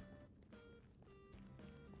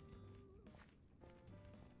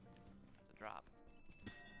 It's a drop.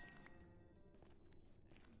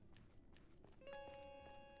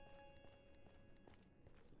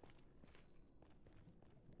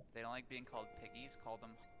 They don't like being called piggies. Call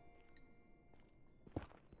them.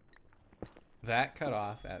 That cut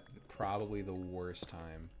off at probably the worst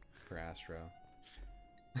time for Astro.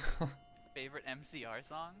 Favorite MCR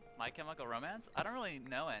song? My Chemical Romance? I don't really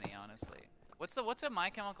know any, honestly. What's a My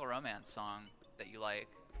Chemical Romance song that you like?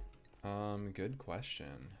 Good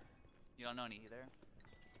question. You don't know any either?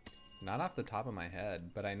 Not off the top of my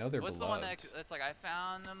head, but I know they're What's beloved. the one that's like, I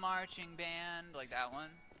found the marching band, like that one?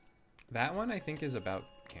 That one I think is about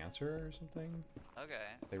cancer or something. Okay.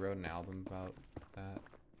 They wrote an album about that.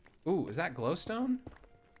 Ooh, is that glowstone?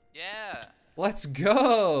 Yeah. Let's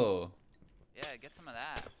go! Yeah, get some of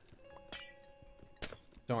that.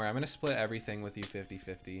 Don't worry, I'm gonna split everything with you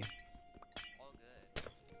 50-50. All good.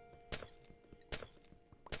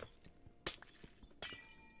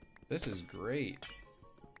 This is great.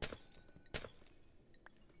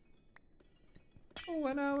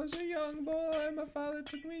 When I was a young boy, my father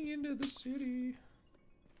took me into the city.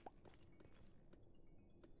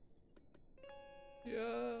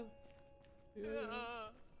 Yeah. Yeah.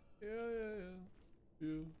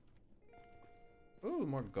 Ooh,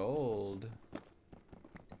 more gold.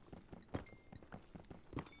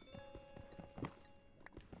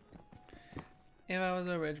 If I was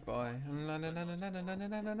a rich boy. Does it? Do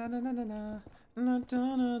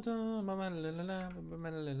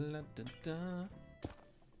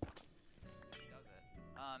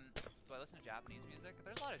I listen to Japanese music?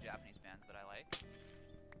 There's a lot of Japanese bands that I like.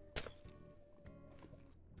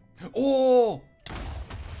 Oh!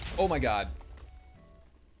 Oh my god.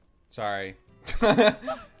 Sorry.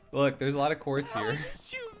 Look, there's a lot of quartz How here. did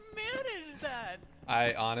you manage that?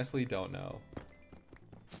 I honestly don't know.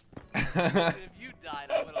 If you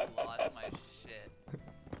died, I would have lost my shit.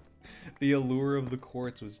 The allure of the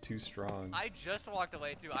quartz was too strong. I just walked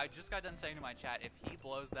away too. I just got done saying to my chat, if he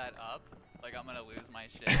blows that up, like I'm gonna lose my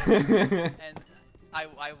shit. And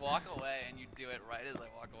I walk away and you do it right as I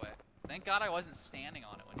walk away. Thank God I wasn't standing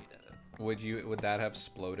on it when you did it. Would that have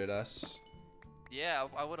exploded us? Yeah,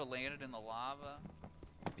 I would have landed in the lava.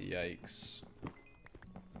 Yikes.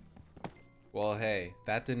 Well, hey,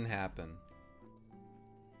 that didn't happen.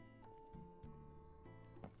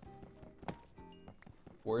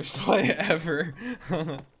 Worst play ever.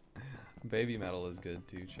 Baby metal is good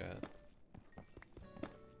too, chat.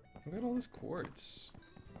 Look at all this quartz.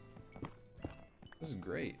 This is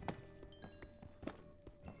great.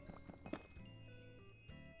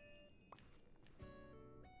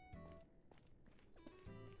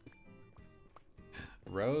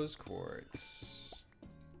 Rose quartz.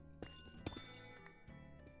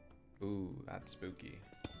 Ooh, that's spooky.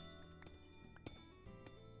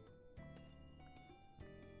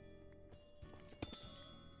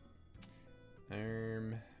 I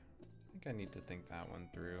think I need to think that one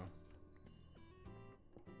through.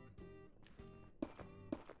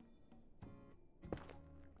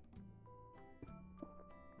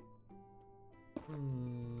 Right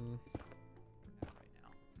now.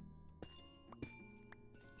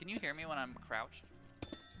 Can you hear me when I'm crouched?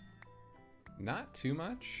 Not too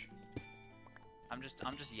much. I'm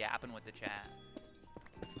just yapping with the chat.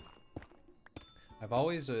 I've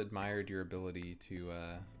always admired your ability to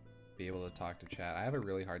be able to talk to chat. I have a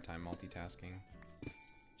really hard time multitasking.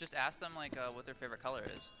 Just ask them like what their favorite color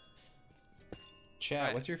is. Chat,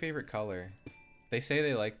 Right. what's your favorite color? They say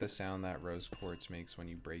they like the sound that rose quartz makes when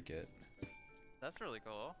you break it. That's really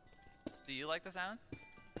cool. Do you like the sound?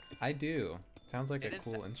 I do. Sounds like It a is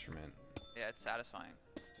cool instrument. Yeah, it's satisfying.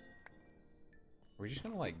 We're just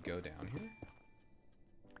gonna like go down here?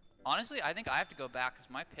 Honestly, I think I have to go back because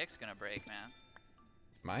my pick's gonna break, man.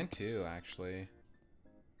 Mine too, actually.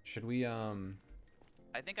 Should we,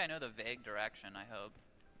 I think I know the vague direction, I hope.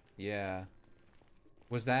 yeah.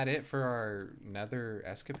 Was that it for our nether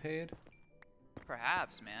escapade?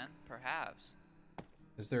 Perhaps, man. Perhaps.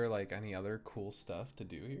 Is there like any other cool stuff to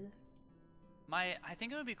do here? I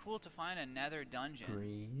think it would be cool to find a nether dungeon.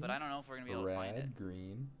 Green, But I don't know if we're gonna be able to find it. red,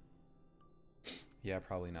 green. Yeah,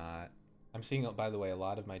 probably not. I'm seeing, by the way, a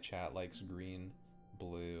lot of my chat likes green,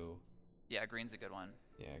 blue. Yeah, green's a good one.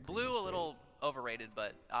 Yeah, green is Blue a great. little overrated,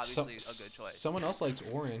 but obviously a good choice. Someone else likes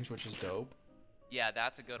orange, which is dope. Yeah,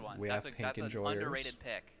 that's a good one. We that's have a pink that's an enjoyers. underrated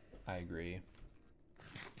pick. I agree.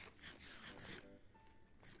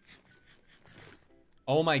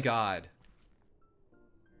 Oh my god.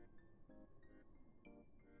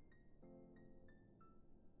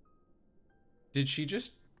 Did she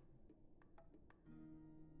just...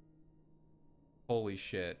 Holy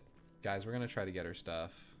shit. Guys, we're gonna try to get her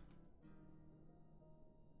stuff.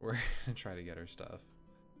 We're gonna try to get her stuff.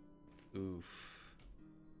 Oof.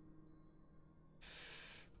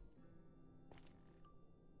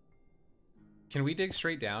 Can we dig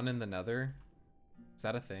straight down in the nether? Is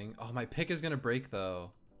that a thing? Oh, my pick is gonna break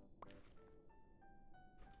though.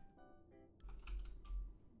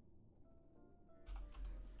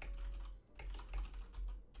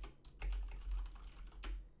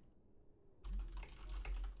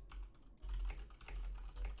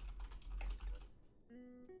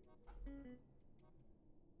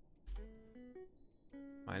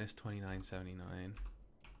 Minus 29.79.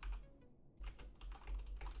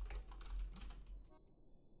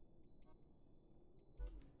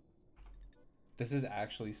 This is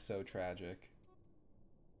actually so tragic.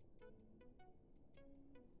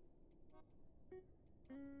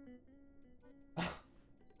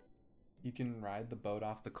 You can ride the boat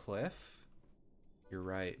off the cliff? You're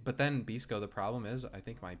right. But then, Bisco, the problem is, I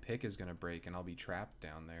think my pick is gonna break and I'll be trapped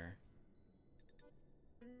down there.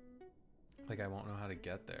 Like, I won't know how to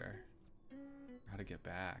get there. Or how to get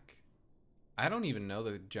back. I don't even know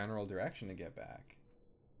the general direction to get back.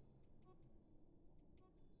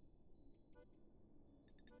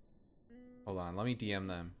 Hold on, let me DM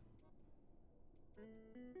them.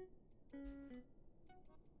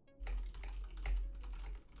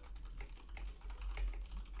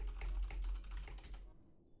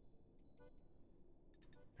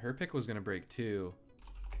 Her pick was gonna break too.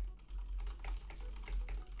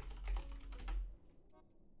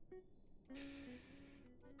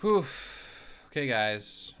 Whew. Okay,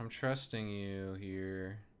 guys, I'm trusting you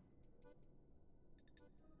here.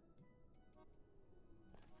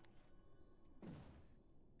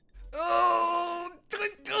 Oh!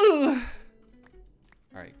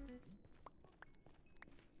 All right.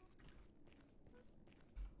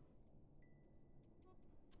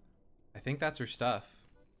 I think that's her stuff.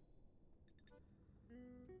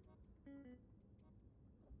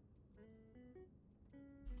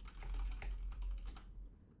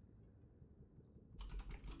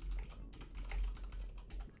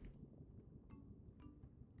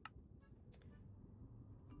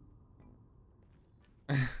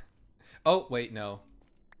 Oh, wait, no.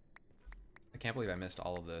 I can't believe I missed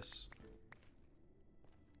all of this.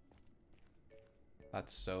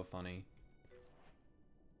 That's so funny.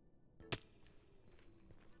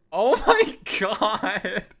 Oh my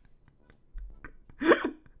god!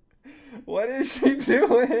 What is she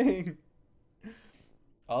doing?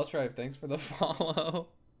 I'll try. Thanks for the follow.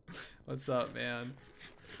 What's up, man?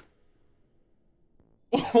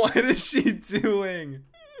 What is she doing?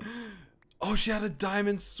 Oh, she had a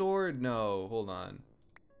diamond sword. No, hold on.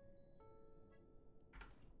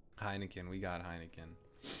 Heineken, we got Heineken.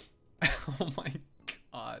 Oh my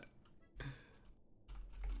god.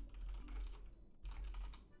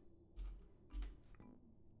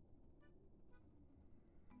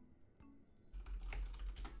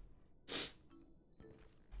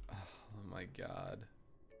 Oh my god.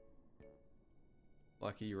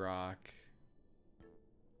 Lucky Rock.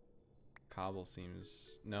 Cobble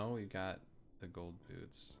seems... No, we got the gold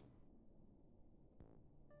boots.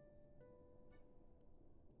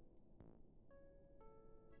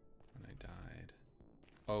 When I died.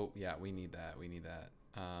 Oh, yeah, we need that. We need that.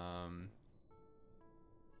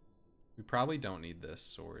 We probably don't need this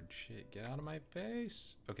sword. Shit, get out of my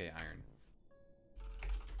face. Okay, iron.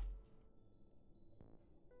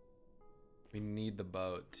 We need the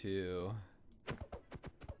boat, too.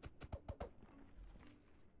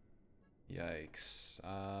 Yikes.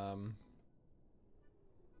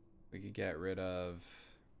 We could get rid of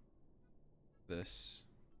this.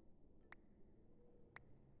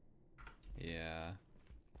 Yeah.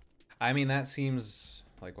 I mean, that seems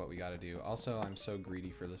like what we gotta do. Also, I'm so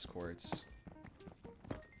greedy for this quartz.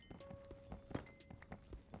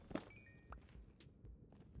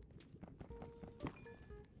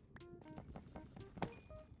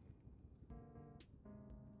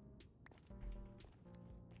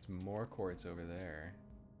 More quartz over there.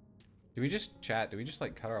 Do we just chat? Do we just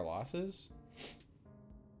like cut our losses?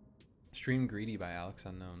 Stream greedy by Alex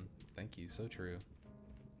Unknown. Thank you. So true.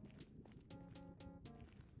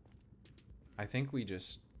 I think we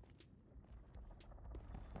just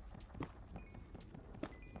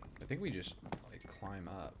like climb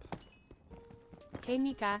up. Hey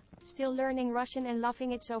Mika, still learning Russian and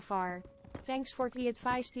loving it so far. Thanks for the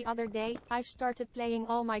advice the other day. I've started playing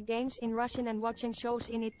all my games in Russian and watching shows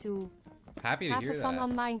in it too. Happy to hear that. Have fun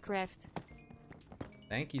on Minecraft.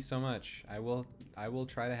 Thank you so much. I will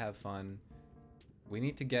try to have fun. We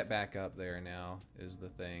need to get back up there now is the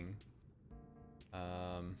thing.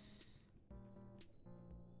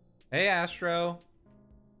 Hey Astro.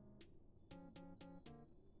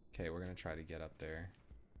 Okay, we're gonna try to get up there.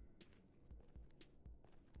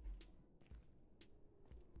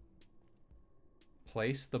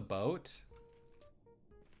 Place the boat?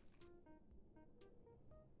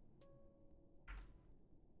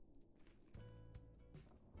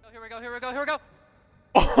 Oh, here we go, here we go, here we go!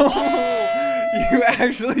 Oh! You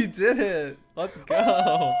actually did it! Let's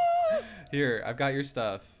go! Here, I've got your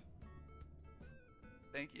stuff.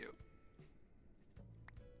 Thank you.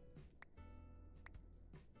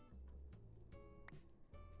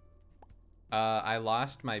 I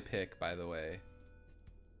lost my pick, by the way.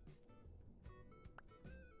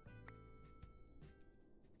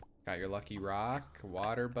 Got your lucky rock,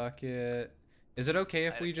 water bucket. Is it okay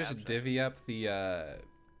if we just divvy up the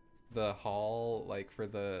haul, like, for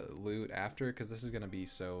the loot after? Because this is gonna be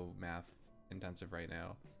so math intensive right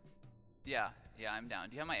now. Yeah, I'm down.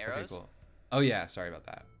 Do you have my arrows? Okay, cool. Oh yeah, sorry about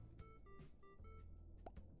that.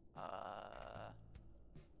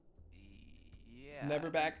 Yeah.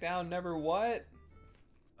 Never back down, never what?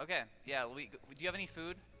 Okay, yeah. Do you have any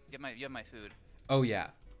food? You have my food. Oh yeah.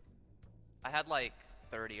 I had like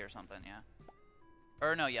 30 or something, yeah.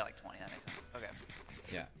 Or no, yeah, like 20. That makes sense. Okay.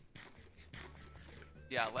 Yeah.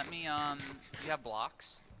 Yeah. Let me. Do you have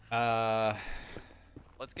blocks?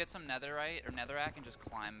 Let's get some netherite or netherrack and just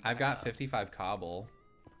climb. I've got up. 55 cobble.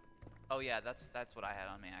 Oh yeah, that's what I had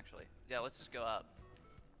on me actually. Yeah, let's just go up.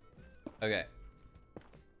 Okay.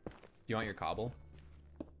 Do you want your cobble?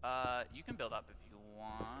 You can build up if you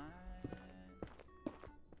want.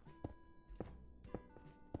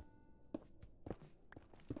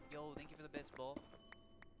 Yo, thank you for the bits, bull.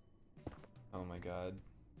 Oh my god.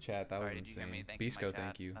 Chat, that was Alright, did you insane. give me thank you, Bisco, my chat?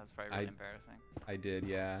 thank you. That was probably really embarrassing. I did,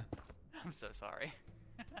 yeah. I'm so sorry.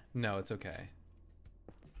 No, it's okay.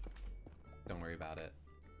 Don't worry about it.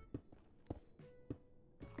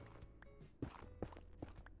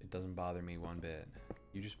 It doesn't bother me one bit.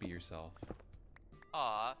 You just be yourself.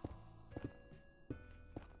 Aw.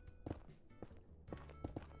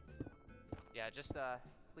 Yeah, just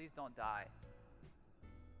please don't die.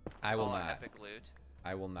 I will All our not. epic loot.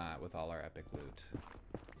 I will not with all our epic loot.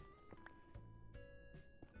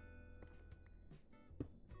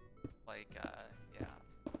 Like, yeah.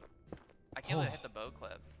 I can't believe I hit the bow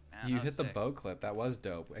clip. Man, You that was hit the sick. bow clip. That was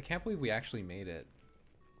dope. I can't believe we actually made it.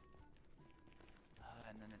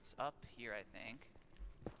 And then it's up here, I think.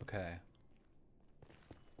 Okay.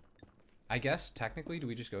 I guess technically, do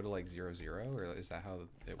we just go to like 0, 0, or is that how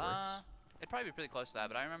it works? It'd probably be pretty close to that,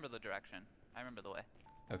 but I remember the direction. I remember the way.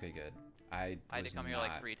 Okay, good. I had to was come here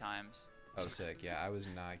like 3 times. Oh, sick. Yeah, I was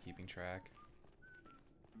not keeping track.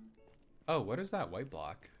 Oh, what is that white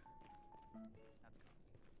block? That's cool.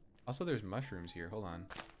 Also, there's mushrooms here. Hold on.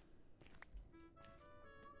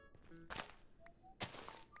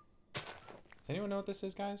 Does anyone know what this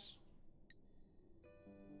is, guys?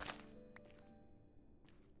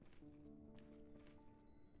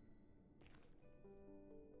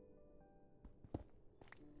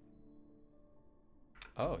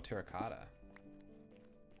 Oh, terracotta.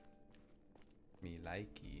 Me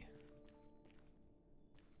likey.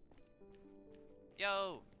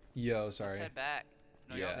 Yo. Yo, Let's sorry. head back.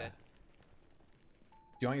 No, you're all Yeah. good.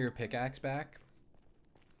 Do you want your pickaxe back?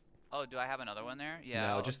 Oh, do I have another one there? Yeah.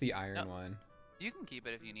 No, I'll- just the iron no. one. You can keep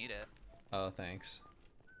it if you need it. Oh, thanks.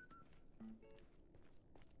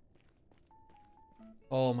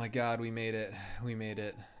 Oh my god, we made it. We made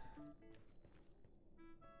it.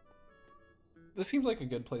 This seems like a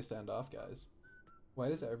good place to end off, guys. Why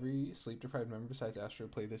does every sleep-deprived member besides Astro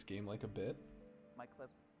play this game like a bit? My clip.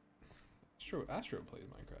 Astro plays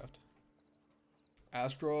Minecraft.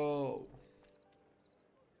 Astro!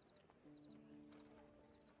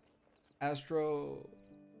 Astro!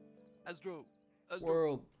 Astro.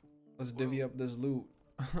 World! Let's divvy up this loot.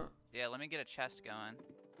 Yeah, let me get a chest going.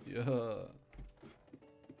 Yeah.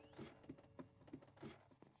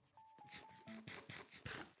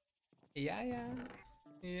 Yeah, yeah.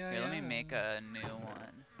 Yeah, Here, let me yeah. make a new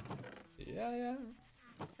one. Yeah, yeah.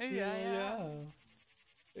 Yeah, yeah.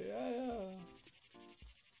 Yeah, yeah.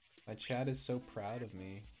 My chat is so proud of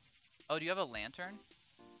me. Oh, do you have a lantern?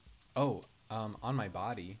 Oh, on my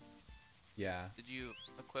body. Yeah. Did you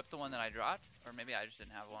equip the one that I dropped? Or maybe I just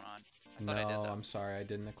didn't have one on. I No, thought I did, though. I'm sorry. I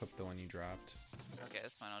didn't equip the one you dropped. Okay,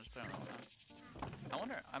 that's fine. I'll just put it on. I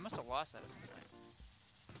wonder, I must have lost that at some point.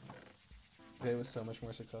 It was so much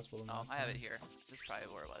more successful than Oh, last I have time. it here. This is probably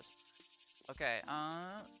where it was. Okay,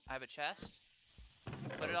 I have a chest.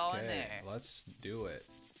 Put it all in Okay, there. Let's do it.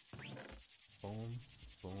 Boom,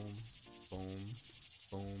 boom, boom,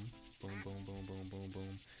 boom, boom, boom, boom, boom, boom,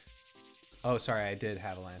 boom. Oh, sorry, I did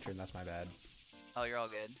have a lantern. That's my bad. Oh, you're all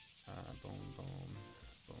good. Boom, boom,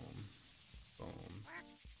 boom, boom.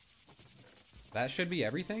 That should be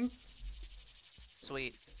everything?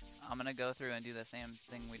 Sweet. I'm gonna go through and do the same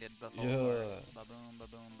thing we did before. Yeah. Ba-boom,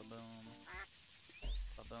 ba-boom, ba-boom.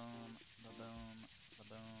 Ba-boom, ba-boom,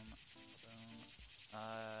 ba-boom, ba-boom.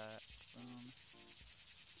 Boom.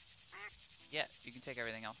 Yeah, you can take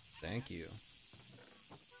everything else. Thank you.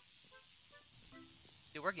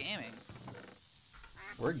 Dude, we're gaming.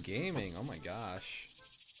 We're gaming. Oh my gosh.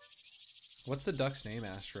 What's the duck's name,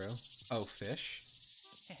 Astro? Oh, Fish?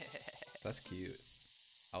 That's cute.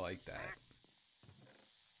 I like that.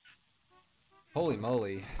 Holy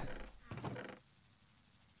moly.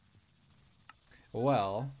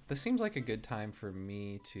 Well, this seems like a good time for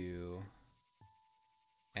me to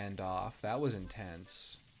end off. That was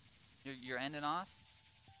intense. You're ending off?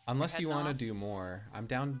 Unless you heading want to off? do more. I'm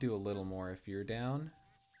down to do a little more if you're down.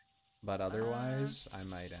 But otherwise, I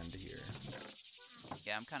might end here.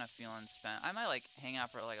 Yeah, I'm kind of feeling spent. I might like hang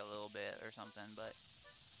out for like a little bit or something, but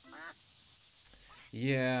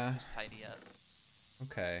Yeah. just tidy up.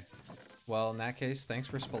 Okay. Well, in that case, thanks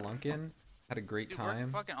for spelunking. Had a great Dude, time.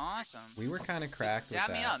 we're fucking awesome. We were kind of cracked with Dab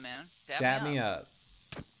that. me up, man. Dab me up.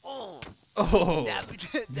 Oh, Oh. dab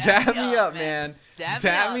me up, man.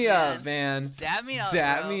 Dab me up, man. Dab me up,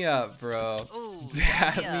 Dab bro. me up, bro. Ooh,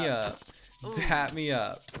 Dab me up. Ooh. Dab me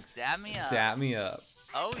up. Dab me up. Dab me up.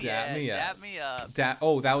 Oh Dab yeah, me up. dab me up.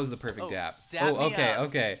 Oh, that was the perfect Oh, dab. dab Oh, me okay, up.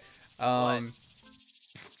 okay.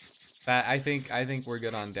 That I think we're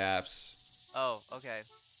good on daps. Oh, okay.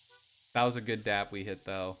 That was a good dap we hit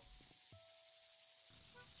though.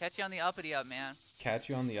 Catch you on the uppity up, man. Catch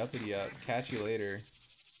you on the uppity up. Catch you later.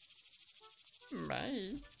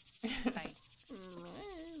 Bye. Bye.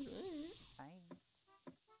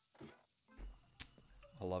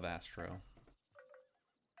 I love Astro.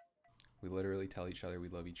 We literally tell each other we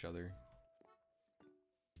love each other.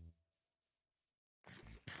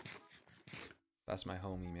 That's my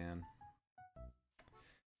homie, man.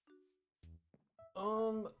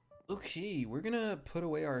 Okay, we're gonna put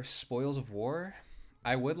away our spoils of war.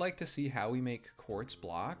 I would like to see how we make quartz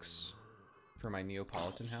blocks for my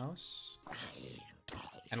Neapolitan house.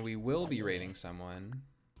 And we will be raiding someone.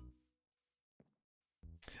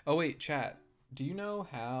 Oh wait, chat. Do you know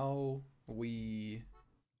how we...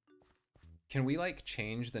 Can we like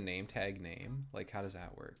change the name tag name? Like how does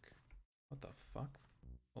that work? What the fuck?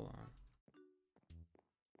 Hold on.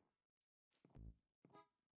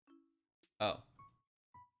 Oh.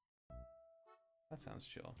 That sounds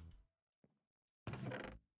chill.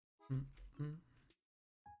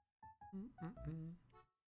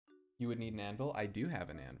 You would need an anvil? I do have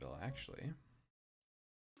an anvil, actually.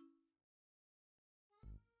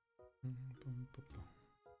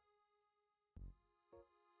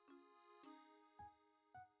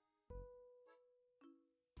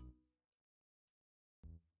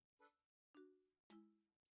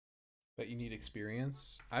 But you need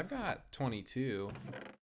experience. I've got 22.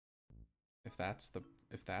 If that's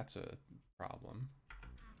a problem.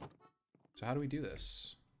 So how do we do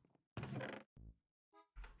this?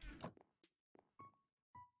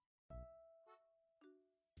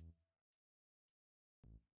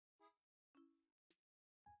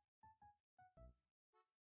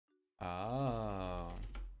 Oh.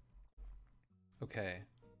 Okay.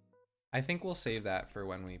 I think we'll save that for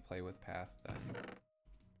when we play with Path then.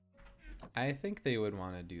 I think they would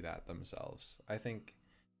want to do that themselves. I think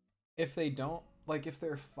if they don't, like if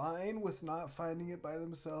they're fine with not finding it by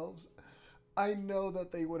themselves, I know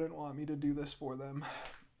that they wouldn't want me to do this for them.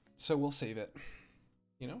 So we'll save it,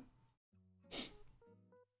 you know?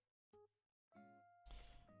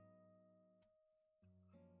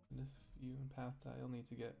 And if you and Path die, you'll need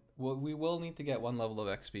to get, well, we will need to get 1 level of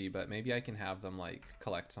XP, but maybe I can have them like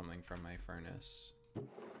collect something from my furnace.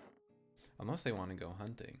 Unless they want to go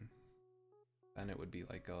hunting. Then it would be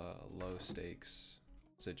like a low stakes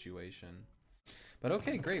situation. But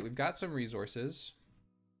okay, great. We've got some resources.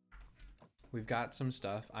 We've got some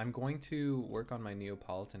stuff. I'm going to work on my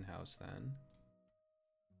Neapolitan house then,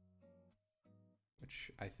 which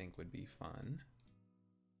I think would be fun.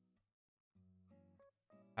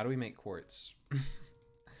 How do we make quartz?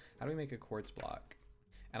 How do we make a quartz block?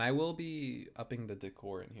 And I will be upping the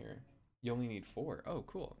decor in here. You only need 4. Oh,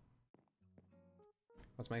 cool.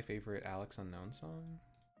 What's my favorite Alex Unknown song?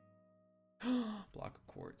 Block of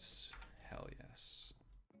quartz. Hell yes.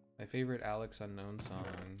 My favorite Alex Unknown song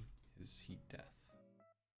is Heat Death.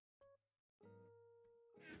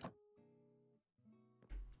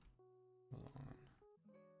 Hold on.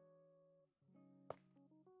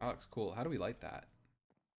 Alex, cool. How do we light that?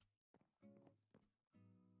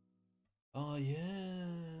 Oh yes.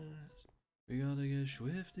 We gotta get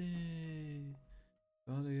swifty.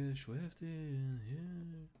 Gotta get swifty in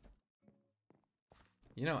here.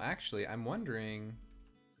 You know, actually, I'm wondering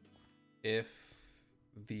if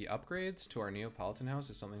the upgrades to our Neapolitan house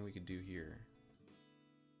is something we could do here.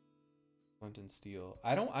 Flint and steel.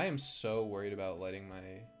 I am so worried about lighting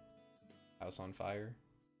my house on fire.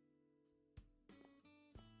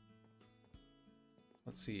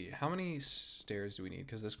 Let's see, how many stairs do we need?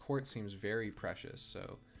 Because this quartz seems very precious.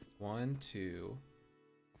 So 1, 2,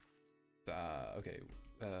 okay.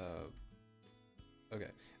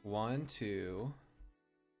 Okay. 1, 2.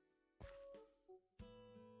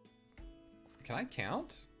 Can I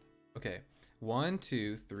count? Okay. 1,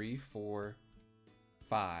 2, 3, 4,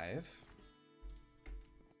 5,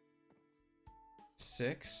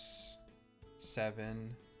 6,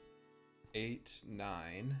 7, 8,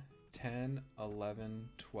 9, 10, 11,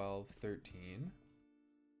 12, 13,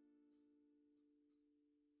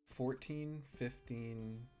 14,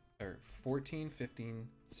 15, or 14, 15,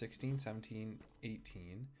 16, 17,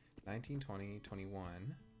 18, 19, 20,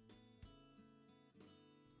 21,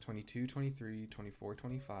 22, 23, 24,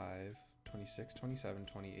 25, 26, 27,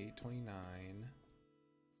 28, 29.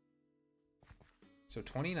 So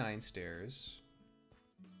 29 stairs.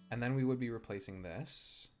 And then we would be replacing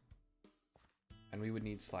this. And we would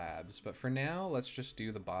need slabs. But for now, let's just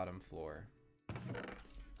do the bottom floor.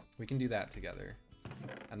 We can do that together.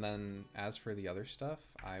 And then as for the other stuff,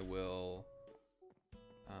 I will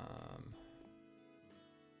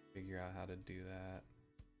figure out how to do that.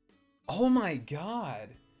 Oh my god!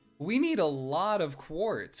 We need a lot of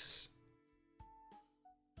quartz.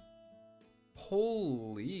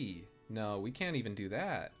 Holy. No, we can't even do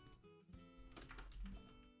that.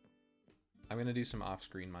 I'm gonna do some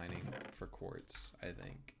off-screen mining for quartz, I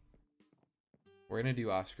think. We're gonna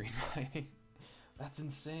do off-screen mining. That's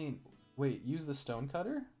insane. Wait, use the stone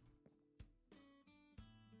cutter?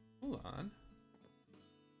 Hold on.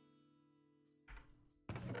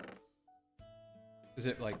 Is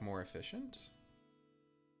it like more efficient?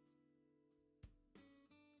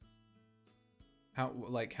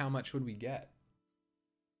 How much would we get?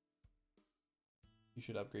 You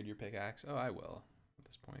should upgrade your pickaxe. Oh, I will at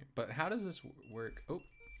this point. But how does this work? Oh,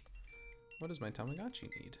 what does my Tamagotchi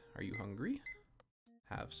need? Are you hungry?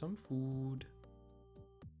 Have some food.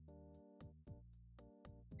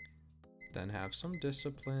 Then have some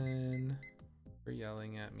discipline for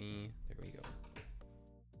yelling at me. There we go.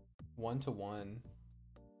 1 to 1.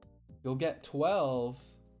 You'll get 12.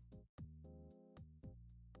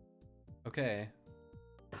 Okay.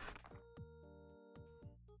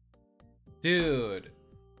 Dude.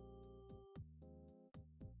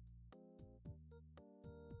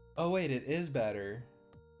 Oh wait, it is better.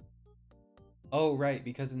 Oh right,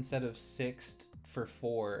 because instead of 6 for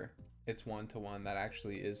 4, it's 1-to-1. That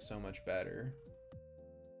actually is so much better.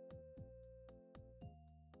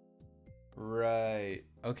 Right.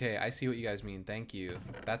 Okay, I see what you guys mean. Thank you.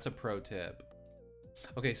 That's a pro tip.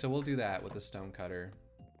 Okay, so we'll do that with the stone cutter.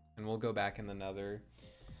 And we'll go back in the nether.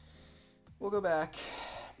 We'll go back.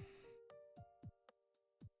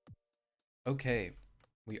 Okay.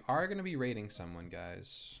 We are going to be raiding someone,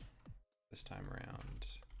 guys. This time around.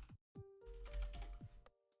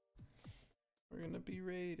 We're going to be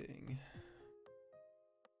raiding.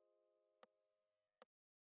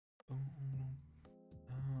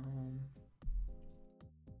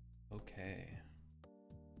 Okay.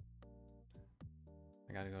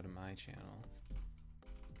 I gotta go to my channel.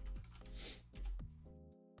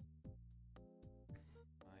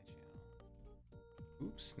 My channel.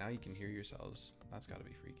 Oops, now you can hear yourselves. That's gotta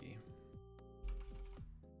be freaky.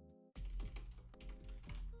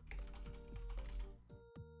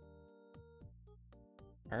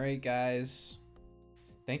 Alright guys.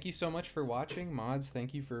 Thank you so much for watching. Mods,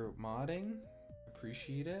 thank you for modding.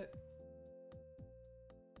 Appreciate it.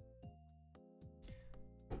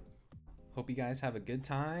 Hope you guys have a good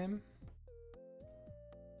time.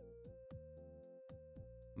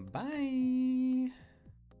 Bye.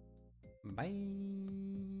 Bye.